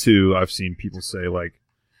comes up too, I've seen people say, like,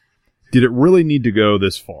 did it really need to go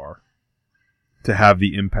this far to have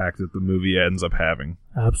the impact that the movie ends up having?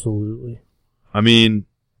 Absolutely. I mean,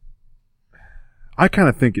 I kind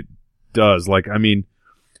of think it does. Like, I mean,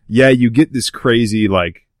 yeah, you get this crazy,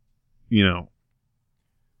 like, you know,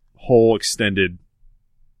 whole extended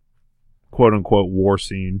quote unquote war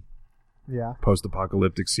scene, Yeah.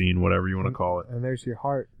 post-apocalyptic scene, whatever you want to call it. And there's your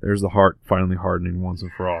heart. There's the heart finally hardening once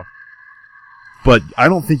and for all. But I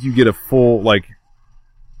don't think you get a full, like,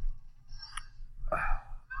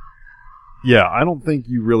 yeah, I don't think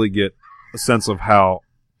you really get a sense of how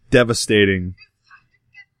devastating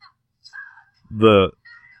the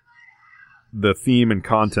theme and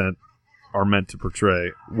content are meant to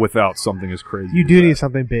portray without something as crazy. You as do that. need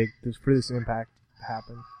something big for this impact to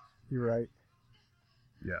happen. You're right.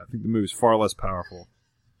 Yeah, I think the movie's far less powerful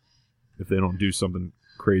if they don't do something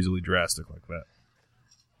crazily drastic like that.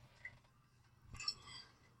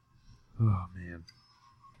 Oh, man.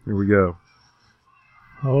 Here we go.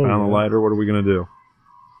 Oh, Found the yeah. lighter. What are we going to do?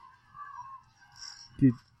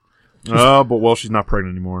 Dude, Oh, but well, she's not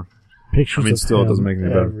pregnant anymore. Pictures I mean, of still, it him doesn't make it any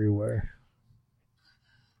better. everywhere.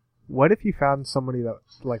 what if you found somebody that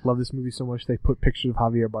like loved this movie so much they put pictures of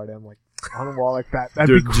Javier Bardem like on a wall like that? That'd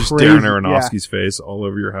Dude, be just crazy. Darren Aronofsky's face all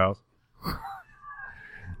over your house.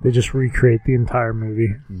 They just recreate the entire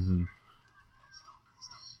movie. Mm-hmm.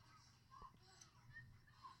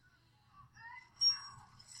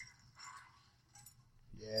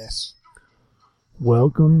 Yes.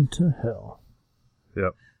 Welcome to hell.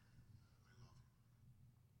 Yep.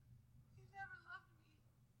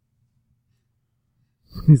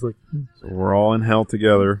 He's like, So we're all in hell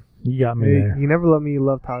together. you got me Hey, there. you never loved me. You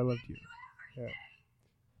loved how I loved you. Yeah.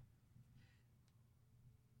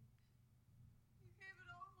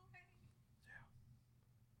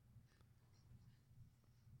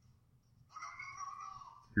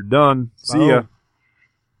 You're done. See Oh. ya.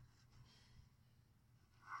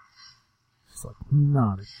 He's like,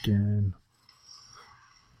 not again.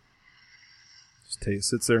 Just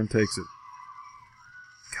sits there and takes it.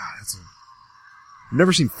 God, that's I've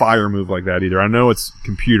never seen fire move like that either. I know it's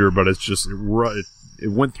computer, but it's just it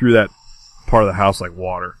went through that part of the house like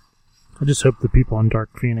water. I just hope the people on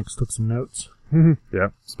Dark Phoenix took some notes. Yeah,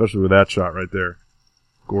 especially with that shot right there.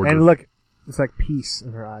 Gorgeous. And look, it's like peace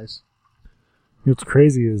in her eyes. What's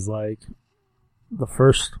crazy is like the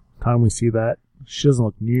first time we see that, she doesn't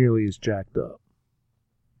look nearly as jacked up.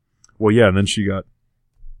 Well, yeah, and then she got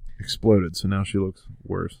exploded, so now she looks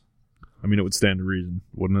worse. I mean, it would stand to reason,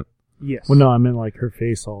 wouldn't it? Yes. Well, no, I meant like her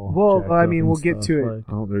face all. Well, jacked I up mean, and we'll get stuff, to it. like-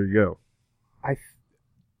 Oh, there you go. I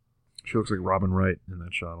She looks like Robin Wright in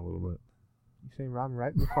that shot a little bit. you saying Robin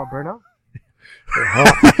Wright before burnout?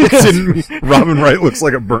 Didn't mean- Robin Wright looks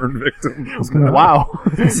like a burn victim. Wow.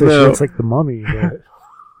 So she No. looks like the mummy. But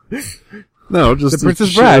No, just The Princess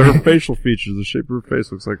shape- Bride. Her facial features, the shape of her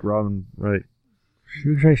face looks like Robin Wright. she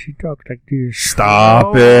looks like she talks like this.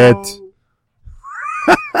 Stop Oh. it.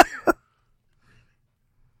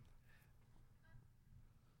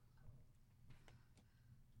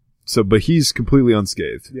 but he's completely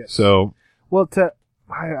unscathed. Yes. So Well,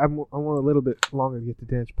 I want a little bit longer to get to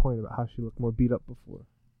Dan's point about how she looked more beat up before.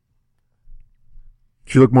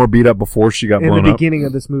 she looked more beat up before she got In blown the up. beginning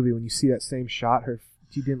of this movie, when you see that same shot,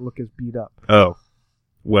 she didn't look as beat up. Oh,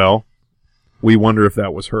 well, we wonder if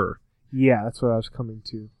that was her. Yeah, that's what I was coming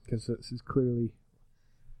to, because this is clearly...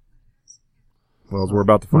 Well, as we're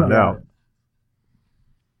about to find No. out.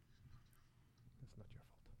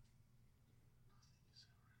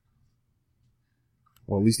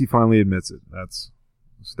 Well, at least he finally admits it. That's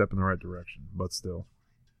a step in the right direction, but still.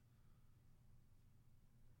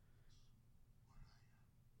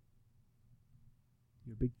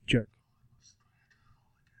 You're a big jerk.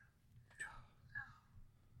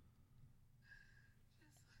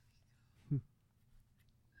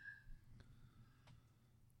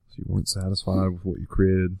 So you weren't satisfied with what you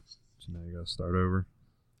created, so now you got to start over.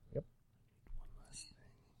 Yep.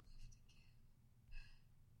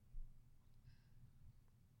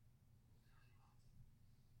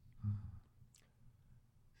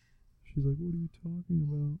 She's like, what are you talking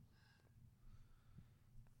about?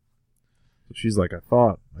 So she's like, I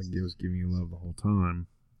thought I was giving you love the whole time.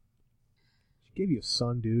 She gave you a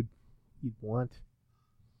son, dude. You'd want.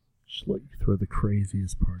 Just let you throw the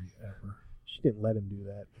craziest party ever. She didn't let him do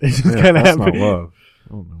that. It just Yeah, kind of that's not happened. love.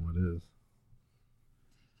 I don't know what is.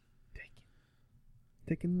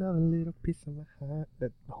 Take another little piece of my heart.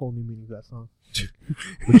 That whole new meaning of that song.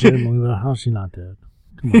 Legitimately, though, how's she not dead?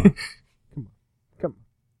 Come on. Come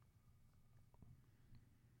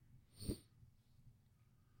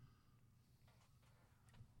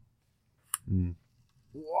on.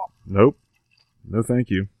 Nope. No, thank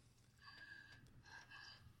you.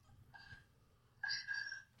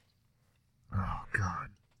 Oh, God.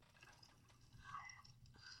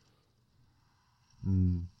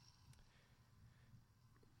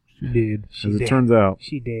 She did. As it turns out,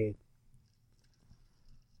 She did.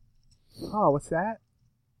 Oh, what's that?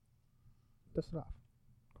 Dust it off.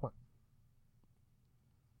 Come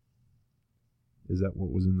on. is that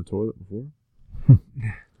what was in the toilet before?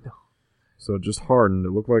 No. So it just hardened.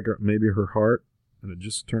 It looked like maybe her heart, and it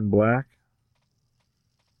just turned black.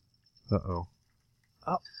 Uh-oh.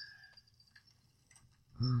 Oh.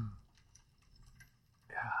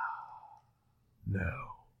 No.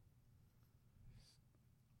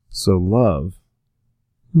 So love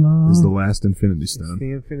Love. is the last Infinity It's Stone.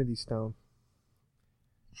 the Infinity Stone.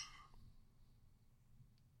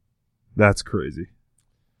 That's crazy.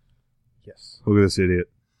 Yes. Look at this idiot.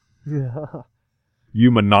 Yeah.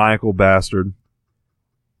 You maniacal bastard.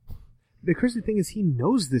 The crazy thing is he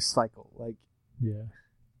knows this cycle. Like, Yeah.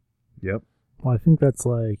 Yep. Well, I think that's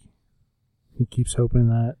like he keeps hoping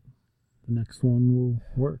that the next one will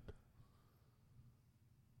work.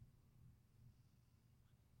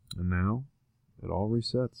 And now it all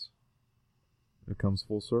resets. It comes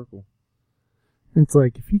full circle. It's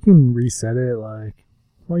like if you can reset it, like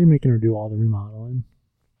why are you making her do all the remodeling?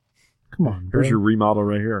 Come on, Here's bro. your remodel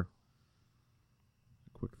right here.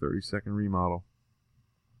 Quick 30-second remodel.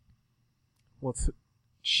 well,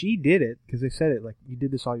 she did it because they said it. Like, you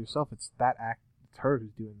did this all yourself. It's that act. It's her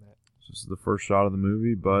who's doing that. This is the first shot of the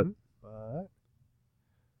movie, but But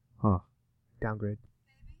huh, downgrade.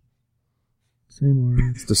 Same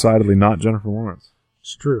words. it's decidedly not Jennifer Lawrence.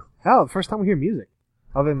 It's true. Oh, the first time we hear music,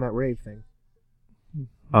 other than that rave thing.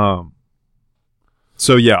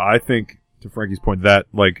 So yeah, I think to Frankie's point that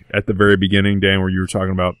like at the very beginning, Dan, where you were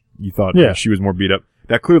talking about, you thought Yeah. she was more beat up.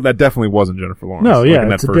 That definitely wasn't Jennifer Lawrence. No, Like, yeah, in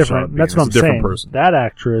that it's a first shot at different. the That's beginning. what I'm It's a different saying. person. That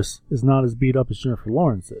actress is not as beat up as Jennifer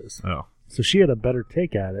Lawrence is, Oh, so she had a better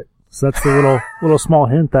take at it. So that's the little small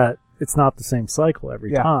hint that it's not the same cycle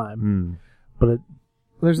every Yeah. time, but it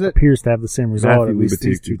There's that. appears to have the same result Matthew at least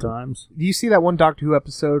these Libatique. two times. Do you see that one Doctor Who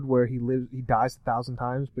episode where he dies 1,000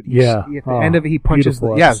 times, but Yeah. at the Oh, end of it he punches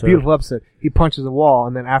beautiful it's a episode. beautiful episode. He punches a wall,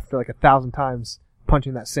 and then after like 1,000 times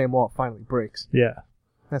punching that same wall, it finally breaks. Yeah,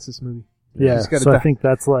 That's this movie. yeah. She's gotta So I die. think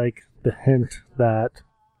that's like the hint that,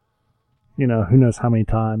 who knows how many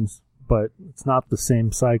times, but it's not the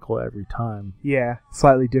same cycle every time. Yeah,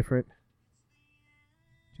 slightly different.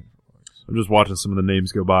 I'm just watching some of the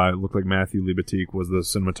names go by. It looked like Matthew Libatique was the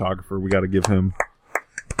cinematographer. We got to give him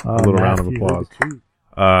a little round of Matthew applause.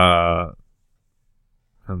 Libatique.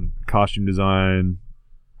 And costume design.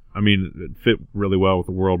 I mean, it fit really well with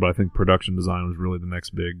the world, but I think production design was really the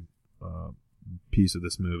next big piece of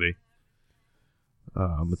this movie.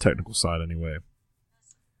 On the technical side, anyway.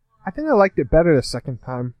 I think I liked it better the second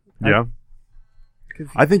time. Yeah.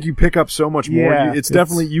 I think you pick up so much more. Yeah, It's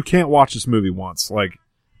definitely, you can't watch this movie once. Like,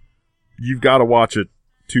 you've got to watch it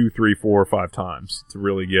 2, 3, 4, or 5 times to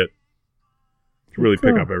really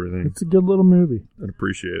pick up everything It's a good little movie. and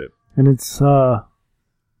appreciate it. And it's,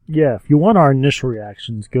 yeah, if you want our initial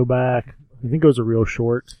reactions, go back. I think it was a real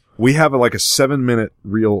short. We have like a 7-minute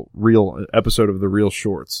real episode of the Real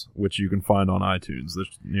Shorts, which you can find on iTunes.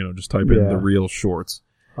 Just type in the Real Shorts.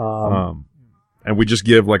 And we just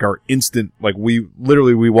give like our instant, like we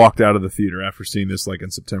walked out of the theater after seeing this like in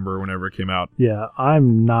September or whenever it came out. Yeah,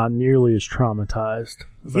 I'm not nearly as traumatized.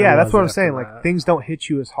 Yeah, that's what I'm saying. Like, things don't hit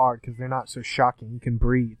you as hard because they're not so shocking. You can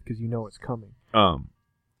breathe because you know it's coming.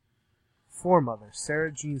 Foremother,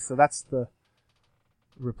 Sarah Jean. So that's the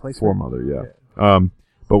replacement. Foremother, yeah.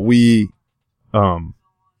 But we,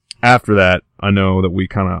 after that, I know that we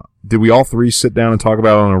did we all three sit down and talk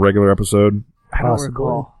about it on a regular episode? I don't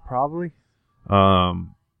recall. Probably.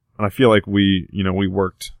 And I feel like we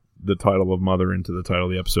worked the title of Mother into the title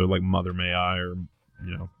of the episode, like Mother May I, or,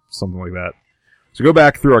 something like that. So go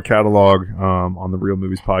back through our catalog, on the Real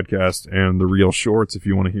Movies Podcast and the Real Shorts if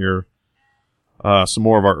you want to hear, some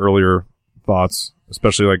more of our earlier thoughts,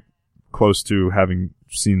 especially like close to having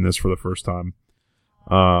seen this for the first time.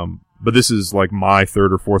 But this is like my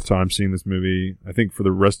third or fourth time seeing this movie. I think for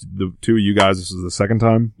the rest of the two of you guys, this is the second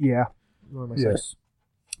time. Yeah. Yes.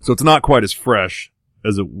 So it's not quite as fresh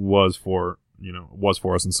as it was for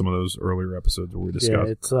us in some of those earlier episodes where we discussed. Yeah,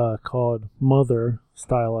 it's called Mother,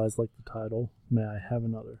 stylized like the title. May I Have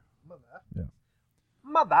Another? Mother. Yeah.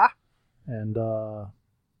 Mother. And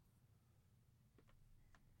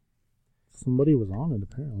somebody was on it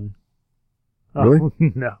apparently. Really? Oh,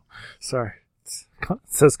 no, sorry. It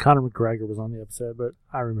says Conor McGregor was on the episode, but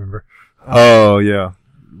I remember. Oh yeah,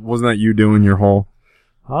 wasn't that you doing your whole?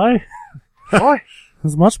 Hi. Boy. It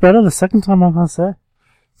was much better the second time, I'm going to say.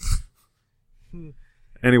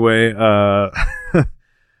 Anyway,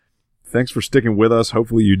 thanks for sticking with us.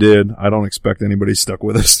 Hopefully you did. I don't expect anybody stuck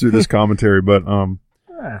with us through this commentary, but I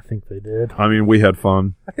think they did. I mean, we had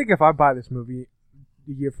fun. I think if I buy this movie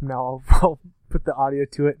a year from now, I'll put the audio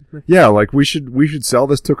to it. Yeah, like we should sell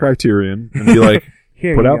this to Criterion and be like,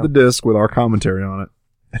 Here put you out go. the disc with our commentary on it.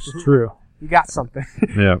 It's true. You got something.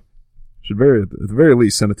 Yeah, should at the very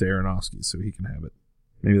least send it to Aronofsky so he can have it.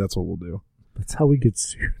 Maybe that's what we'll do. That's how we get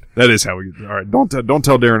sued. That is how we get. All right, don't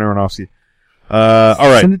tell Darren Aronofsky. All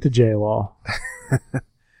right. Send it to J-Law.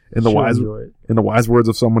 In the wise words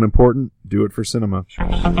of someone important, do it for cinema.